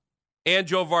up. And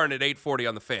Joe Varn at 840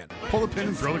 on the Fan. Pull a pin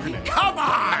and throw the grenade. Come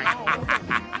on!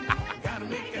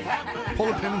 Pull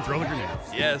a pin and throw the grenade.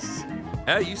 Yes.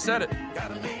 Hey, you said it.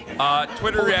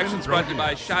 Twitter reactions brought to you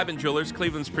by Scheiben Jewelers,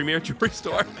 Cleveland's premier jewelry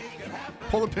store.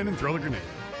 Pull a pin and throw the grenade.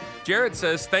 Jared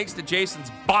says, thanks to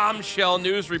Jason's bombshell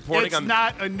news reporting, It's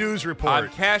not a news report. I'm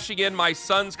cashing in my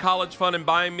son's college fund and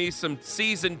buying me some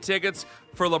season tickets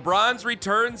for LeBron's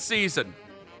return season.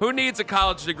 Who needs a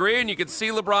college degree? And you can see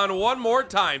LeBron one more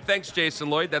time. Thanks, Jason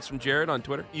Lloyd. That's from Jared on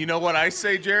Twitter. You know what I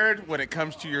say, Jared, when it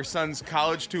comes to your son's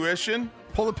college tuition?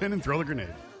 Pull a pin and throw the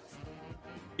grenade.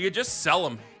 You could just sell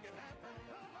them.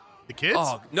 The kids?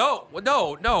 Oh, no.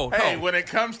 Hey, when it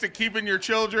comes to keeping your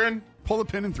children, pull a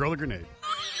pin and throw the grenade.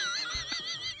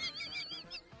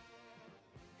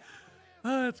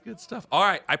 Oh, that's good stuff. All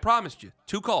right, I promised you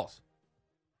 2 calls.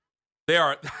 They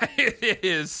are. It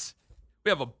is. We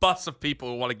have a bus of people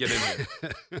who want to get in here.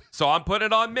 So I'm putting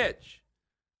it on Mitch.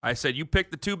 I said, you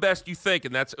pick the 2 best you think,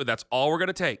 and that's all we're going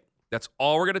to take. That's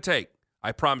all we're going to take.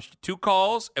 I promised you 2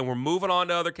 calls, and we're moving on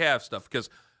to other Cavs stuff because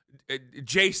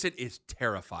Jason is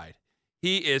terrified.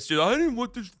 He is just, I didn't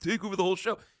want this to take over the whole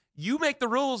show. You make the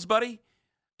rules, buddy.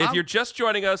 If you're just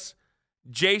joining us,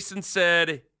 Jason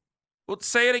said, well,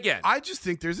 say it again. I just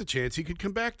think there's a chance he could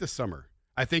come back this summer.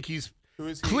 I think he's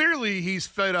clearly he's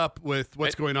fed up with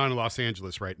what's going on in Los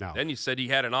Angeles right now. Then you said he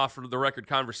had an off-the-record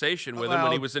conversation with him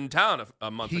when he was in town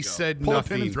a month ago. He said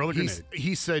nothing.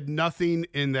 He said nothing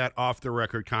in that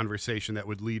off-the-record conversation that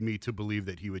would lead me to believe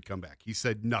that he would come back. He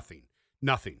said nothing.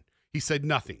 Nothing. He said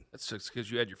nothing. That's just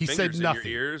because you had your He fingers said in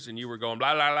nothing. your ears and you were going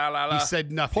blah, blah, blah, blah, blah. He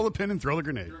said nothing. Pull a pin and throw the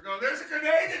grenade. there's a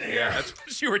grenade in here. Yeah, that's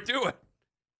what you were doing.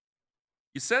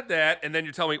 You said that, and then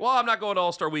you're telling me, well, I'm not going to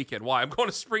All-Star Weekend. Why? I'm going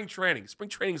to spring training. Spring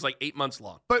training is like 8 months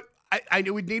long. But I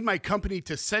would need my company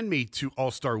to send me to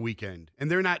All-Star Weekend, and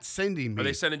they're not sending me. Are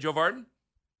they sending Joe Varden?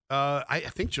 I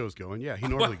think Joe's going. Yeah, he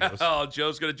normally goes. Oh,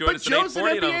 Joe's going to join us Joe's at an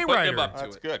 8:40, and I'm NBA putting writer. him up to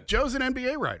That's it. good. Joe's an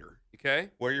NBA writer. Okay.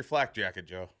 Wear your flak jacket,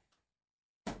 Joe.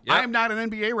 Yep. I am not an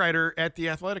NBA writer at The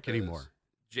Athletic anymore.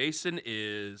 Jason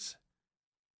is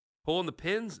pulling the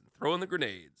pins and throwing the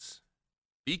grenades.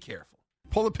 Be careful.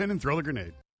 Pull a pin and throw the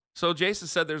grenade. So Jason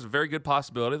said there's a very good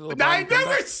possibility that LeBron I will come never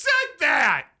back. said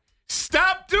that.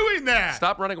 Stop doing that.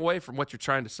 Stop running away from what you're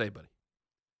trying to say, buddy.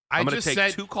 I I'm going just to said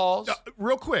take 2 calls.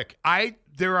 Real quick.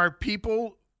 There are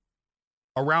people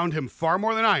around him far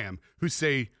more than I am who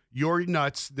say, you're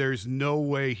nuts. There's no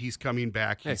way he's coming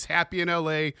back. He's happy in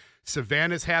L.A.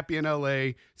 Savannah's happy in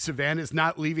L.A. Savannah's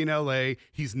not leaving L.A.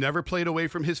 He's never played away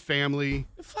from his family.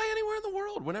 You fly anywhere in the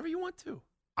world whenever you want to.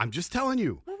 I'm just telling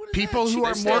you. People who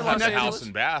are They more still have connected. a house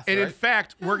and bath, And in right?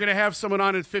 fact, we're going to have someone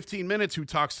on in 15 minutes who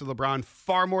talks to LeBron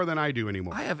far more than I do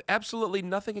anymore. I have absolutely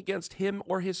nothing against him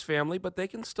or his family, but they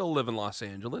can still live in Los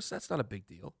Angeles. That's not a big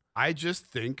deal. I just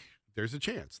think there's a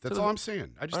chance. That's all I'm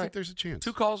saying. I just think there's a chance.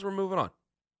 2 calls, we're moving on.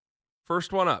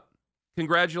 First one up.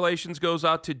 Congratulations goes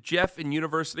out to Jeff in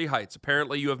University Heights.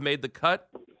 Apparently you have made the cut.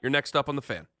 You're next up on the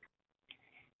Fan.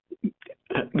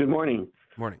 Good morning.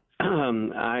 Morning.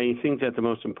 I think that the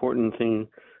most important thing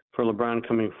for LeBron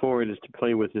coming forward is to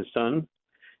play with his son.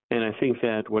 And I think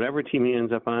that whatever team he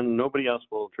ends up on, nobody else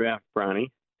will draft Bronny.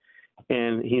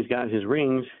 And he's got his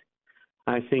rings.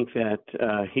 I think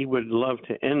that he would love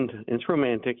to end, it's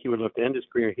romantic, he would love to end his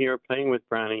career here playing with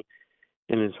Bronny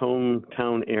in his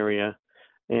hometown area.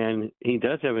 And he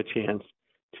does have a chance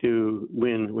to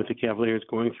win with the Cavaliers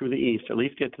going through the East, at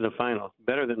least get to the finals,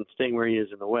 better than staying where he is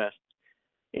in the West.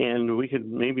 And we could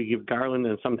maybe give Garland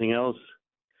and something else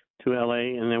to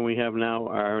L.A., and then we have now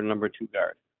our number 2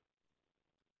 guard.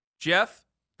 Jeff,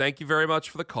 thank you very much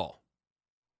for the call.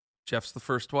 Jeff's the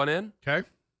first one in. Okay.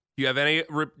 Do you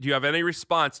have any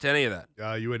response to any of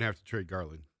that? You wouldn't have to trade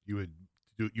Garland. You would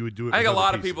do it. I think with a lot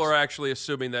other of pieces. people are actually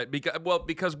assuming that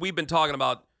because we've been talking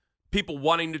about people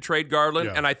wanting to trade Garland,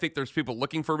 Yeah. and I think there's people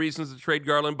looking for reasons to trade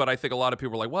Garland, but I think a lot of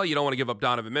people are like, well, you don't want to give up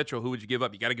Donovan Mitchell. Who would you give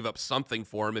up? You got to give up something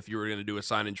for him if you were going to do a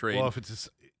sign and trade. Well, if it's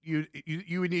you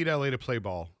would need LA to play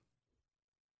ball.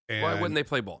 Why wouldn't they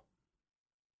play ball?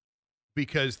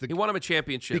 Because he won him a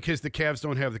championship. Because the Cavs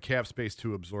don't have the cap space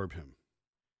to absorb him.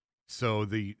 So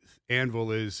the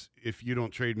anvil is, if you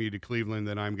don't trade me to Cleveland,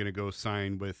 then I'm going to go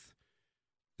sign with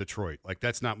Detroit. Like,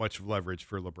 that's not much leverage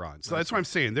for LeBron. So that's what I'm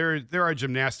saying. There are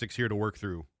gymnastics here to work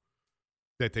through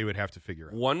that they would have to figure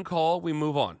out. One call, we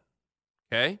move on.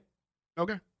 Okay?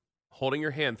 Okay. Holding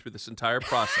your hand through this entire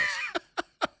process.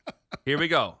 Here we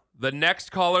go. The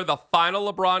next caller, the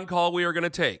final LeBron call we are going to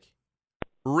take.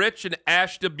 Rich and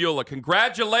Ashtabula.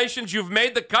 Congratulations, you've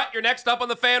made the cut. You're next up on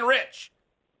the Fan, Rich.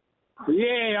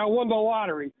 Yeah, I won the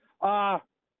lottery.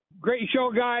 Great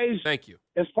show, guys. Thank you.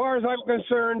 As far as I'm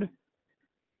concerned,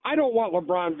 I don't want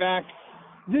LeBron back.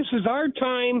 This is our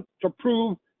time to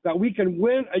prove that we can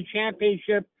win a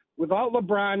championship without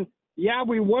LeBron. Yeah,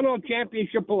 we won a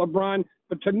championship with LeBron,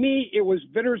 but to me, it was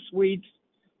bittersweet.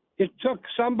 It took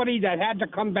somebody that had to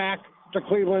come back to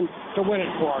Cleveland to win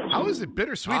it for us. How is it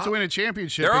bittersweet to win a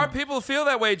championship? There are people who feel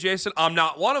that way, Jason. I'm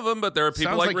not one of them, but there are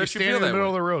people Sounds like like Rich you're who feel standing in that the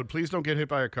middle way. of the road. Please don't get hit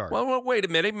by a car. Well, wait a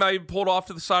minute. He might have pulled off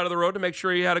to the side of the road to make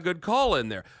sure he had a good call in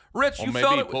there. Rich, Well, you maybe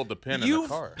felt he it, pulled the pin in you, the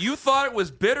car. You thought it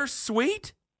was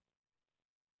bittersweet?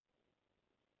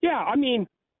 Yeah, I mean,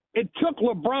 it took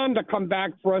LeBron to come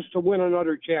back for us to win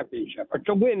another championship, or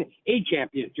to win a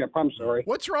championship, I'm sorry.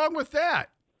 What's wrong with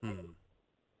that?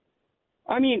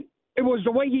 I mean, it was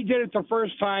the way he did it the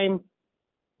first time,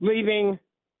 leaving.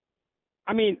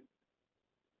 I mean,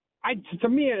 to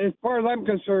me, as far as I'm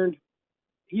concerned,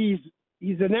 he's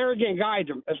an arrogant guy,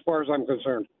 as far as I'm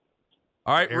concerned.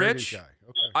 All right, Arrogant Rich.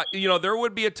 guy. There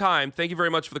would be a time. Thank you very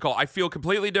much for the call. I feel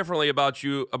completely differently about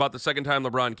you about the second time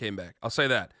LeBron came back. I'll say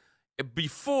that.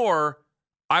 Before,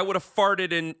 I would have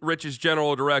farted in Rich's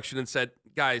general direction and said,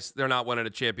 "Guys, they're not winning a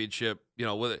championship."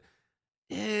 With it.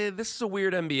 This is a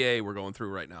weird NBA we're going through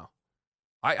right now.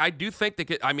 I do think they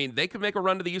could. I mean, they could make a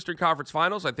run to the Eastern Conference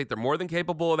Finals. I think they're more than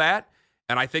capable of that.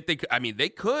 And I think they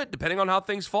could, depending on how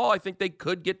things fall. I think they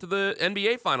could get to the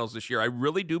NBA Finals this year. I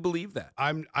really do believe that.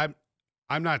 I'm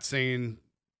not saying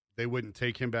they wouldn't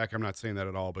take him back. I'm not saying that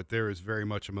at all. But there is very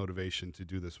much a motivation to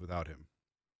do this without him.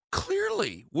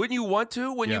 Clearly, wouldn't you want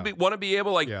to? Wouldn't you want to be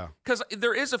able, because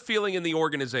there is a feeling in the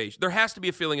organization. There has to be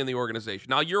a feeling in the organization.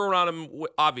 Now, you're around him,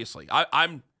 obviously.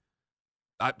 I'm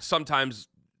sometimes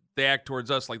they act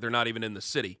towards us like they're not even in the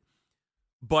city.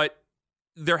 But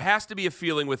there has to be a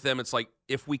feeling with them. It's like,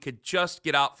 if we could just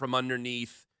get out from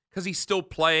underneath, because he's still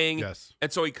playing. Yes.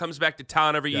 And so he comes back to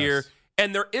town every year.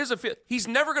 And there is he's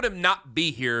never going to not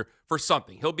be here for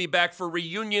something. He'll be back for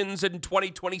reunions in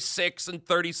 2026 and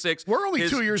 36. We're only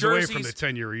 2 years away from the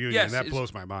 10-year reunion. Yes, that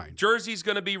blows my mind. Jersey's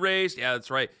going to be raised. Yeah,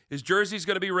 that's right. His jersey's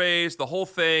going to be raised, the whole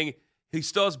thing. He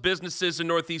still has businesses in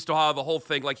Northeast Ohio, the whole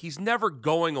thing. Like, he's never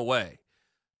going away.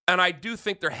 And I do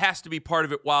think there has to be part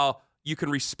of it, while you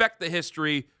can respect the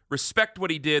history, respect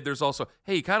what he did, there's also,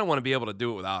 hey, you kind of want to be able to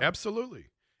do it without him. Absolutely.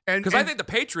 Because I think the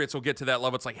Patriots will get to that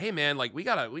level. It's like, hey, man, like we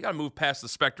gotta move past the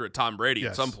specter of Tom Brady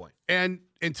at some point. And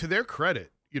to their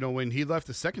credit, when he left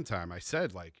the second time, I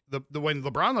said, like, when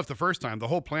LeBron left the first time, the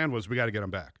whole plan was we got to get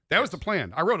him back. That was the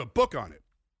plan. I wrote a book on it.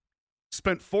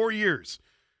 Spent 4 years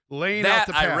laying out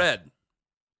the path. I read.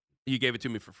 You gave it to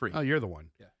me for free. Oh, you're the one.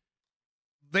 Yeah.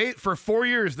 for 4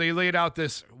 years, they laid out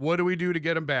this, what do we do to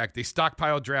get him back? They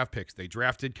stockpiled draft picks. They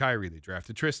drafted Kyrie. They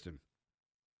drafted Tristan.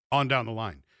 On down the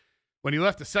line. When he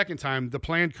left the second time, the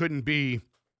plan couldn't be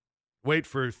wait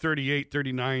for 38,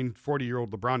 39,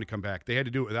 40-year-old LeBron to come back. They had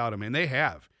to do it without him, and they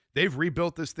have. They've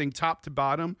rebuilt this thing top to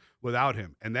bottom without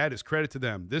him, and that is credit to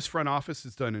them. This front office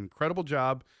has done an incredible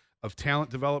job of talent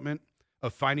development,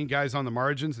 of finding guys on the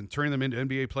margins and turning them into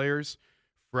NBA players,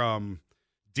 from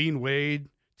Dean Wade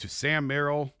to Sam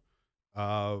Merrill.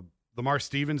 Lamar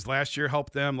Stevens last year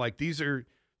helped them. Like, these are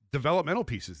developmental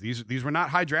pieces. These were not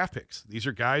high draft picks. These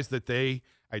are guys that they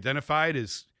identified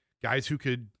as guys who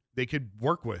they could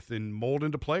work with and mold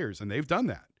into players, and they've done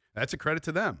that. That's a credit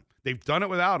to them. They've done it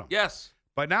without him. Yes.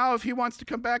 But now if he wants to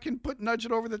come back and nudge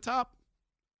it over the top,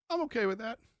 I'm okay with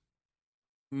that.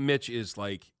 Mitch is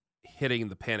like hitting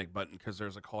the panic button because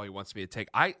there's a call he wants me to take.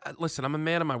 Listen, I'm a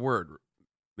man of my word,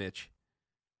 Mitch.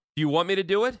 Do you want me to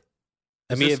do it?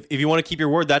 If you want to keep your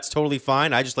word, that's totally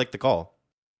fine. I just like the call.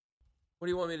 What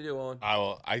do you want me to do, Owen?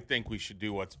 I think we should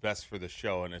do what's best for the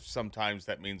show, and if sometimes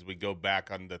that means we go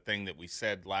back on the thing that we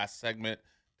said last segment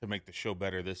to make the show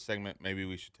better this segment, maybe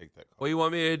we should take that call. What do you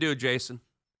want me to do, Jason?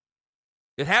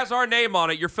 It has our name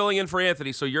on it. You're filling in for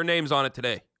Anthony, so your name's on it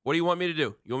today. What do you want me to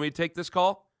do? You want me to take this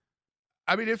call?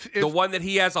 I mean, if the one that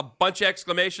he has a bunch of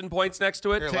exclamation points next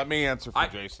to it? Here, let me answer for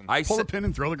Jason. Pull a pin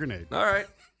and throw the grenade. All right.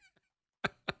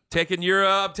 taking your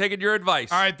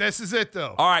advice. All right, this is it,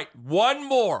 though. All right, one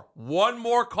more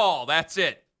call. That's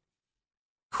it.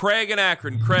 Craig in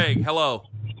Akron. Craig, hello.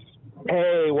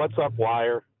 Hey, what's up,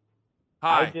 Wire?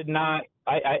 Hi.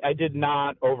 I did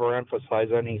not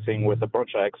overemphasize anything with a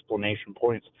bunch of explanation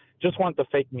points. Just want the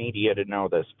fake media to know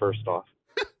this, first off.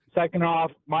 Second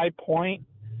off, my point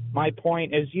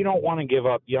is you don't want to give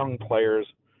up young players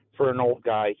for an old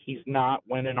guy. He's not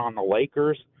winning on the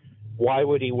Lakers. Why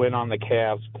would he win on the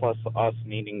Cavs, plus us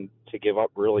needing to give up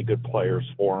really good players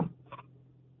for him?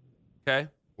 Okay.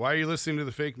 Why are you listening to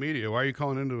the fake media? Why are you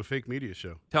calling into a fake media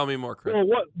show? Tell me more, Craig.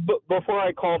 Well, before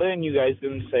I called in, you guys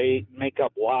didn't make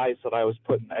up lies that I was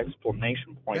putting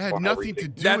exclamation points That had on nothing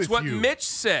everything. to do That's with what you. Mitch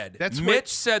said. That's Mitch what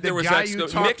said the there was guy you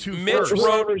talked to Mitch first. wrote.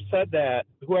 Whoever said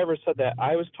that,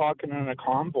 I was talking in a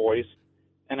calm voice,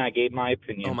 and I gave my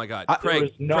opinion. Oh, my God. There Craig,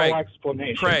 was no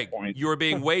explanation Craig, points. you were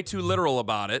being way too literal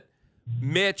about it.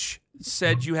 Mitch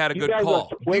said you had a You good guys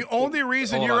call. The only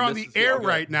reason Hold you're on, on this the is air all good.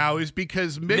 right now is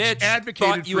because Mitch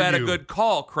advocated thought you for had a good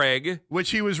call, Craig.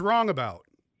 which he was wrong about.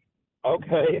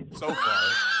 Okay.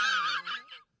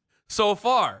 So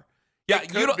far. Yeah,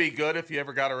 It could be good if you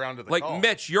ever got around to the like call.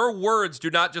 Mitch, your words do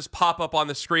not just pop up on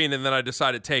the screen and then I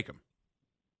decide to take them.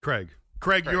 Craig,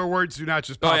 your words do not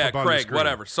just pop up on the Craig, screen.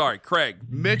 whatever. Sorry, Craig.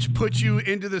 Mitch put you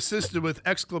into the system with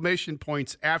exclamation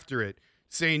points after it,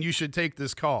 saying you should take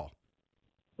this call.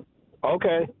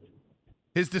 Okay.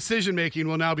 His decision-making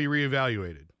will now be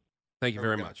reevaluated. Thank you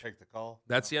very much. Take the call.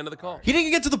 That's the end of the call. He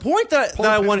didn't get to the point that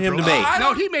I wanted him to make.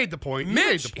 No, he made the point. He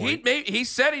made Mitch, the point. he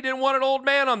said he didn't want an old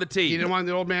man on the team. He didn't want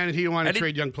the old man, and he didn't want to And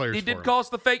trade young players He for did him. call us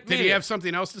the fake Did media. he have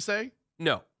something else to say?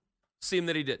 No. Seemed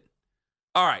that he didn't.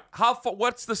 All right.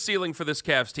 What's the ceiling for this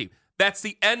Cavs team? That's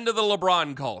the end of the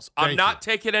LeBron calls. I'm not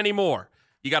taking any more.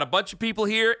 You got a bunch of people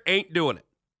here, ain't doing it.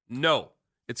 No.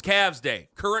 It's Cavs Day.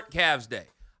 Current Cavs Day.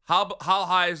 How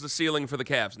high is the ceiling for the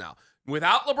Cavs now?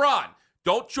 Without LeBron,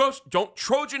 don't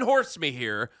Trojan horse me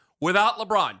here. Without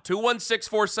LeBron,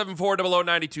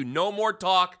 216-474-0092. No more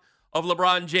talk of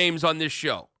LeBron James on this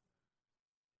show.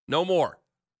 No more.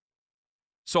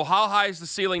 So how high is the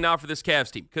ceiling now for this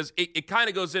Cavs team? Because it kind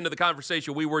of goes into the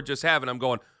conversation we were just having. I'm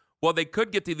going, well, they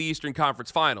could get to the Eastern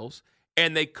Conference Finals,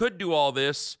 and they could do all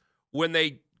this when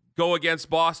they go against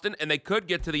Boston, and they could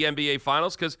get to the NBA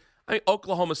Finals because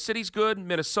Oklahoma City's good.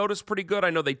 Minnesota's pretty good. I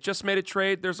know they just made a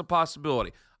trade. There's a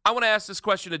possibility. I want to ask this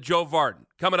question to Joe Varden,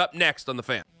 coming up next on The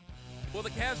Fan. Will the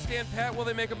Cavs stand pat? Will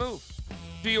they make a move?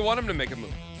 Do you want them to make a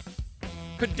move?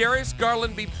 Could Darius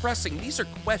Garland be pressing? These are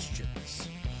questions.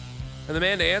 And the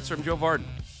man to answer him, Joe Varden.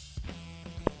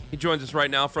 He joins us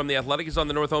right now from The Athletic. He's on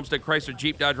the North Homestead Chrysler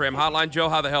Jeep Dodge Ram hotline. Joe,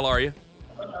 how the hell are you?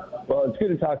 Well, it's good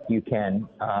to talk to you, Ken.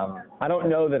 I don't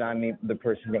know that I'm the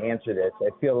person to answer this. I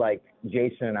feel like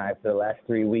Jason and I, for the last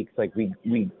 3 weeks, like we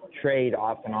trade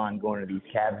off and on going to these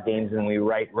Cavs games, and we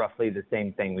write roughly the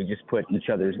same thing. We just put each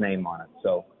other's name on it.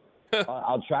 So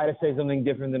I'll try to say something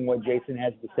different than what Jason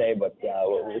has to say, but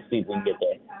we'll see if we can get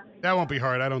there. That won't be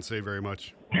hard. I don't say very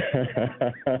much.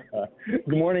 Good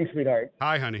morning, sweetheart.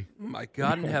 Hi, honey. Oh my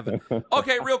God in heaven.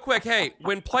 Okay, real quick. Hey,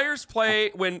 when players play,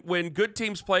 when good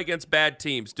teams play against bad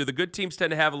teams, do the good teams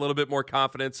tend to have a little bit more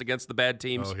confidence against the bad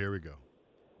teams? Oh, here we go.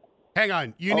 Hang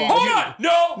on. You need. Hold on.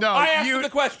 No. I asked you, the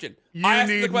question. You I asked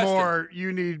need the question. more.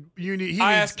 You need. He needs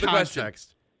asked the context.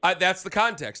 question. That's the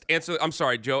context. I'm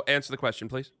sorry, Joe. Answer the question,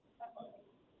 please.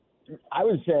 I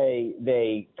would say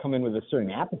they come in with a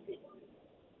certain apathy.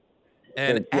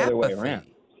 And it's the other way around.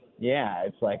 Yeah,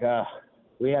 it's like,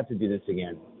 we have to do this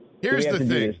again. Here's we have the to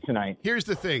do thing. this tonight. Here's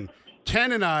the thing.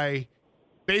 Ken and I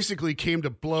basically came to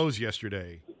blows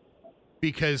yesterday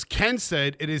because Ken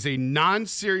said it is a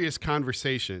non-serious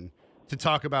conversation to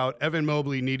talk about Evan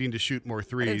Mobley needing to shoot more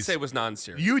threes. I didn't say it was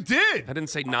non-serious. You did. I didn't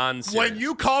say non-serious. When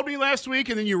you called me last week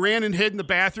and then you ran and hid in the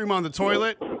bathroom on the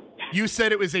toilet, you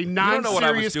said it was a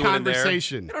non-serious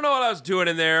conversation. You don't know what I was doing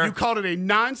in there. You called it a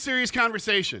non-serious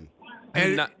conversation.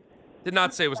 I did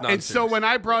not say it was non-serious. And so when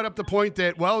I brought up the point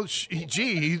that, well,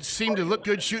 he seemed to look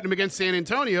good shooting him against San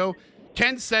Antonio,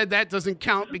 Ken said that doesn't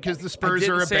count because the Spurs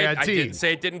are a bad team. I didn't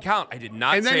say it didn't count. I did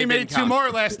not say it didn't count. And then he made two more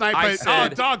last night,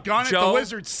 but doggone it, the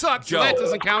Wizards suck, so that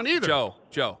doesn't count either.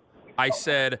 Joe, I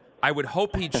said I would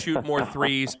hope he'd shoot more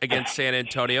threes against San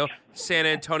Antonio. San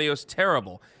Antonio's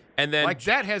terrible. And then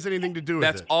that has anything to do with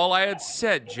it. That's all I had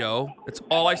said, Joe. That's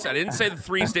all I said. I didn't say the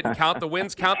threes didn't count. The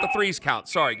wins count. The threes count.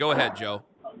 Sorry. Go ahead, Joe.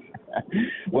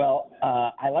 Well,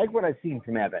 I like what I've seen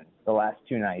from Evan the last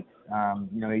two nights.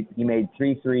 He made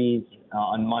 3 threes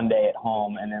on Monday at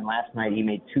home, and then last night he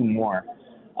made 2 more.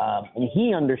 And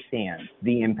he understands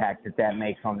the impact that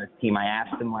makes on this team. I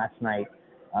asked him last night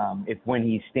if when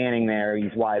he's standing there,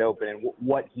 he's wide open, and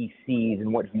what he sees,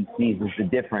 and what he sees is the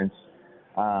difference.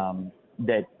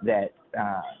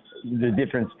 The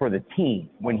difference for the team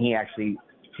when he actually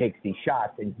takes these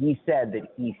shots. And he said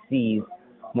that he sees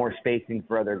more spacing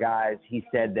for other guys. He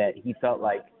said that he felt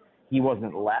like he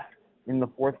wasn't left in the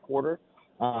fourth quarter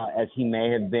as he may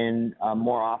have been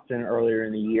more often earlier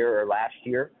in the year or last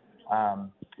year,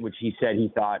 which he said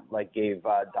he thought gave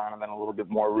Donovan a little bit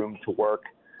more room to work.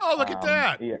 Oh, look at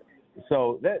that. Yeah.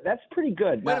 So that's pretty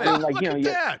good. Wait a minute. Look at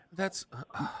that. That's oh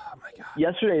my God.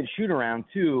 Yesterday at shoot around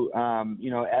too,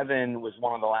 Evan was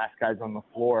one of the last guys on the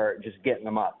floor, just getting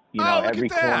them up. Every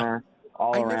corner,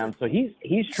 all around. So he's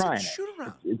trying it. Shoot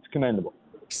around. It's commendable.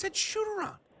 He said shoot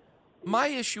around. My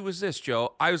issue was this,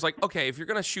 Joe. I was like, okay, if you're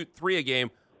going to shoot 3 a game,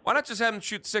 why not just have him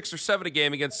shoot 6 or 7 a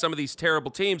game against some of these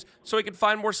terrible teams so he can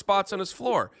find more spots on his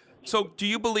floor? So do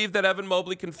you believe that Evan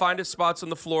Mobley can find his spots on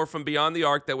the floor from beyond the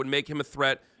arc that would make him a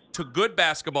threat to good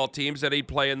basketball teams that he'd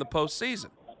play in the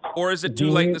postseason? Or is it too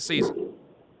late in the season?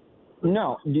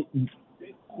 No. Do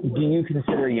you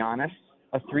consider Giannis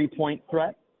a 3-point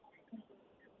threat?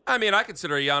 I mean, I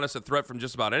consider Giannis a threat from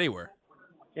just about anywhere.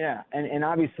 Yeah, and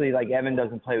obviously, Evan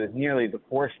doesn't play with nearly the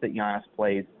force that Giannis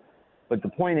plays. But the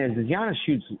point is Giannis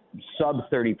shoots sub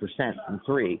 30% from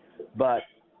 3, but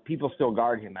people still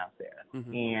guard him out there.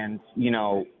 Mm-hmm. And,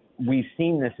 we've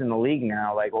seen this in the league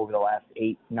now, over the last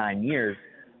 8-9 years,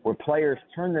 where players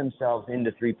turn themselves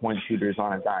into 3-point shooters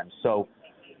on a dime. So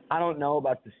I don't know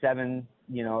about the 7,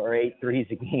 or 8 threes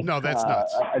a game. No, that's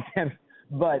nuts. Attempt,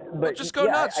 but just go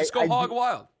nuts. Just go hog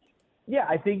wild. Yeah,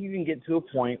 I think you can get to a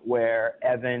point where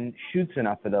Evan shoots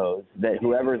enough of those that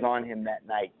whoever's on him that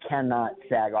night cannot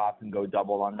sag off and go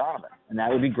double on Donovan, and that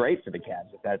would be great for the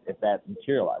Cavs if that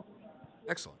materializes.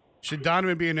 Excellent. Should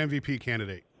Donovan be an MVP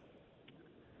candidate?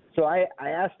 So I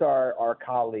asked our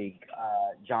colleague,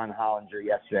 John Hollinger,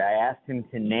 yesterday. I asked him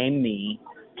to name me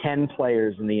 10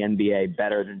 players in the NBA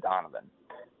better than Donovan.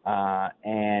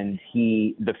 And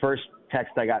the first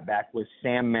text I got back was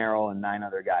Sam Merrill and 9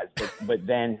 other guys. But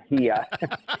then he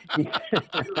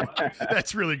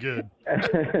That's really good.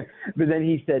 But then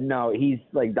he said, no, he's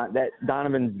that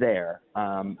Donovan's there.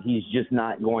 He's just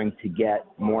not going to get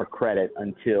more credit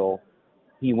until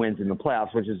he wins in the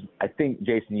playoffs, which is, I think,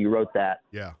 Jason, you wrote that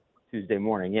Tuesday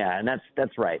morning. Yeah, and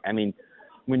that's right. I mean,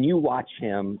 when you watch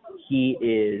him, he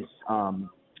is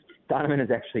Donovan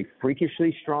is actually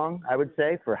freakishly strong, I would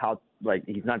say, for how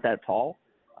he's not that tall.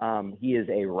 He is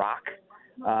a rock.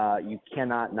 You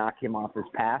cannot knock him off his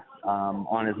path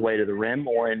on his way to the rim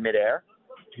or in midair.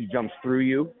 He jumps through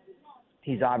you.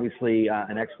 He's obviously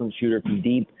an excellent shooter from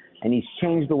deep, and he's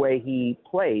changed the way he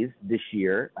plays this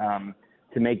year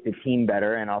to make the team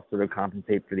better and also to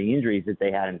compensate for the injuries that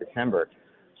they had in December.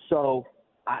 So,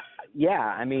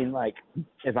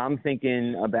 if I'm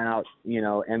thinking about,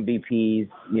 MVPs,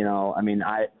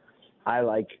 I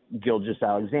like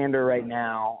Gilgeous-Alexander right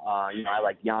now. I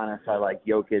like Giannis. I like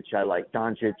Jokic. I like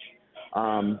Doncic.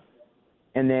 And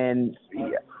then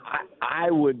I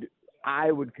would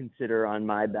consider on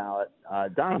my ballot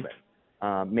Donovan,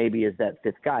 maybe as that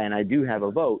 5th guy. And I do have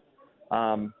a vote.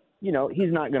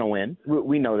 He's not going to win.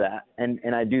 We know that.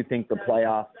 And I do think the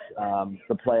playoff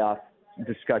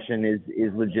discussion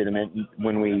is legitimate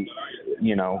when we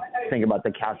think about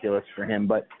the calculus for him.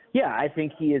 But yeah, I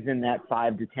think he is in that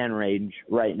 5 to 10 range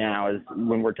right now as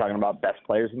when we're talking about best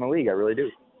players in the league. I really do.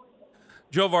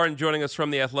 Joe Vaughn joining us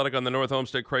from The Athletic on the North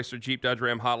Homestead Chrysler Jeep Dodge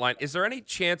Ram hotline. Is there any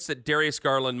chance that Darius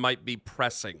Garland might be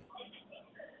pressing?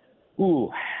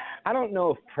 Ooh, I don't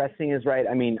know if pressing is right.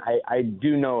 I mean, I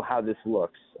do know how this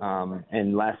looks.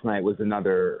 And last night was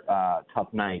another tough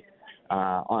night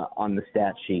on the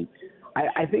stat sheet.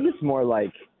 I think it's more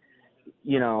like,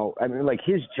 like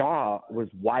his jaw was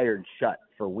wired shut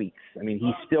for weeks. I mean,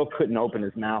 he still couldn't open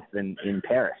his mouth in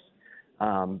Paris.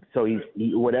 So he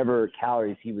whatever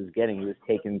calories he was getting, he was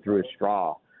taken through a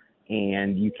straw.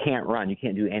 And you can't run, you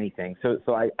can't do anything. So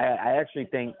I actually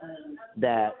think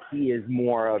that he is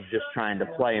more of just trying to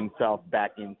play himself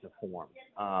back into form.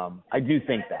 I do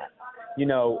think that.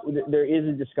 There is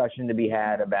a discussion to be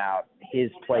had about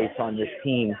his place on this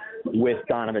team with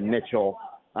Donovan Mitchell,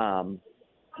 and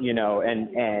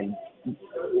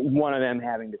one of them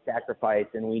having to sacrifice,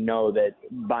 and we know that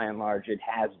by and large it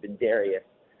has been Darius.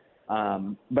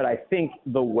 But I think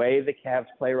the way the Cavs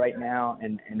play right now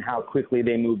and how quickly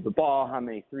they move the ball, how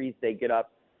many threes they get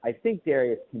up, I think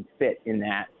Darius can fit in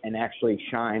that and actually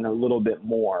shine a little bit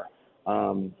more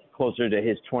closer to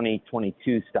his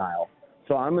 2022 style.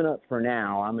 So I'm going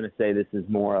to say this is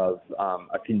more of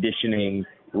a conditioning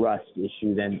rust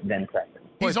issue than pressing.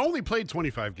 He's only played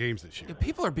 25 games this year. Yeah,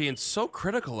 people are being so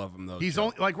critical of him, though. He's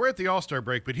only, we're at the All-Star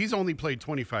break, but he's only played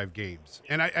 25 games.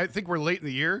 And I think we're late in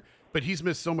the year, but he's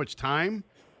missed so much time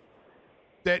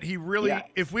that he really,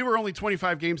 if we were only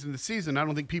 25 games in the season, I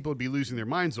don't think people would be losing their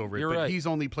minds over it. You're but right. He's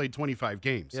only played 25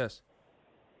 games. Yes.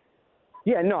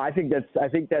 Yeah, no, I think that's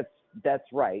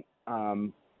right.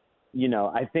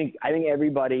 I think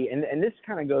everybody, and this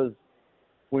kind of goes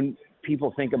when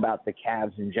people think about the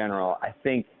Cavs in general. I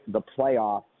think the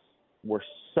playoffs were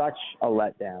such a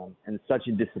letdown and such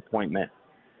a disappointment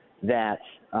that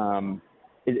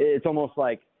it's almost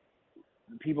like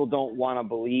people don't want to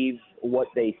believe what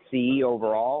they see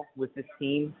overall with this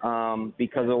team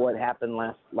because of what happened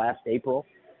last April.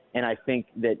 And I think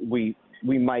that we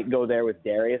might go there with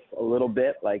Darius a little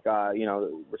bit. Like,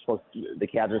 the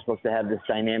Cavs are supposed to have this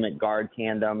dynamic guard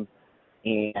tandem,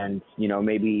 and,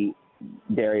 maybe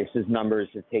Darius's numbers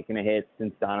have taken a hit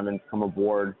since Donovan's come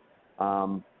aboard.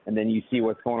 And then you see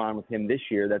what's going on with him this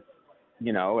year. That's,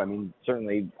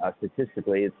 certainly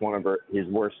statistically, it's one of his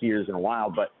worst years in a while.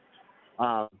 But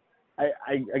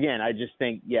I just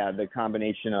think, the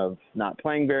combination of not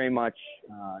playing very much,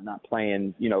 not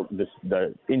playing,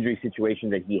 the injury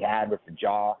situation that he had with the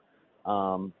jaw,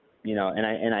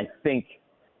 and I think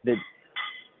that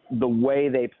the way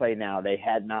they play now, they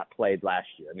had not played last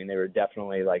year. I mean, they were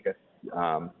definitely like a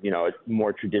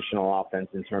more traditional offense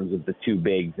in terms of the two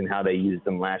bigs and how they used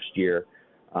them last year.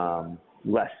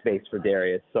 Less space for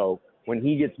Darius. So when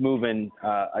he gets moving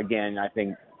again, I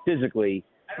think physically,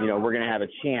 we're going to have a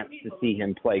chance to see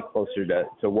him play closer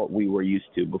to what we were used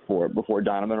to before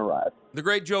Donovan arrived. The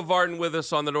great Joe Vaughn with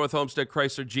us on the North Homestead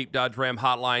Chrysler Jeep Dodge Ram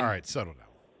hotline. All right, settle down.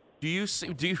 Do you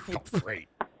great.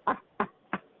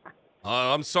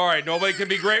 I'm sorry, nobody can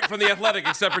be great from the Athletic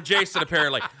except for Jason,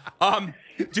 apparently.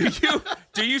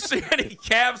 Do you see any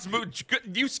Cavs moves?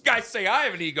 You guys say I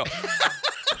have an ego.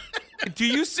 Do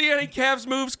you see any Cavs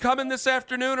moves coming this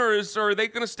afternoon, or are they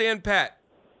going to stand pat?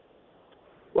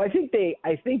 Well, I think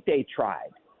they tried.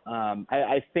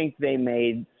 I think they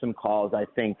made some calls. I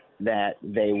think that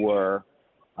they were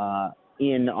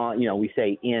in on, we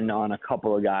say in on a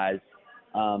couple of guys.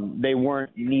 They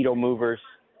weren't needle movers,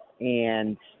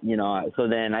 and so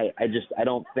then I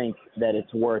don't think that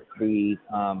it's worth the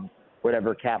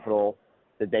whatever capital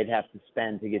that they'd have to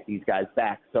spend to get these guys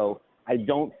back. So I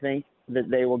don't think that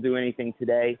they will do anything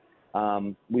today.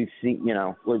 We've seen,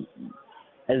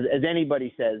 as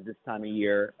anybody says this time of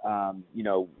year,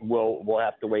 we'll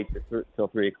have to wait till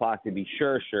 3:00 to be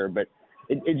sure. But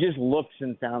it just looks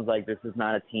and sounds like this is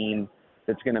not a team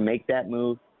that's going to make that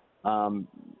move.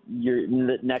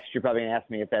 Next, you're probably going to ask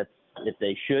me if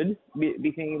they should be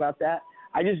thinking about that.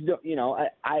 I just don't,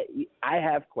 I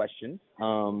have questions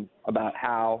about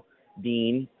how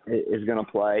Dean is going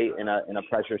to play in a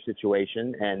pressure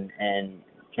situation, and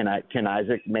can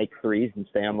Isaac make threes and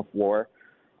stay on the floor?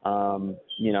 And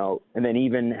then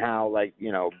even how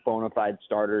bona fide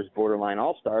starters, borderline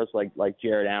all-stars like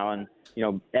Jared Allen,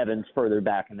 Evans further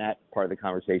back in that part of the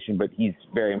conversation, but he's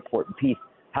a very important piece.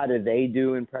 How do they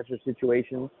do in pressure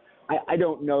situations? I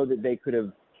don't know that they could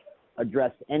have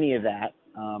addressed any of that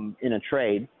in a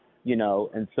trade,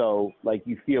 and so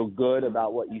you feel good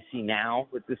about what you see now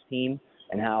with this team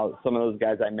and how some of those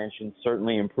guys I mentioned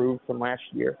certainly improved from last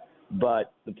year.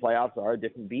 But the playoffs are a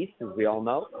different beast, as we all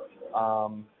know.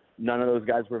 none of those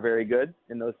guys were very good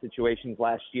in those situations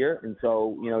last year, and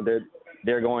so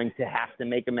they're going to have to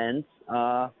make amends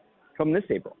come this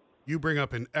April. You bring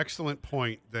up an excellent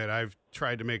point that I've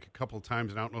tried to make a couple of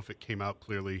times, and I don't know if it came out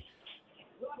clearly.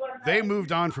 They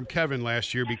moved on from Kevin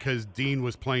last year because Dean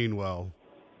was playing well,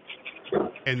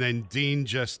 and then Dean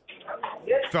just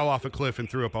fell off a cliff and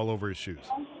threw up all over his shoes.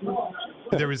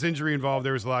 There was injury involved.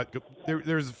 There was a lot.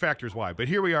 There's factors why. But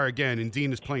here we are again, and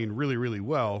Dean is playing really, really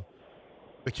well.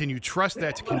 But can you trust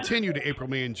that to continue to April,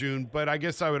 May, and June? But I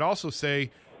guess I would also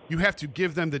say you have to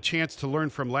give them the chance to learn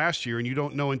from last year, and you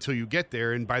don't know until you get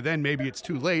there. And by then, maybe it's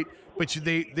too late. But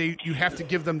you have to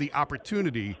give them the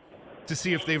opportunity to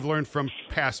see if they've learned from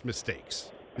past mistakes.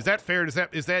 Is that fair? Is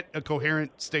that a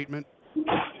coherent statement?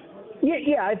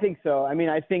 Yeah, I think so. I mean,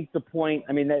 I think the point.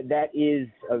 I mean, that is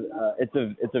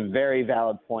it's a very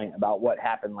valid point about what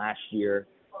happened last year.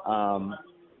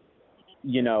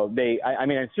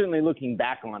 Certainly looking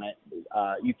back on it,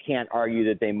 you can't argue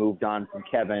that they moved on from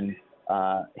Kevin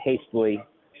hastily.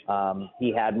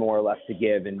 He had more or less to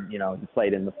give, and he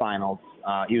played in the finals.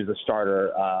 He was a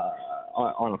starter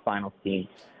on a finals team,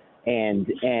 and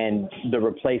the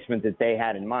replacement that they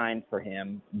had in mind for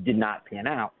him did not pan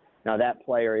out. Now that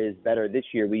player is better this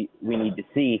year. We need to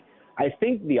see. I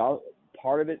think the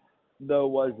part of it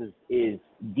though is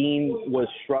Dean was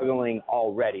struggling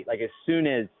already. Like as soon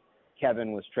as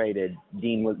Kevin was traded,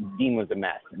 Dean was a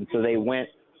mess, and so they went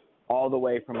all the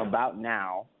way from about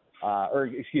now.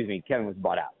 Kevin was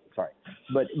bought out. Sorry,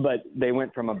 but they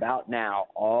went from about now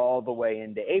all the way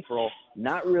into April,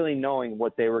 not really knowing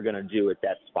what they were going to do at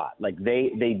that spot. Like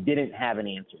they didn't have an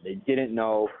answer. They didn't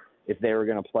know if they were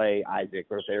going to play Isaac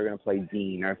or if they were going to play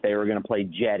Dean or if they were going to play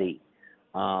Jetty,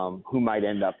 who might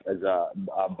end up as a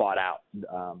bought out, in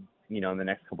the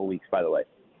next couple of weeks, by the way.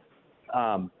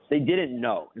 They didn't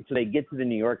know. And so they get to the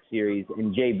New York series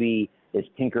and JB is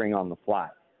tinkering on the fly.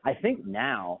 I think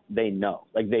now they know.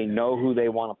 Like they know who they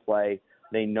want to play.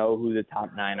 They know who the top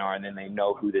 9 are, and then they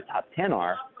know who the top 10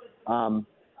 are. And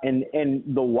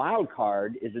the wild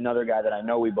card is another guy that I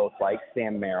know we both like,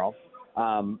 Sam Merrill,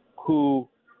 who,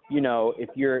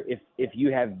 if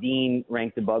you have Dean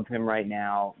ranked above him right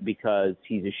now because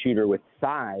he's a shooter with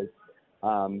size,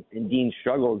 and Dean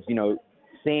struggles,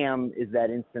 Sam is that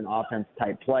instant offense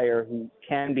type player who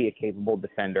can be a capable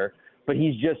defender, but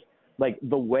he's just like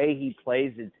the way he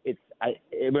plays. It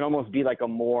would almost be like a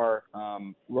more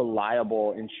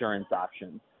reliable insurance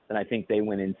option than I think they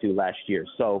went into last year.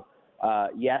 So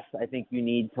yes, I think you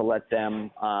need to let them.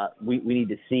 We need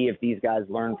to see if these guys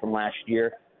learn from last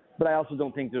year, but I also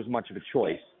don't think there's much of a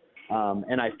choice.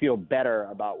 And I feel better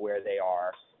about where they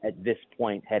are at this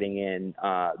point heading in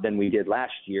than we did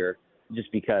last year,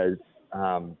 just because.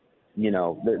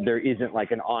 There isn't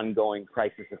like an ongoing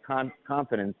crisis of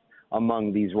confidence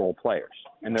among these role players.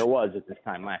 And there was at this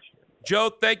time last year. Joe,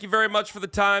 thank you very much for the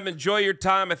time. Enjoy your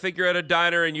time. I think you're at a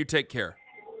diner, and you take care.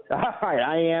 All right,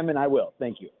 I am, and I will.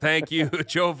 Thank you. Thank you.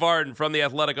 Joe Vardon from The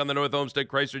Athletic on the North Olmsted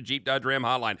Chrysler Jeep Dodge Ram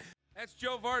hotline. That's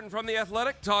Joe Vardon from The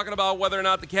Athletic talking about whether or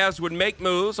not the Cavs would make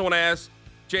moves. I want to ask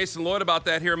Jason Lloyd about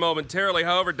that here momentarily.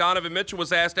 However, Donovan Mitchell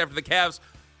was asked after the Cavs'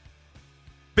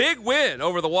 big win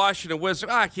over the Washington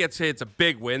Wizards. I can't say it's a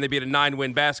big win. They beat a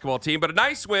 9-win basketball team, but a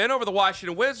nice win over the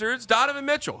Washington Wizards. Donovan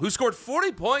Mitchell, who scored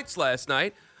 40 points last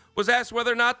night, was asked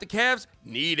whether or not the Cavs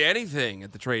need anything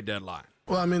at the trade deadline.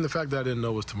 Well, I mean, the fact that I didn't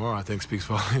know was tomorrow, I think, speaks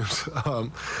volumes.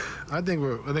 I think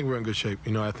we're in good shape. I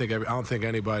don't think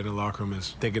anybody in the locker room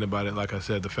is thinking about it. Like I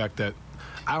said, the fact that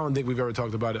I don't think we've ever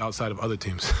talked about it outside of other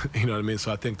teams. You know what I mean?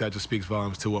 So I think that just speaks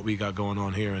volumes to what we got going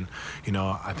on here. And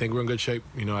I think we're in good shape.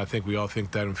 I think we all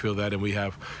think that and feel that, and we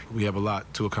have a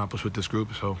lot to accomplish with this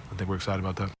group. So I think we're excited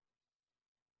about that.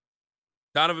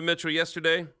 Donovan Mitchell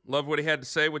yesterday. Love what he had to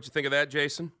say. What'd you think of that,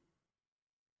 Jason?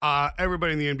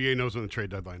 Everybody in the NBA knows when the trade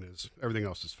deadline is. Everything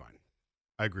else is fine.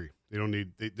 I agree.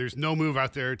 There's no move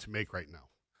out there to make right now.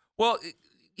 Well,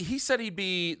 he said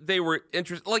they were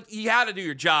interested. Like, you had to do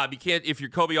your job. You can't, if you're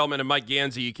Kobe Altman and Mike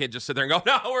Gansey, you can't just sit there and go,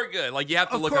 no, we're good. Like, you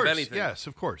have to look up anything. Yes,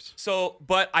 of course. So,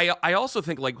 but I also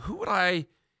think, like,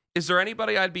 is there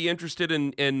anybody I'd be interested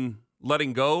in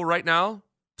letting go right now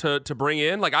to bring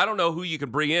in? Like, I don't know who you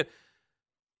can bring in.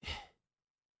 I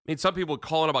mean, some people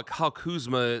calling about Kyle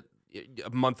Kuzma a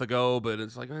month ago, but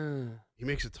it's like, he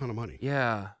makes a ton of money.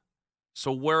 Yeah.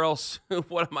 So where else?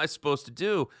 What am I supposed to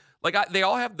do? Like they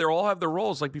all have their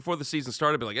roles. Like before the season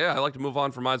started, I'd be like, yeah, I'd like to move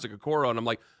on from Isaac Okoro, and I'm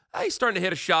like, he's starting to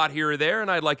hit a shot here or there, and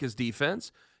I like his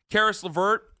defense. Karis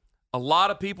LeVert. A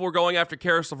lot of people were going after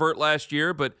Karis LeVert last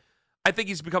year, but I think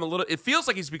he's become it feels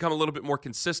like he's become a little bit more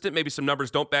consistent. Maybe some numbers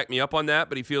don't back me up on that,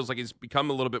 but he feels like he's become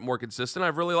a little bit more consistent.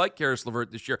 I've really liked Karis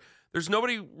LeVert this year. There's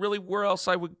nobody really where else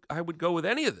I would go with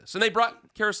any of this. And they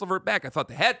brought Karis LeVert back. I thought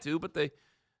they had to, but they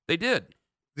did.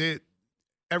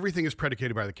 Everything is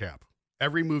predicated by the cap.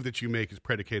 Every move that you make is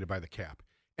predicated by the cap.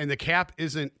 And the cap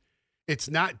it's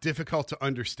not difficult to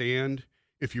understand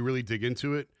if you really dig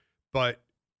into it, but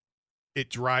it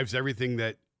drives everything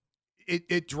that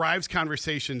it drives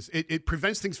conversations. It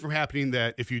prevents things from happening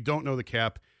that if you don't know the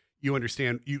cap, you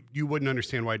wouldn't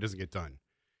understand why it doesn't get done.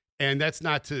 And that's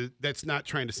not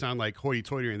trying to sound like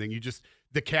hoity-toity or anything.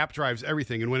 The cap drives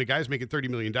everything. And when a guy's making $30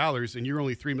 million and you're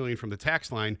only $3 million from the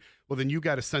tax line, well, then you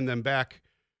got to send them back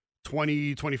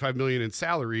 $20-25 million in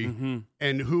salary. Mm-hmm.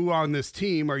 And who on this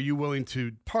team are you willing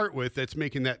to part with that's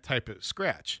making that type of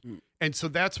scratch? And so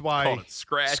that's why Call it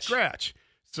scratch.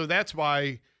 So that's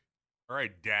why. All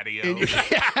right, Daddy-o.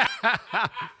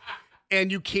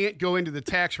 And you can't go into the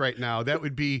tax right now. It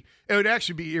would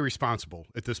actually be irresponsible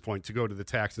at this point to go to the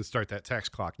tax and start that tax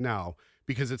clock now,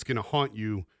 because it's going to haunt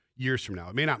you years from now.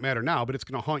 It may not matter now, but it's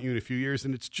going to haunt you in a few years,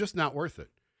 and it's just not worth it.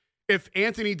 If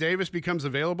Anthony Davis becomes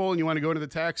available and you want to go into the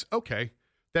tax, okay,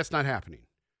 that's not happening.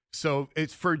 So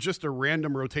it's for just a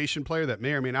random rotation player that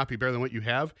may or may not be better than what you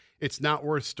have. It's not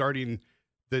worth starting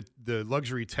the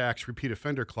luxury tax repeat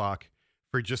offender clock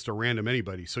for just a random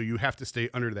anybody. So you have to stay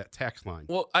under that tax line.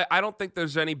 Well, I don't think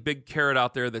there's any big carrot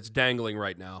out there that's dangling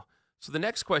right now. So the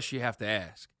next question you have to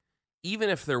ask, even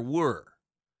if there were,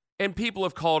 and people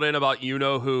have called in about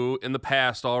you-know-who in the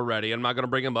past already. I'm not going to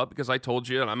bring them up because I told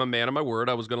you, and I'm a man of my word,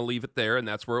 I was going to leave it there, and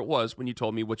that's where it was when you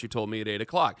told me what you told me at 8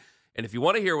 o'clock. And if you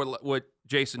want to hear what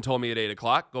Jason told me at 8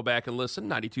 o'clock, go back and listen,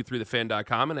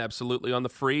 923thefan.com, and absolutely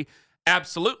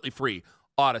free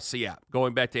Odyssey app.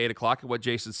 Going back to 8 o'clock and what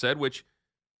Jason said, which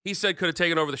he said could have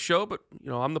taken over the show, but,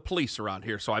 I'm the police around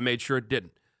here, so I made sure it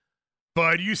didn't.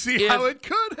 But you see how it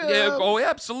could have. Yeah,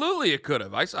 absolutely it could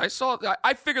have.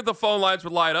 I figured the phone lines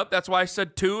would light up. That's why I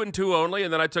said 2 and 2 only,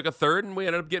 and then I took a third, and we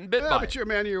ended up getting bit by it. But you're a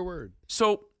man of your word.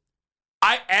 So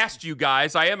I asked you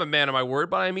guys, I am a man of my word,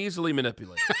 but I'm easily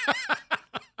manipulated.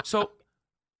 So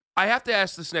I have to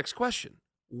ask this next question.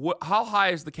 How high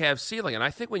is the Cavs ceiling? And I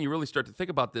think when you really start to think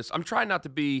about this, I'm trying not to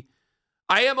be –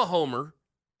 I am a homer,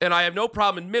 and I have no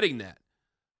problem admitting that.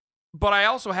 But I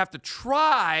also have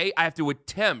to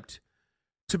attempt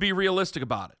to be realistic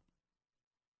about it.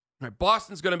 All right,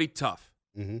 Boston's going to be tough.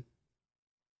 Mm-hmm.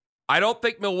 I don't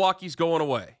think Milwaukee's going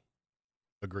away.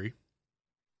 Agree.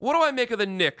 What do I make of the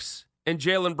Knicks and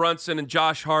Jalen Brunson and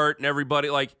Josh Hart and everybody?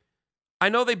 Like, I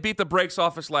know they beat the brakes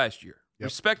off us last year. Yep.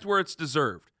 Respect where it's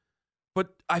deserved.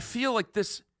 But I feel like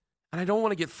this, and I don't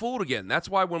want to get fooled again. That's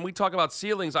why when we talk about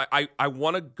ceilings, I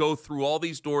want to go through all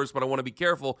these doors, but I want to be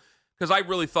careful because I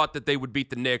really thought that they would beat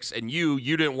the Knicks, and you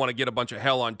didn't want to get a bunch of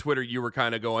hell on Twitter. You were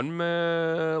kind of going,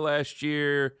 meh, last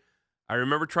year. I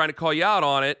remember trying to call you out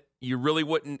on it. You really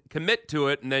wouldn't commit to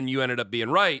it, and then you ended up being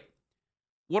right.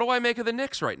 What do I make of the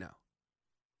Knicks right now?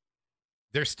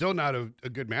 They're still not a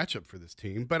good matchup for this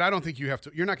team, but I don't think you're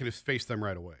not going to face them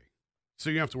right away. So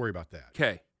you don't have to worry about that.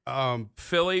 Okay.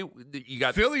 Philly, you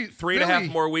got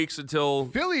 3.5 more weeks until.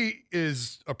 Philly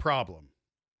is a problem.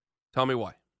 Tell me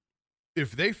why.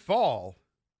 If they fall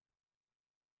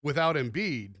without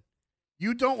Embiid,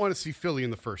 you don't want to see Philly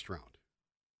in the first round.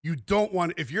 You don't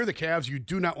want, if you're the Cavs, you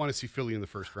do not want to see Philly in the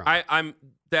first round.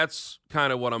 That's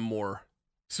kind of what I'm more.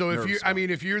 So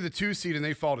if you're the 2 seed and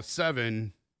they fall to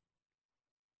 7,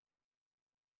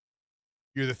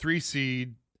 you're the 3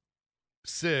 seed,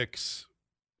 6.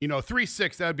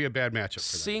 3-6, that would be a bad matchup for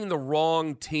them. Seeing the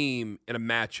wrong team in a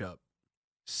matchup,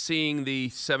 seeing the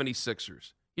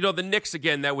 76ers. The Knicks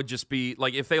again, that would just be,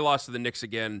 like, if they lost to the Knicks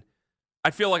again,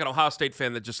 I'd feel like an Ohio State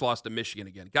fan that just lost to Michigan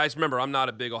again. Guys, remember, I'm not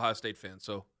a big Ohio State fan,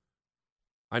 so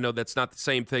I know that's not the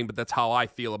same thing, but that's how I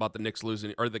feel about the Knicks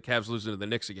losing, or the Cavs losing to the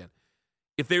Knicks again.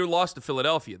 If they lost to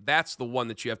Philadelphia, that's the one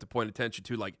that you have to point attention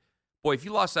to. Like, boy, if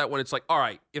you lost that one, it's like, all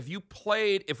right, if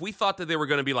we thought that they were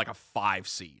going to be like a 5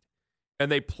 seed,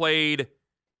 and they played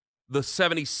the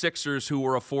 76ers, who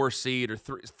were a 4 seed or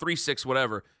 3-6,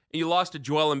 whatever, and you lost to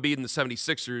Joel Embiid and the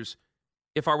 76ers,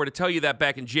 if I were to tell you that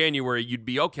back in January, you'd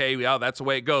be, okay, yeah, that's the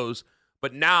way it goes.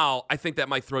 But now, I think that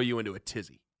might throw you into a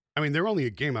tizzy. I mean, they're only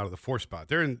a game out of the 4 spot.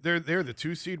 They're the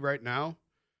 2 seed right now,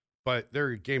 but they're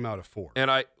a game out of 4.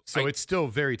 So it's still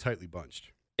very tightly bunched.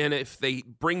 And if they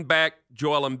bring back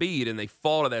Joel Embiid and they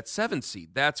fall to that 7 seed,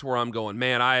 that's where I'm going,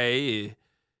 man,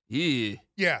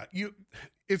 Yeah,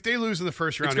 if they lose in the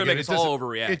first round, it's going to make us all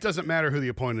overreact. It doesn't matter who the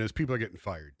opponent is. People are getting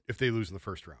fired if they lose in the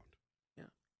first round. Yeah.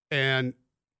 And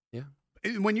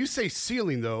when you say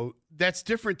ceiling, though, that's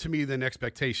different to me than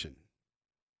expectation.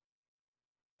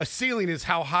 A ceiling is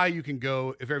how high you can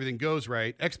go if everything goes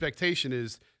right. Expectation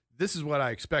is this is what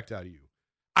I expect out of you.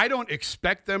 I don't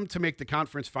expect them to make the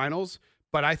conference finals,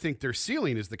 but I think their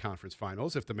ceiling is the conference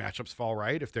finals if the matchups fall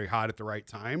right, if they're hot at the right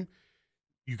time.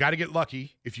 You got to get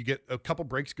lucky. If you get a couple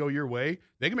breaks go your way,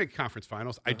 they can make conference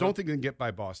finals. I don't think they can get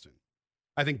by Boston.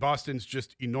 I think Boston's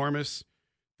just enormous.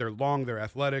 They're long, they're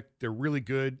athletic, they're really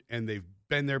good, and they've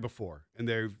been there before, and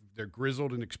they're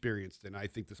grizzled and experienced, and I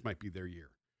think this might be their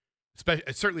year.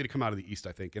 Certainly to come out of the East,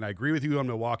 I think. And I agree with you on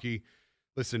Milwaukee.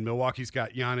 Listen, Milwaukee's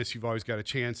got Giannis. You've always got a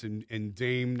chance. And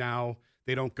Dame now,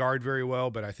 they don't guard very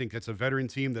well, but I think that's a veteran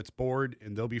team that's bored,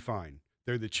 and they'll be fine.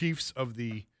 They're the Chiefs of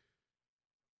the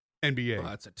NBA. Well,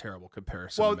 that's a terrible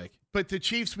comparison to make. But the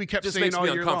Chiefs, we kept Just saying makes all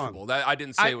me year uncomfortable. long. I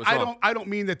didn't say it was wrong. I don't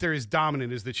mean that they're as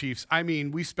dominant as the Chiefs. I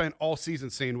mean, we spent all season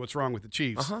saying what's wrong with the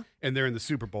Chiefs, and they're in the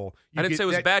Super Bowl. I didn't say it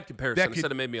was a bad comparison. I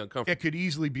said it made me uncomfortable. It could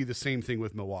easily be the same thing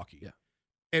with Milwaukee. Yeah.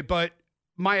 But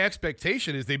my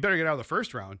expectation is they better get out of the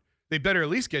first round. They better at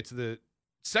least get to the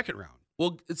second round.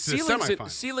 Well,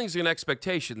 ceilings and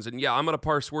expectations, and yeah, I'm going to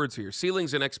parse words here.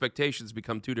 Ceilings and expectations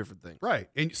become two different things. Right.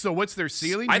 And so what's their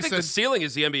ceiling? I think the ceiling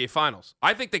is the NBA Finals.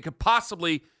 I think they could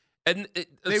possibly, and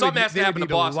something has to happen to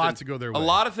Boston. A lot to go their way. A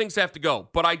lot of things have to go,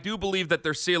 but I do believe that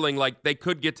their ceiling, like they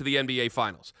could get to the NBA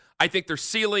Finals. I think their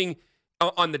ceiling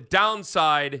on the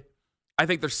downside, I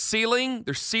think their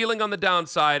ceiling on the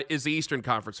downside is the Eastern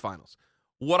Conference Finals.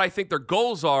 What I think their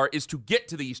goals are is to get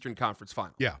to the Eastern Conference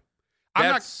Finals. Yeah.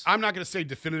 I'm not going to say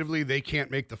definitively they can't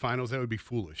make the finals. That would be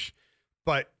foolish.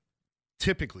 But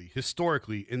typically,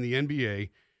 historically, in the NBA,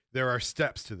 there are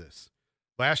steps to this.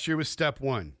 Last year was step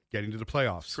 1, getting to the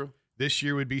playoffs. True. This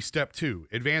year would be step 2,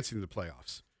 advancing to the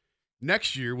playoffs.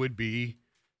 Next year would be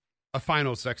a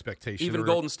finals expectation. Even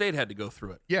Golden State had to go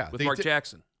through it. Yeah, with Mark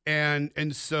Jackson.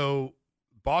 And so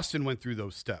Boston went through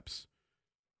those steps.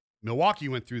 Milwaukee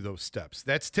went through those steps.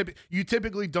 You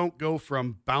typically don't go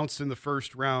from bounce in the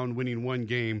first round, winning one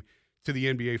game, to the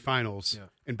NBA Finals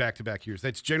in back-to-back years.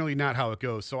 That's generally not how it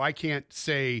goes. So I can't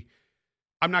say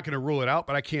 – I'm not going to rule it out,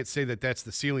 but I can't say that that's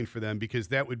the ceiling for them because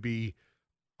that would be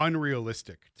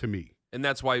unrealistic to me. And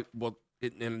that's why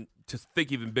and to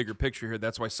think even bigger picture here,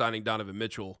 that's why signing Donovan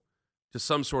Mitchell to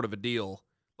some sort of a deal.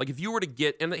 Like if you were to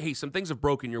get – and hey, some things have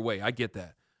broken your way. I get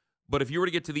that. But if you were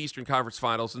to get to the Eastern Conference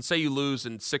Finals and say you lose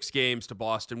in 6 games to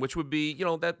Boston, which would be,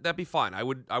 that'd be fine. I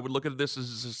would look at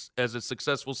this as a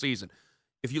successful season.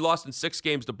 If you lost in 6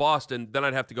 games to Boston, then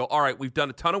I'd have to go, all right, we've done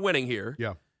a ton of winning here.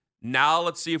 Yeah. Now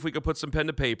let's see if we could put some pen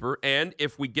to paper. And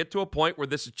if we get to a point where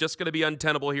this is just going to be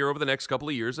untenable here over the next couple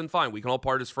of years, then fine. We can all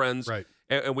part as friends. Right.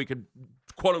 And we could,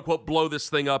 quote unquote, blow this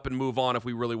thing up and move on if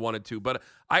we really wanted to. But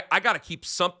I got to keep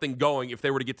something going if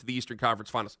they were to get to the Eastern Conference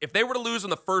Finals. If they were to lose in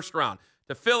the first round,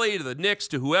 to Philly, to the Knicks,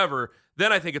 to whoever,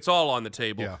 then I think it's all on the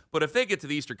table. Yeah. But if they get to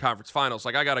the Eastern Conference Finals,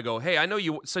 like I got to go, hey, I know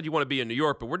you said you want to be in New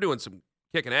York, but we're doing some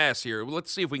kicking ass here. Let's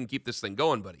see if we can keep this thing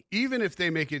going, buddy. Even if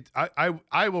they make it,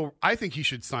 I think he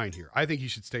should sign here. I think he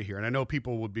should stay here. And I know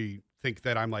people would think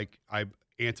that I'm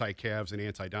anti-Cavs and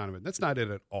anti-Donovan. That's not it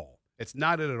at all. It's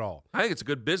not it at all. I think it's a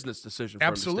good business decision for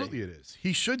Absolutely him to stay. It is.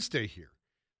 He should stay here.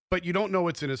 But you don't know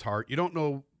what's in his heart. You don't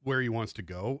know where he wants to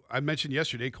go. I mentioned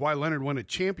yesterday, Kawhi Leonard won a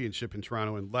championship in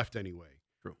Toronto and left anyway.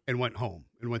 True. And went home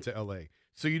and went to L.A.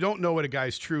 So you don't know what a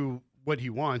guy's what he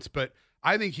wants. But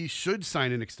I think he should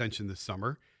sign an extension this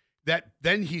summer.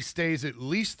 Then he stays at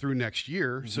least through next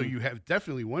year. Mm-hmm. So you have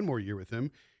definitely one more year with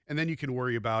him. And then you can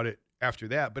worry about it after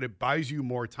that. But it buys you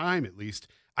more time at least.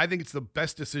 I think it's the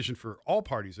best decision for all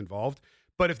parties involved.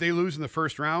 But if they lose in the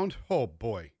first round, oh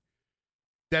boy,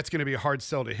 that's going to be a hard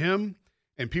sell to him.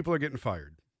 And people are getting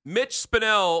fired. Mitch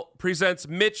Spinell presents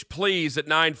Mitch Please at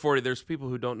 9:40. There's people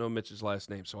who don't know Mitch's last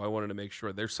name, so I wanted to make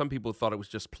sure. There's some people who thought it was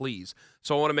just Please.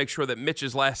 So I want to make sure that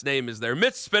Mitch's last name is there.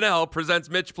 Mitch Spinell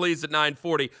presents Mitch Please at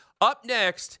 9:40. Up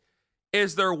next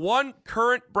is there one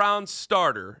current Browns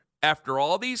starter after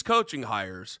all these coaching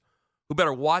hires who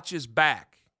better watch his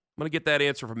back? I'm going to get that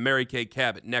answer from Mary Kay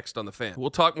Cabot next on The Fan. We'll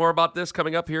talk more about this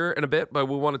coming up here in a bit, but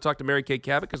we want to talk to Mary Kay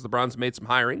Cabot because the Browns made some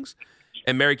hirings.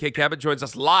 And Mary Kay Cabot joins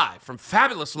us live from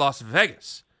fabulous Las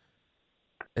Vegas.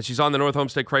 And she's on the North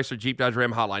Homestead Chrysler Jeep Dodge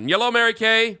Ram hotline. Hello, Mary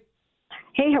Kay.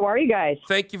 Hey, how are you guys?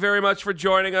 Thank you very much for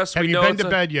joining us. Have you been to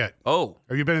bed yet? Oh.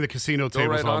 Have you been in the casino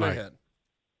tables all night? Ahead.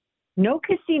 No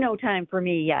casino time for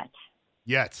me yet.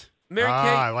 Yet. Mary Kay,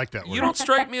 I like that word. You don't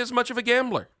strike me as much of a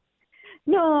gambler.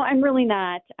 No, I'm really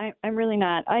not. I'm really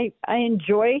not. I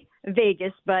enjoy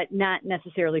Vegas, but not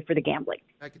necessarily for the gambling.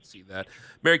 I can see that.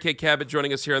 Mary Kay Cabot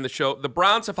joining us here on the show. The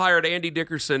Browns have hired Andy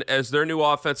Dickerson as their new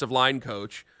offensive line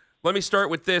coach. Let me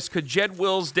start with this. Could Jed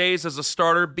Will's days as a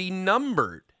starter be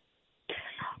numbered?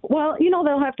 Well,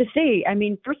 they'll have to see. I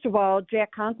mean, first of all,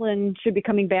 Jack Conklin should be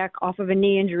coming back off of a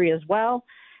knee injury as well.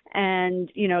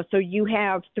 And, so you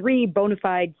have 3 bona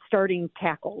fide starting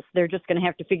tackles. They're just going to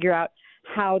have to figure out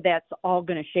how that's all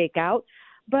going to shake out.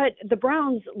 But the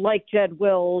Browns like Jed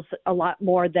Wills a lot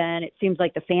more than it seems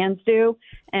like the fans do.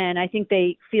 And I think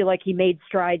they feel like he made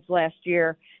strides last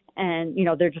year. And,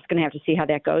 they're just going to have to see how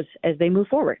that goes as they move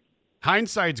forward.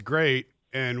 Hindsight's great.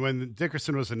 And when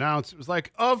Dickerson was announced, it was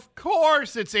like, of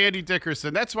course it's Andy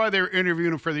Dickerson. That's why they were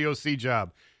interviewing him for the OC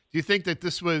job. Do you think that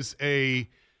this was a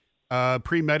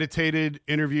premeditated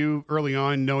interview early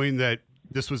on, knowing that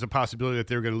this was a possibility that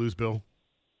they were going to lose Bill?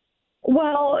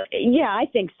 Well, yeah, I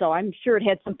think so. I'm sure it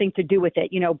had something to do with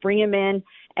it. Bring him in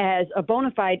as a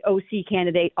bona fide OC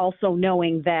candidate, also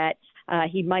knowing that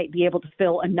he might be able to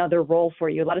fill another role for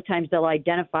you. A lot of times they'll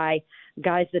identify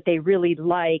guys that they really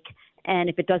like, and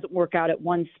if it doesn't work out at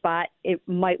one spot, it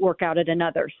might work out at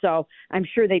another. So I'm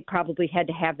sure they probably had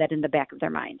to have that in the back of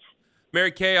their minds.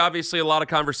 Mary Kay, obviously a lot of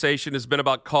conversation has been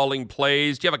about calling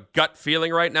plays. Do you have a gut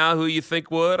feeling right now who you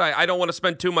think would? I don't want to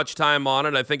spend too much time on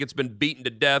it. I think it's been beaten to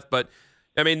death, but,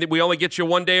 I mean, we only get you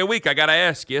one day a week. I got to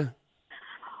ask you.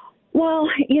 Well,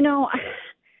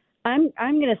 I'm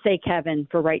going to say Kevin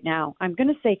for right now. I'm going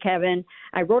to say Kevin.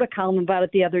 I wrote a column about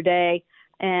it the other day,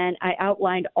 and I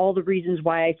outlined all the reasons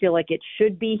why I feel like it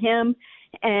should be him.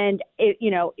 And,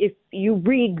 if you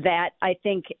read that, I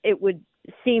think it would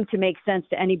seem to make sense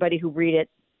to anybody who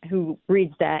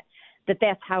reads that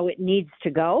that's how it needs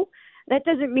to go. That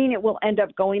doesn't mean it will end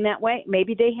up going that way.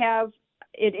 Maybe they have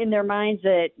it in their minds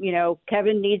that,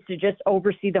 Kevin needs to just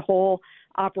oversee the whole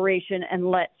operation and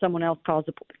let someone else call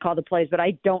the plays. But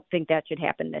I don't think that should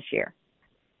happen this year.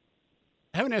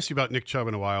 I haven't asked you about Nick Chubb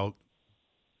in a while.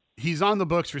 He's on the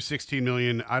books for $16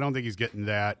 million. I don't think he's getting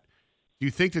that. Do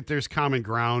you think that there's common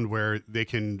ground where they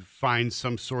can find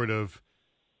some sort of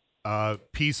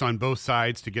piece on both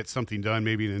sides to get something done,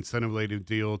 maybe an incentive-related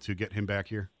deal to get him back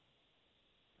here?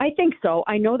 I think so.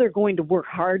 I know they're going to work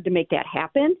hard to make that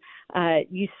happen.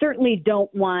 You certainly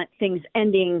don't want things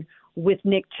ending with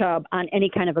Nick Chubb on any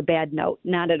kind of a bad note,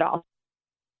 not at all.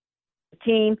 The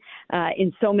team,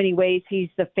 in so many ways, he's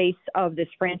the face of this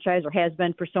franchise, or has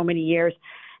been for so many years.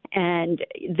 And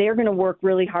they're going to work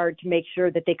really hard to make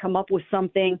sure that they come up with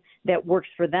something that works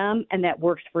for them and that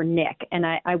works for Nick. And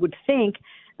I would think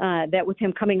that with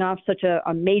him coming off such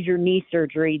a major knee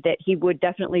surgery, that he would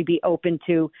definitely be open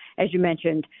to, as you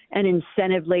mentioned, an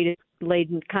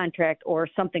incentive-laden contract or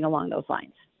something along those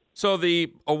lines. So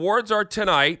the awards are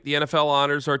tonight. The NFL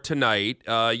honors are tonight.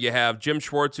 You have Jim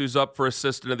Schwartz, who's up for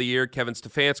Assistant of the Year, Kevin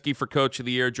Stefanski for Coach of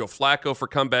the Year, Joe Flacco for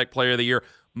Comeback Player of the Year,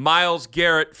 Myles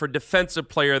Garrett for Defensive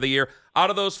Player of the Year. Out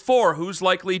of those 4, who's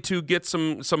likely to get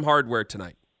some hardware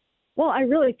tonight? Well, I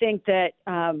really think that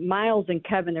Myles and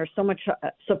Kevin, there's so much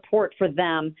support for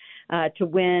them to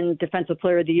win Defensive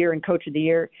Player of the Year and Coach of the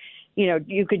Year.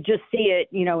 You could just see it,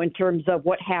 in terms of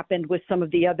what happened with some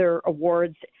of the other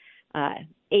awards.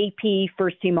 AP,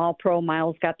 First Team All-Pro,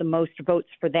 Myles got the most votes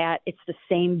for that. It's the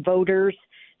same voters,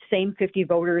 same 50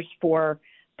 voters for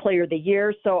Player of the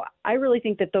Year. So I really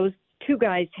think that those 2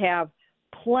 guys have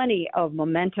plenty of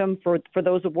momentum for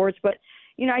those awards. But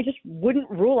I just wouldn't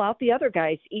rule out the other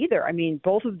guys either. I mean,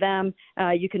 both of them,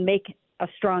 you can make a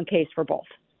strong case for both.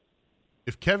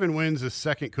 If Kevin wins a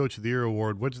second Coach of the Year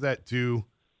award, what does that do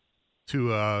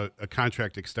to a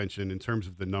contract extension in terms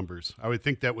of the numbers? I would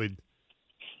think that would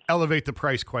elevate the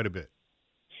price quite a bit.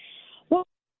 Well,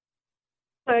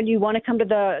 you want to come to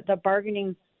the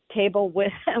bargaining table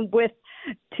with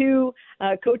 2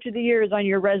 Coach of the Years on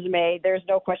your resume. There's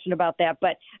no question about that.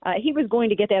 But he was going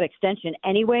to get that extension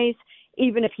anyways,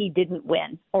 even if he didn't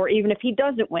win, or even if he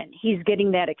doesn't win. He's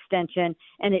getting that extension,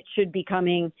 and it should be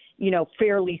coming,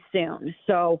 fairly soon.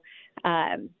 So,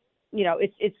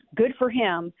 it's good for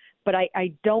him, but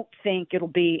I don't think it'll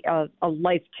be a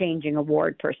life-changing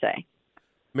award per se.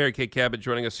 Mary Kay Cabot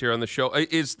joining us here on the show.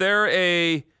 Is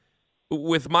there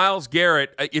with Myles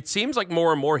Garrett, it seems like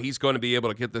more and more he's going to be able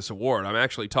to get this award. I'm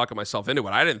actually talking myself into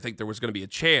it. I didn't think there was going to be a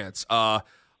chance. I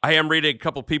am reading a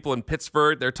couple people in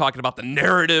Pittsburgh. They're talking about the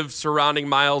narrative surrounding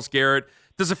Myles Garrett.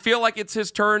 Does it feel like it's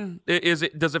his turn?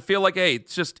 Does it feel like, hey,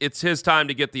 it's his time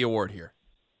to get the award here?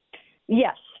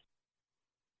 Yes.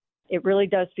 It really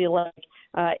does feel like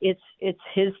it's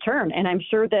his turn. And I'm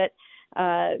sure that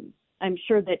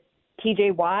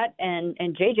TJ Watt and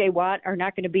JJ Watt are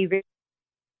not going to be very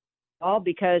all,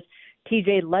 because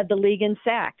TJ led the league in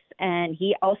sacks, and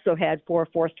he also had 4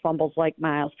 forced fumbles like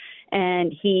Myles,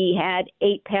 and he had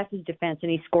 8 passes defense,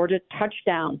 and he scored a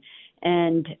touchdown,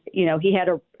 and he had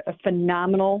a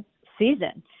phenomenal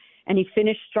season, and he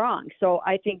finished strong. So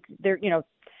I think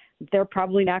they're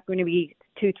probably not going to be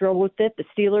too thrilled with it. The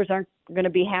Steelers aren't going to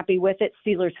be happy with it.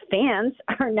 Steelers fans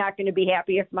are not going to be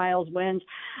happy if Miles wins.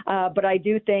 But I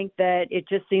do think that it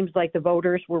just seems like the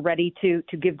voters were ready to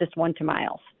give this one to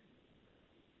Miles.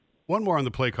 One more on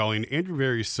the play calling. Andrew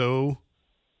Berry is so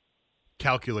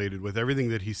calculated with everything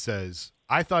that he says.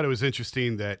 I thought it was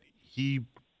interesting that he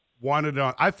wanted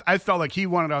on. I felt like he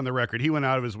wanted on the record. He went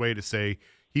out of his way to say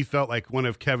he felt like one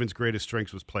of Kevin's greatest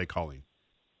strengths was play calling.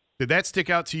 Did that stick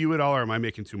out to you at all, or am I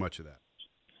making too much of that?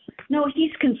 No,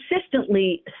 he's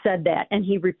consistently said that, and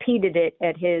he repeated it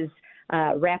at his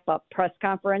wrap-up press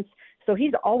conference. So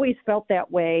he's always felt that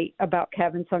way about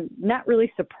Kevin, so I'm not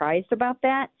really surprised about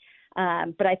that.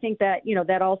 But I think that,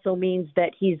 that also means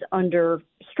that he's under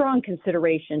strong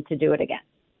consideration to do it again.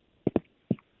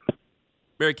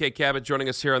 Mary Kay Cabot joining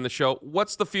us here on the show.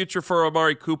 What's the future for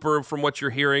Amari Cooper from what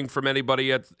you're hearing from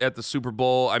anybody at the Super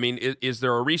Bowl? I mean, is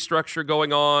there a restructure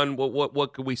going on?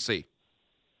 What could we see?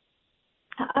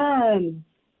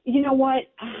 You know what?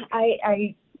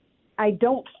 I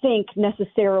don't think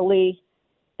necessarily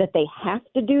that they have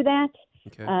to do that,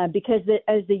 because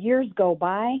as the years go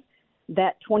by,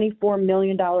 that $24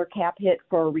 million cap hit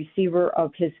for a receiver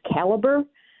of his caliber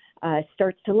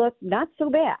starts to look not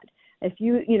so bad. If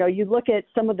you look at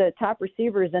some of the top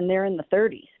receivers and they're in the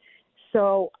 30s.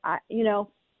 So,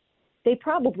 they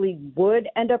probably would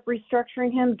end up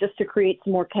restructuring him just to create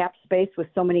some more cap space with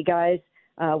so many guys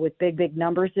with big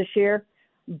numbers this year.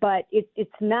 But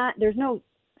it's not, there's no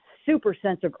super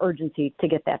sense of urgency to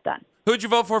get that done. Who'd you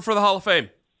vote for the Hall of Fame?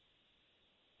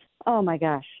 Oh my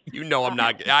gosh. I'm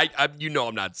not.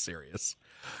 I'm not serious.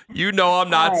 I'm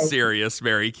not serious,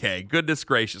 Mary Kay. Goodness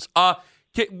gracious. What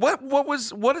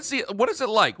is it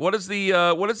like? What is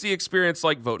the experience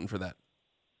like voting for that?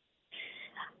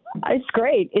 It's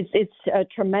great. It's a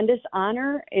tremendous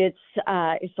honor. It's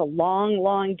a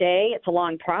long day. It's a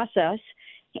long process,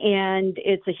 and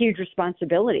it's a huge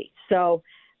responsibility. So,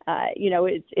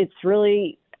 it's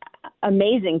really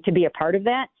amazing to be a part of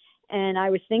that. And I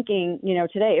was thinking,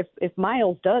 today, if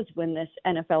Miles does win this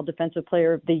NFL Defensive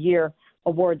Player of the Year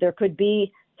award, there could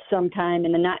be sometime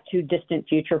in the not too distant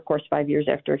future, of course, 5 years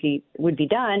after he would be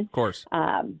done, of course,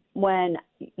 when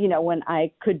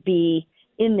I could be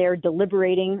in there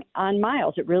deliberating on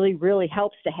Miles. It really, really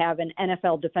helps to have an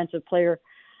NFL Defensive Player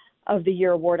of the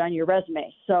Year award on your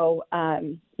resume. So,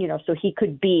 so he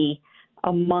could be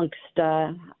amongst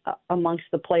the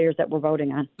players that we're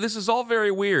voting on. This is all very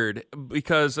weird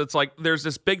because it's like there's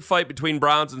this big fight between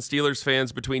Browns and Steelers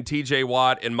fans between TJ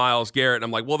Watt and Myles Garrett. And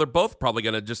I'm like, well, they're both probably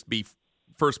going to just be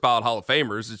first ballot Hall of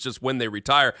Famers. It's just when they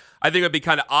retire. I think it'd be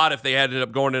kind of odd if they ended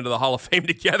up going into the Hall of Fame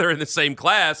together in the same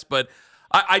class. But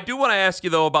I do want to ask you,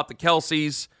 though, about the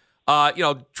Kelces.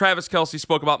 Travis Kelce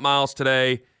spoke about Miles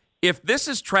today. If this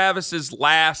is Travis's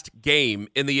last game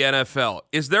in the NFL,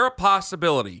 is there a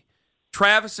possibility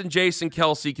Travis and Jason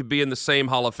Kelce could be in the same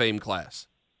Hall of Fame class?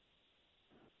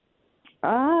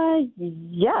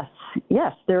 Yes,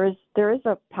 there is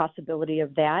a possibility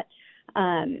of that.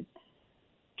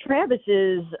 Travis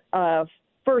is a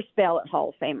first ballot Hall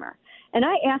of Famer, and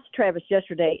I asked Travis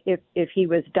yesterday if he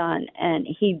was done, and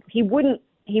he wouldn't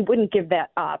give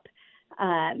that up.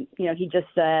 He just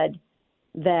said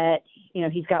that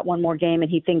he's got one more game,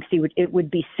 and he thinks it would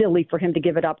be silly for him to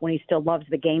give it up when he still loves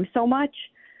the game so much.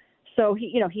 So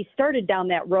he started down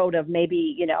that road of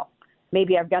maybe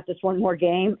I've got this one more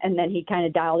game, and then he kind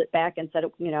of dialed it back and said,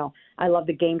 I love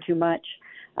the game too much.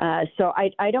 So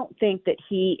I don't think that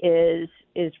he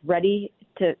is ready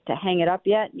to hang it up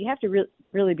yet. You have to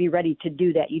really be ready to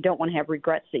do that. You don't want to have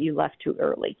regrets that you left too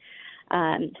early.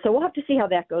 So we'll have to see how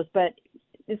that goes, but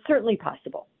it's certainly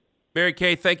possible. Mary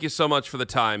Kay, thank you so much for the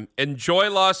time. Enjoy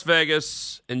Las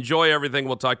Vegas. Enjoy everything.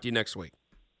 We'll talk to you next week.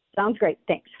 Sounds great.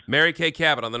 Thanks. Mary Kay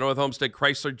Cabot on the North Homestead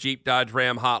Chrysler Jeep Dodge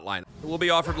Ram hotline. It will be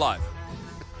offered live.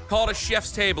 Call it a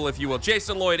chef's table, if you will.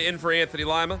 Jason Lloyd in for Anthony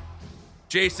Lima.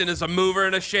 Jason is a mover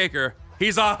and a shaker.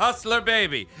 He's a hustler,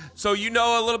 baby. So you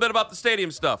know a little bit about the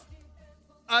stadium stuff.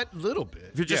 A little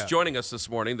bit. If you're just joining us this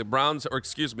morning, the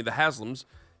Haslams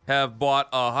have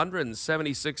bought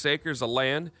 176 acres of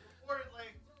land.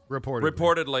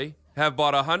 Reportedly have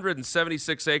bought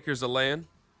 176 acres of land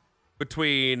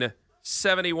between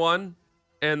 71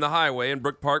 and the highway in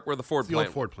Brook Park, where the Ford plant. The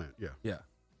old Ford plant, yeah. Yeah.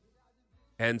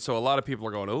 And so a lot of people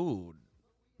are going, "Ooh,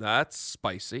 that's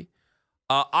spicy."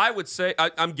 I would say,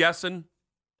 I'm guessing,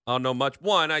 I don't know much.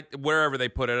 One, wherever they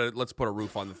put it, let's put a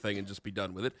roof on the thing and just be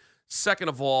done with it. Second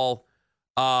of all,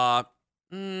 I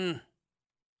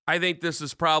think this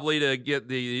is probably to get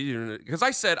because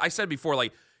I said before,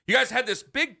 like, you guys had this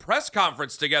big press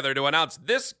conference together to announce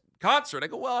this concert. I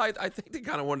go, well, I think they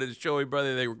kind of wanted to show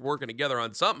everybody they were working together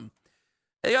on something.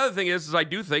 And the other thing is I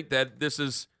do think that this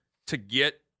is to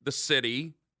get the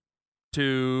city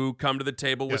to come to the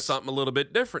table with something a little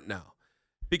bit different now.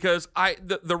 Because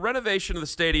the renovation of the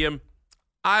stadium,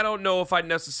 I don't know if I'd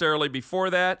necessarily be for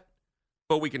that,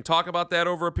 but we can talk about that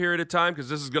over a period of time because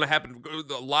this is going to happen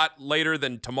a lot later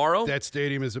than tomorrow. That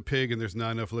stadium is a pig, and there's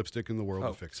not enough lipstick in the world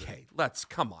to fix it. Okay,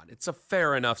 come on. It's a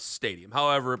fair enough stadium.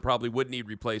 However, it probably would need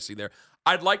replacing there.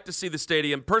 I'd like to see the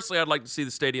stadium. Personally, I'd like to see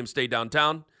the stadium stay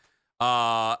downtown.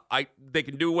 They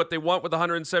can do what they want with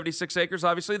 176 acres,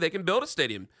 obviously. They can build a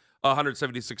stadium,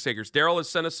 176 acres. Daryl has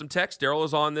sent us some text. Daryl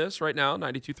is on this right now,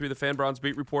 92.3 The Fan, Browns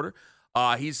beat reporter.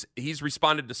 He's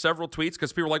responded to several tweets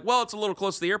because people are like, well, it's a little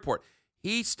close to the airport.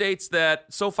 He states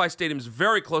that SoFi Stadium is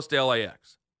very close to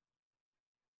LAX.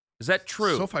 Is that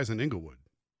true? SoFi's in Inglewood.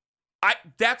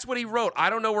 That's what he wrote. I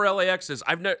don't know where LAX is.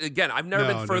 I've never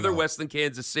been further west than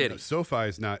Kansas City. No, SoFi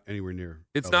is not anywhere near.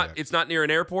 It's LAX. It's not near an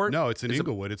airport. No, it's in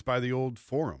Inglewood. It's by the old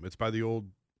Forum. It's by the old.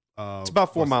 It's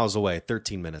about 4 miles away.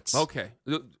 13 minutes. Okay.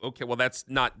 Well, that's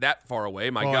not that far away.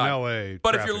 My well, God. in LA,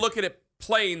 but traffic. if you're looking at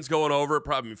planes going over,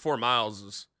 probably 4 miles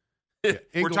is.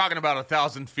 We're talking about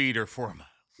 1,000 feet or 4 miles.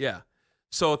 Yeah.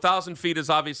 So 1,000 feet is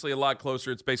obviously a lot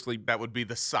closer. It's basically that would be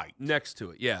the site next to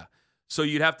it. Yeah. So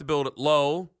you'd have to build it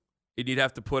low, and you'd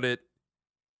have to put it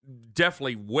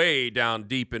definitely way down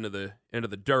deep into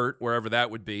the dirt, wherever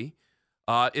that would be.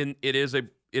 And it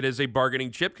is a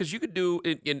bargaining chip because you could do.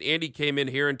 And Andy came in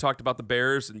here and talked about the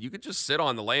Bears, and you could just sit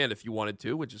on the land if you wanted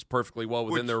to, which is perfectly well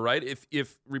within their right.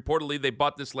 If reportedly they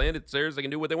bought this land, it's theirs. They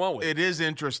can do what they want with it. It is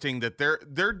interesting that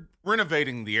they're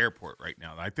renovating the airport right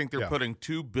now. I think they're putting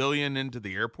 $2 billion into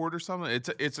the airport or something.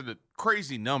 It's a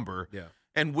crazy number. Yeah.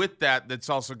 And with that, that's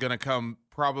also going to come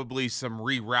probably some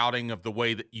rerouting of the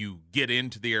way that you get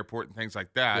into the airport and things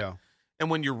like that. Yeah. And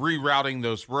when you're rerouting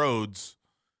those roads,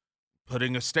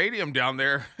 putting a stadium down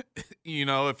there,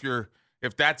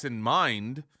 if that's in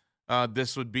mind,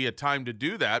 this would be a time to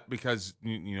do that because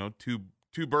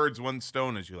two birds, one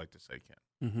stone, as you like to say,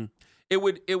 Ken. Mm-hmm.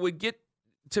 It would get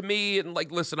to me, and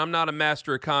like, listen, I'm not a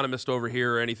master economist over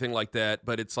here or anything like that,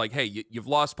 but it's like, hey, you've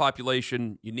lost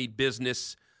population, you need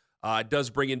business. It does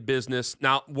bring in business.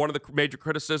 Now, one of the major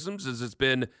criticisms is it's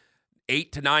been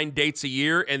 8 to 9 dates a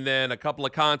year and then a couple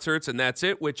of concerts, and that's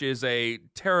it, which is a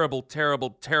terrible,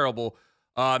 terrible, terrible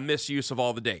misuse of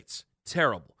all the dates.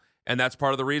 Terrible. And that's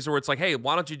part of the reason where it's like, hey,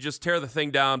 why don't you just tear the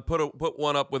thing down, put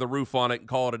one up with a roof on it, and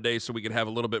call it a day so we can have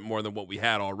a little bit more than what we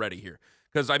had already here.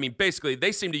 Because, I mean, basically,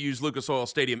 they seem to use Lucas Oil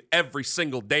Stadium every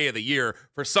single day of the year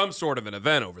for some sort of an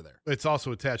event over there. It's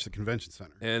also attached to the convention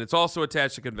center. And it's also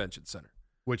attached to the convention center.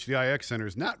 Which the IX Center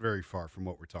is not very far from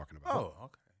what we're talking about. Oh,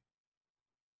 okay.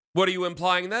 What are you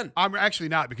implying then? I'm actually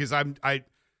not because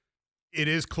it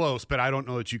is close, but I don't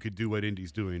know that you could do what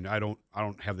Indy's doing. I don't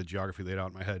have the geography laid out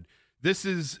in my head. This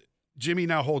is Jimmy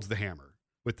now holds the hammer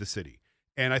with the city.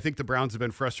 And I think the Browns have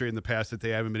been frustrated in the past that they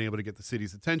haven't been able to get the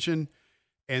city's attention.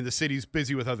 And the city's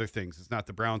busy with other things. It's not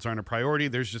the Browns aren't a priority.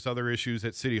 There's just other issues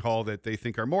at City Hall that they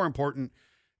think are more important.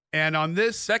 And on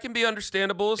this, that can be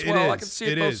understandable as well. I can see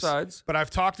it both sides. But I've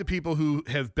talked to people who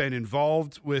have been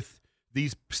involved with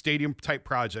these stadium type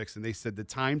projects, and they said the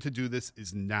time to do this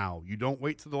is now. You don't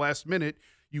wait to the last minute.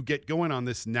 You get going on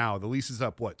this now. The lease is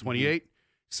up, 28? Mm-hmm.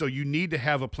 So you need to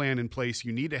have a plan in place.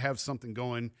 You need to have something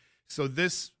going. So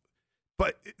this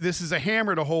is a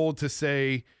hammer to hold to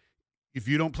say, if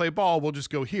you don't play ball, we'll just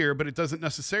go here. But it doesn't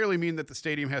necessarily mean that the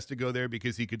stadium has to go there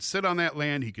because he could sit on that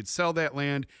land. He could sell that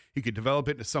land. He could develop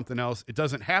it into something else. It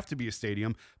doesn't have to be a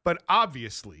stadium. But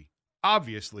obviously,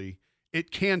 it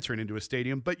can turn into a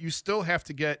stadium. But you still have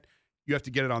to get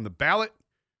it on the ballot.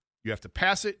 You have to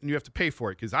pass it, and you have to pay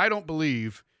for it. Because I don't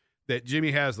believe that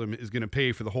Jimmy Haslam is going to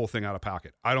pay for the whole thing out of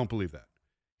pocket. I don't believe that.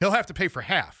 He'll have to pay for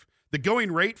half. The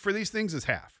going rate for these things is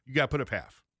half. You got to put up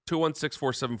half.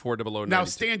 216-474-0092. Now,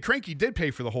 Stan Kroenke did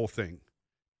pay for the whole thing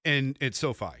at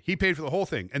SoFi. He paid for the whole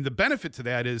thing. And the benefit to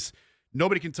that is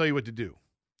nobody can tell you what to do.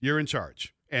 You're in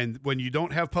charge. And when you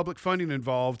don't have public funding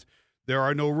involved, there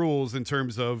are no rules in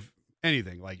terms of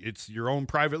anything. Like, it's your own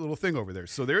private little thing over there.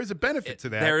 So there is a benefit to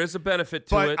that. There is a benefit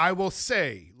to it. But I will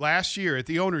say, last year at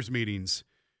the owners' meetings,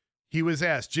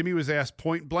 Jimmy was asked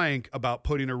point blank about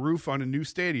putting a roof on a new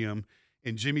stadium.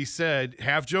 And Jimmy said,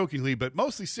 half jokingly, but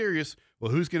mostly serious,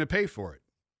 well, who's going to pay for it?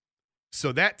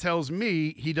 So that tells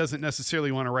me he doesn't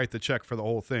necessarily want to write the check for the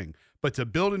whole thing. But to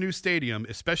build a new stadium,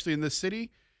 especially in this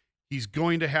city, he's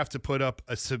going to have to put up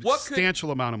a substantial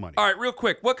amount of money. All right, real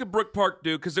quick. What could Brook Park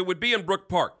do? Because it would be in Brook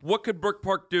Park. What could Brook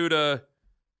Park do to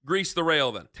grease the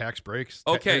rail then? Tax breaks.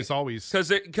 Okay. It's always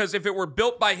because if it were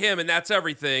built by him and that's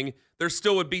everything, there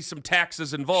still would be some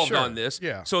taxes involved on this.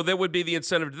 Yeah. So that would be the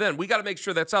incentive to then. We got to make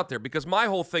sure that's out there because my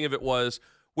whole thing of it was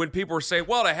when people were saying,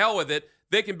 well, to hell with it,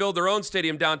 they can build their own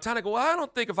stadium downtown. I go, well, I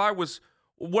don't think if I was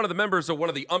one of the members of one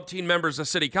of the umpteen members of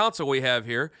city council we have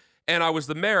here and I was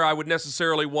the mayor, I would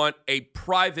necessarily want a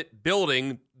private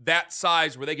building that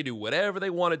size where they could do whatever they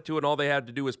wanted to and all they had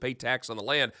to do was pay tax on the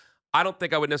land. I don't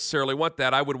think I would necessarily want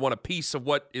that. I would want a piece of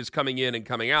what is coming in and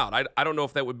coming out. I don't know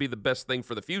if that would be the best thing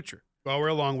for the future. Well, we're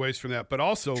a long ways from that. But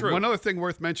also, one other thing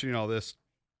worth mentioning all this,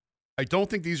 I don't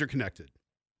think these are connected.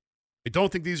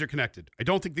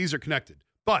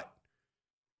 But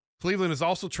Cleveland is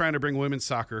also trying to bring women's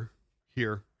soccer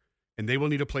here, and they will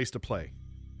need a place to play.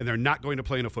 And they're not going to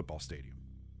play in a football stadium.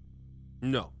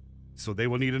 No. So they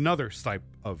will need another type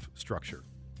of structure.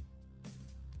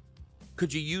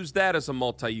 Could you use that as a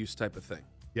multi-use type of thing?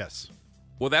 Yes.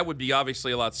 Well, that would be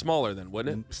obviously a lot smaller then,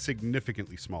 wouldn't it?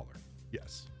 Significantly smaller,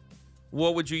 yes.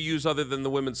 What would you use other than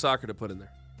the women's soccer to put in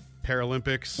there?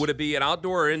 Paralympics. Would it be an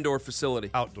outdoor or indoor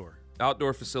facility? Outdoor.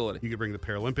 Outdoor facility. You could bring the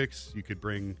Paralympics. You could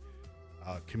bring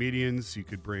comedians. You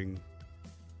could bring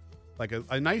like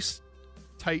a nice,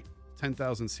 tight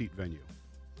 10,000-seat venue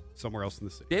somewhere else in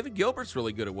the city. David Gilbert's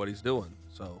really good at what he's doing,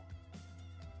 so...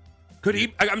 Could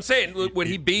he? I'm saying, would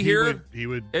he be here? He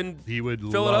would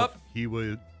fill it up. He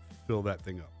would fill that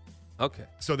thing up. Okay.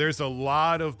 So there's a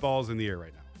lot of balls in the air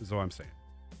right now. Is what I'm saying.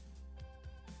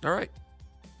 All right.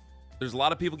 There's a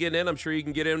lot of people getting in. I'm sure you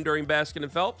can get in during Baskin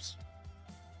and Phelps.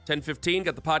 10:15.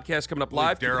 Got the podcast coming up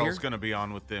live. Daryl's going to be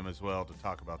on with them as well to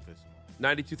talk about this.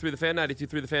 92.3 The Fan,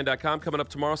 92.3thefan.com. Coming up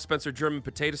tomorrow, Spencer German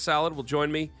Potato Salad will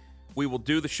join me. We will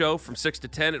do the show from 6 to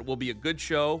 10. It will be a good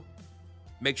show.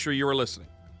 Make sure you are listening.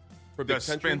 Does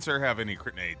Spencer have any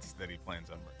grenades that he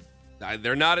plans on bringing?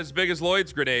 They're not as big as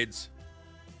Lloyd's grenades.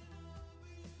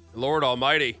 Lord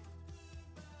Almighty.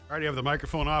 I already have the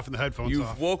microphone off and the headphones off.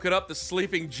 You've woken up the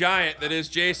sleeping giant that is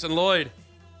Jason Lloyd.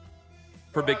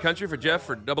 For Big Country, for Jeff,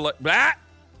 for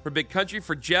for Big Country,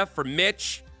 for Jeff, for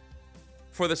Mitch,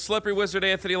 for the Slippery Wizard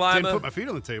Anthony Lima. Didn't put my feet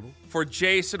on the table. For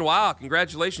Jason. Wow,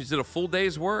 congratulations. You did a full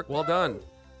day's work. Well done.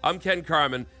 I'm Ken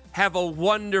Carman. Have a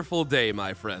wonderful day,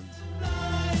 my friends.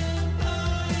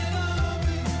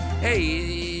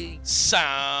 Hey,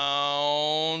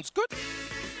 sounds good.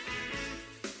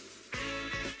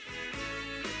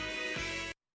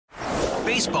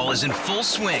 Baseball is in full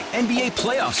swing. NBA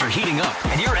playoffs are heating up,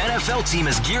 and your NFL team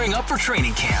is gearing up for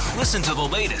training camp. Listen to the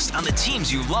latest on the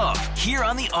teams you love here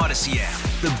on the Odyssey app.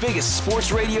 The biggest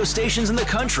sports radio stations in the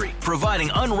country,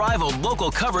 providing unrivaled local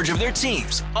coverage of their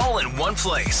teams, all in one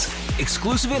place.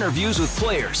 Exclusive interviews with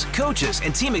players, coaches,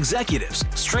 and team executives,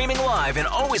 streaming live and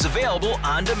always available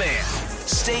on demand.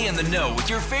 Stay in the know with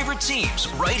your favorite teams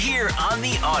right here on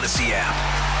the Odyssey app.